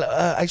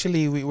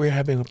 Actually, we're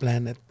having a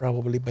plan that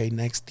probably by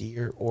next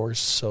year or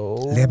so.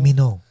 Let me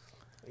know.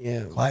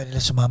 Yeah. Kaya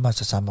nila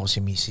sasama ko si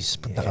Mrs.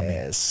 Punta kami.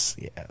 Yes.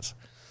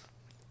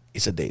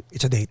 It's a date.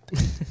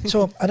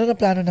 So, ano na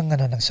plano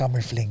ng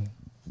Summerfling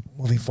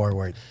moving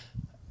forward?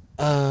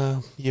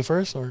 You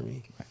first or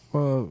me?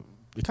 Well,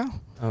 ikaw.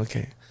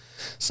 Okay.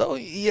 So,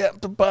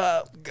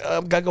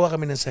 gagawa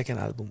kami ng second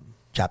album.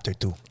 Chapter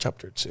 2.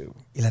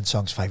 Ilan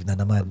songs? 5 na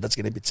naman. That's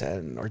gonna be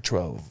 10 or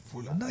 12.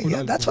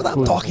 That's what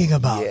I'm talking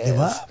about, yes. Di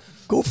ba?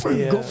 Go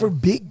for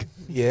big.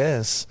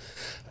 Yes.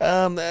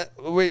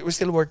 We're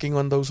still working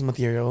on those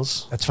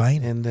materials. That's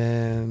fine. And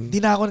then...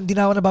 Di na ako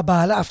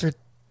nababahala after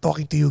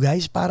talking to you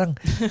guys. Parang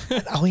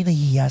ako'y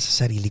nahihiya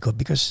sa sarili ko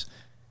because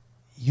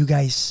you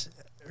guys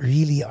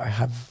really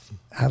have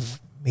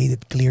made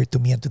it clear to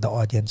me and to the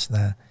audience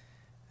na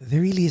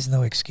there really is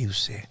no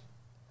excuse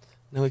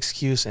No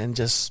excuse and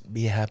just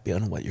be happy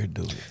on what you're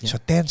doing. Yeah. So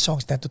 10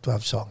 songs, 10 to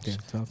 12 songs. 10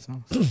 to 12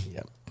 songs.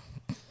 Yep.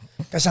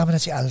 Kasama na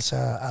si Al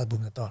sa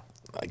album na to.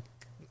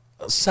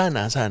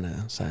 Sana.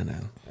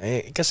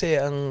 Kasi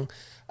ang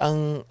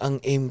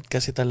aim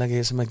kasi talaga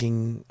is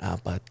maging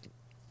 4.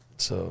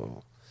 So,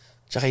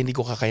 tsaka hindi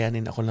ko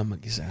kakayanin ako lang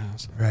mag-isa.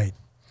 So, right.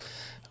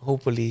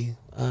 Hopefully,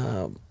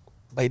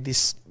 by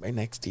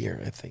next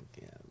year, I think.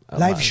 Yeah.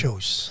 Live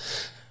shows.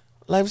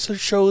 Live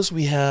shows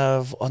we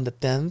have on the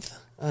 10th.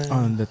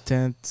 On the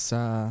 10th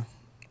sa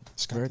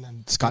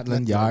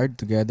Scotland Yard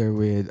together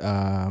with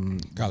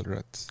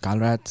Calrats.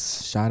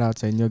 Shout out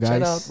sa inyo guys.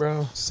 Shout out,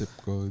 bro. Zip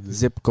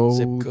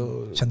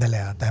code.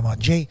 Sandali time out.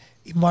 Jay,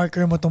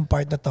 i-marker mo tong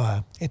part na to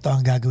ha. Ito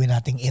ang gagawin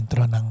nating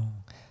intro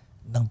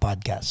ng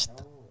podcast.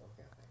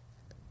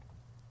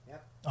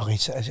 Okay,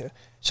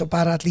 so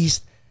para at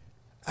least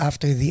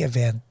after the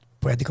event,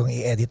 pwede kong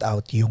i-edit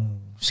out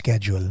yung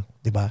schedule,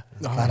 di ba?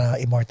 Para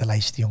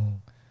immortalized yung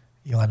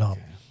ano.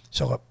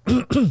 So,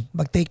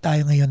 mag-take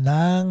tayo ngayon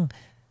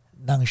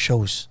ng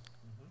shows.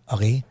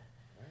 Okay?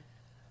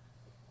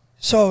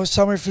 So,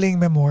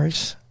 Summerfling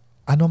Memoirs,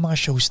 ano mga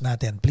shows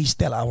natin? Please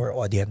tell our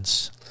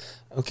audience.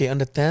 Okay, on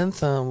the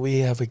 10th,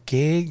 we have a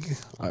gig.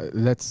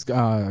 That's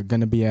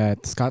gonna be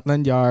at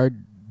Scotland Yard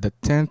the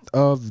 10th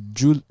of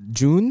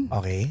June.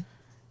 Okay.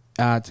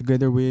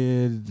 Together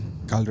with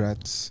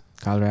Calrats.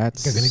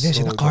 Gagaling din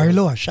sila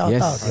Carlo. Shout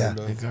out. Yeah.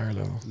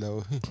 Carlo.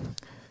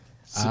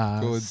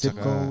 Zip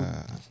code.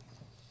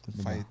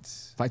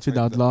 Fights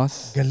Without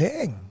Loss.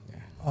 Galing.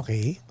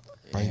 Okay.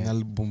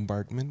 Final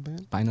Bombardment ba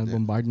yan? Final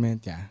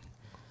Bombardment, yeah.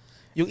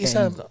 Yung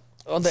isa,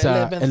 on the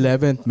sa 11th.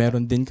 11th,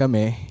 meron din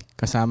kami.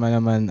 Kasama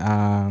naman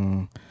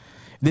ang...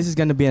 This is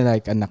gonna be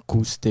like an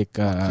acoustic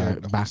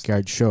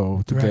backyard show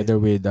together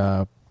with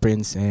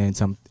Prince and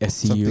some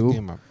SCU.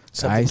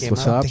 Guys,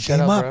 what's up?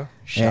 Shout out, bro.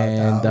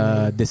 And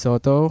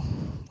DeSoto.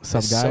 What's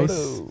up, guys?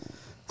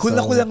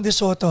 Kulang ko lang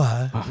DeSoto,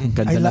 ha?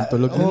 Ganda ng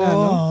tulog nila,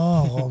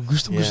 no?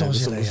 Gusto ko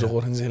sila. Gusto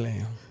ko rin sila.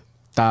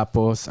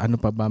 Tapos, ano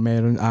pa ba?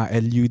 Meron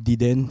LUD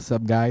din. What's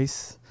up,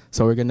 guys?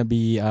 So, we're gonna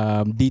be,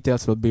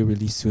 details will be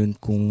released soon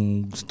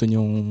kung gusto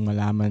nyong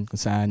malaman kung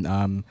saan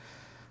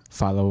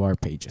follow our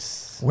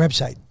pages.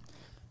 Website?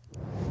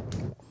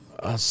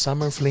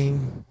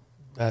 Summerfling.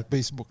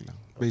 Facebook lang.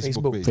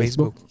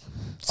 Facebook.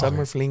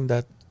 Summerfling.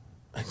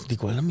 Hindi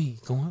ko alam eh.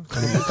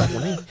 Kalimutan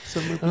ko na eh.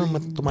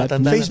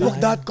 Tumatanda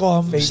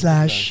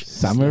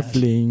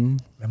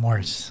Facebook.com/Summerfling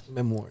Memoirs.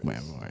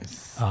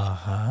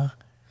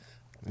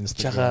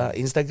 Tsaka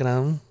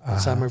Instagram,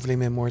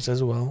 Summerfling Memoirs as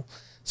well.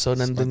 So,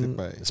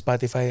 nandun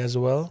Spotify as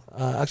well.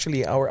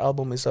 Actually, our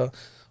album is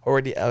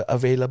already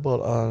available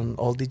on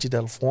all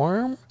digital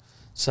form.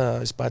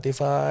 Sa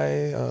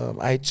Spotify,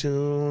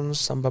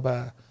 iTunes, saan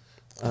ba?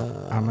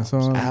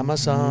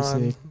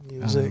 Amazon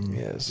Music,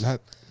 yes.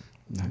 Lahat.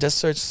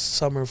 Just search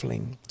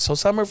Summerfling. So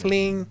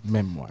Summerfling,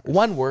 Memoirs.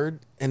 one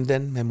word, and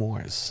then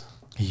Memoirs.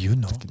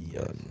 Yun, no?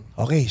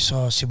 Okay,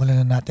 so simulan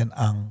na natin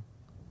ang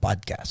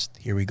podcast.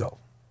 Here we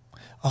go.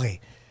 Okay,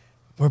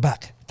 we're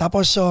back.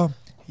 Tapos, so,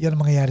 yun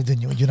ang mangyayari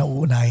dun. Yun ang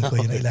uunahin ko,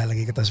 yun ang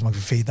ilalagay ko, tapos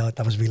mag-fade out,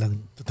 tapos bilang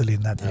tutuloy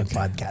natin yung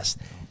podcast.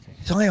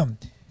 So ngayon,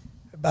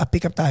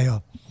 pick up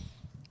tayo.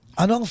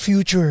 Ano ang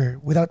future,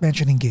 without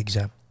mentioning gigs,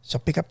 so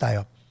pick up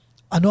tayo.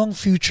 Ano ang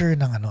future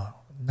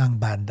ng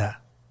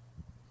banda?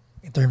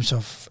 In terms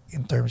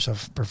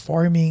of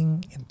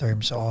performing, in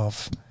terms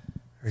of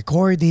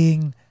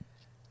recording,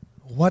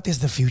 what is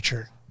the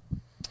future?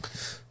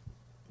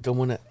 Ikaw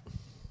muna.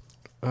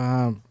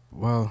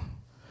 Well,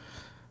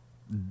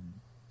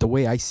 the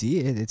way I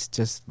see it, it's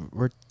just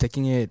we're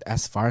taking it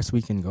as far as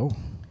we can go.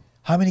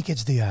 How many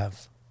kids do you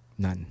have?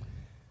 None.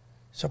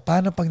 So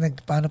paano pag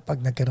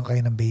nagkaroon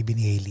kayo ng baby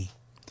ni Hailey?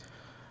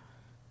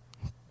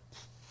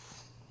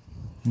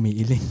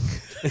 Umiiling.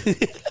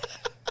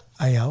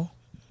 Ayaw?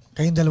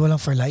 Kayong dalawa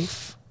lang for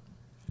life?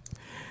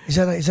 Is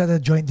that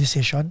a joint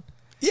decision?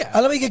 Yeah.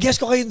 Alam mo,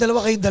 i-guess ko kayong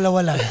dalawa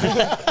lang.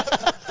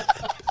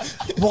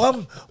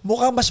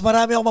 mukhang mas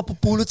marami ako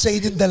mapupulot sa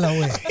inyong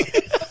dalawa eh.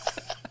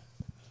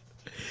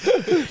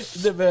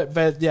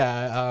 But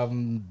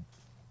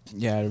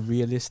yeah,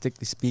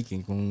 realistically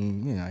speaking,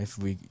 kung, if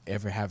we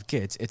ever have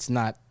kids, it's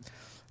not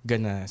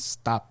gonna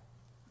stop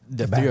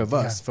the three of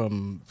us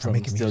from still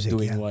music,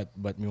 doing what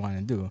we want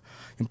to do.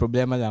 Yung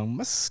problema lang,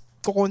 mas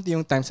kukunti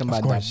yung time sa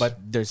banda, but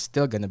there's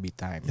still gonna be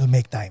time. You'll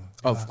make time.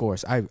 Of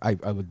course, I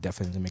would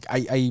definitely make.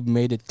 I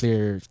made it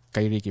clear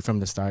kay Ricky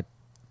from the start,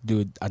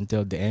 dude,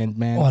 until the end,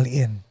 man. All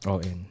in.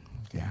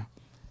 Yeah.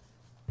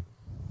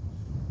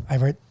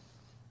 Ivert?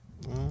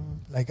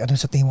 Like, ano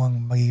sa tingin mo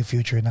ang magiging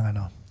future ng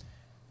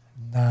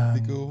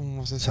Hindi ko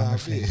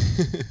masasabi.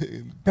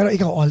 Pero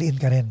ikaw, all in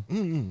ka rin.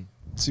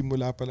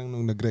 Simula pa lang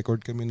nung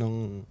nag-record kami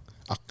nung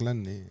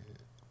Aklan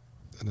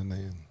ano na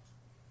yun.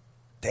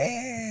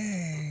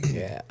 Dang!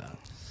 Yeah.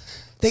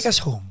 Take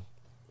us home.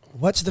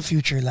 What's the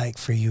future like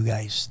for you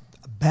guys?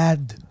 A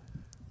band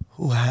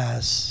who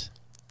has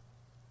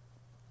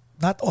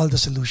not all the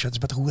solutions,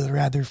 but who will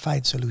rather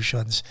find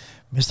solutions.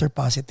 Mr.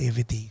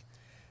 Positivity.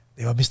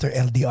 Diba? Mr.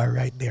 LDR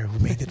right there who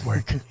made it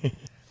work.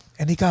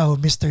 And ikaw,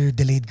 Mr.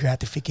 Delayed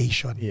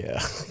Gratification. Yeah.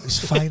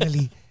 Who's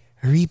finally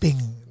reaping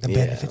the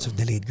benefits of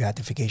delayed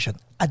gratification.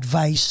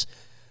 Advice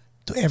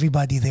to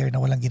everybody there na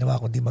walang ginawa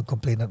kundi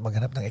mag-complain at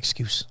maghanap ng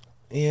excuse.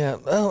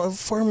 Yeah.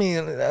 For me,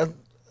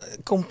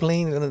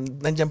 complain,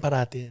 nandiyan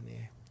parati yan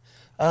eh.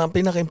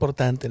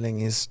 Pinaka-importante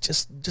lang is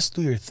just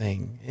do your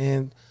thing.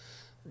 And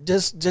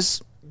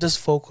just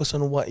focus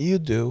on what you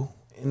do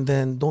and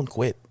then don't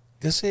quit.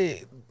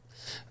 Kasi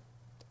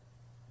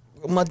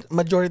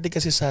majority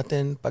kasi sa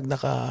atin, pag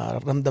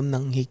nakaramdam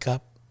ng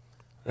hiccup,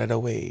 right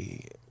away,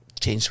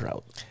 change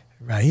route.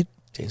 Right?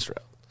 Change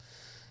route.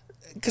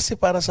 Kasi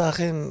para sa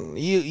akin,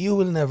 you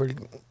will never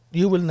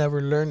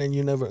learn and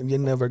you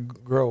never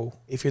grow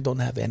if you don't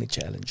have any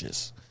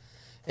challenges.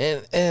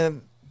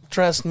 And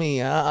trust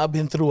me, I've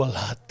been through a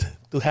lot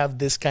to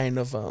have this kind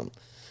of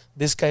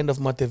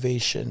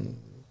motivation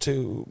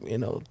to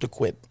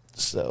quit.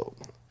 So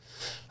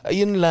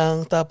ayun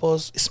lang,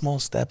 tapos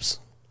small steps.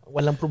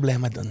 Walang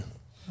problema dun.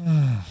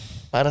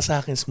 Para sa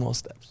akin, small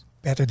steps.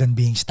 Better than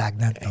being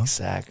stagnant, no?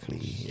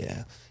 Exactly,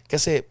 yeah.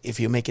 Kasi if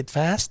you make it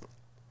fast,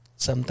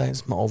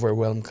 sometimes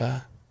ma-overwhelm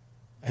ka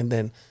and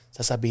then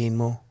sasabihin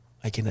mo,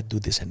 I cannot do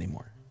this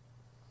anymore.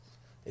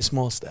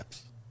 Small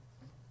steps.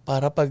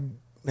 Para pag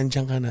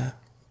nandiyan ka na,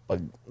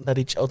 pag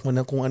na-reach out mo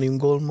na kung ano yung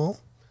goal mo,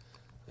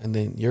 and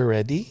then you're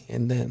ready,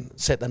 and then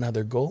set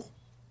another goal.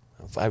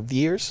 5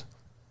 years,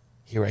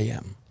 here I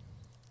am.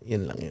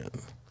 Yun lang yun.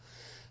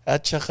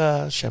 At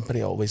saka,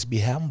 syempre, always be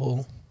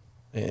humble.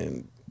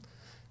 And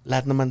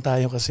lahat naman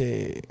tayo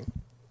kasi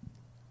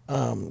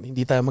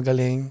hindi tayo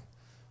magaling.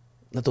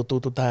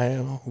 Natututo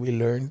tayo. We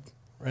learn,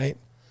 right?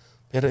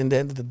 Pero in the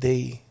end of the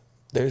day,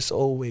 there's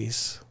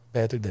always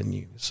better than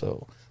you.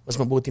 So, mas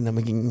mabuti na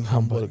maging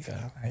humble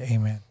ka.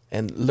 Amen.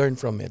 And learn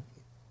from it.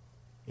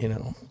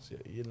 So,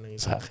 yun lang yung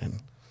sa akin.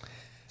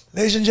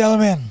 Ladies and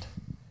gentlemen,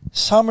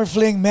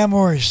 Summerfling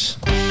Memoirs.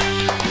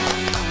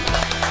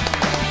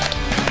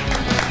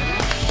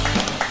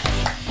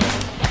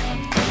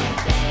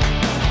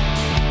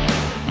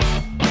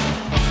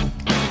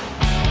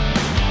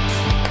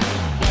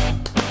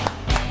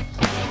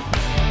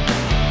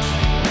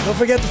 Don't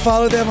forget to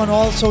follow them on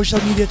all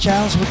social media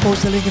channels. We'll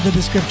post the link in the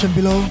description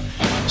below.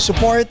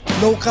 Support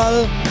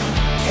local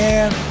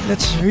and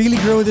let's really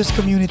grow this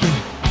community.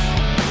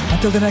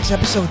 Until the next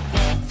episode.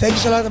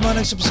 Thanks a lot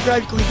naman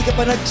nag-subscribe. Kung hindi ka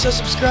pa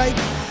nag-subscribe,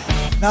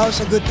 now is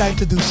a good time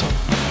to do so.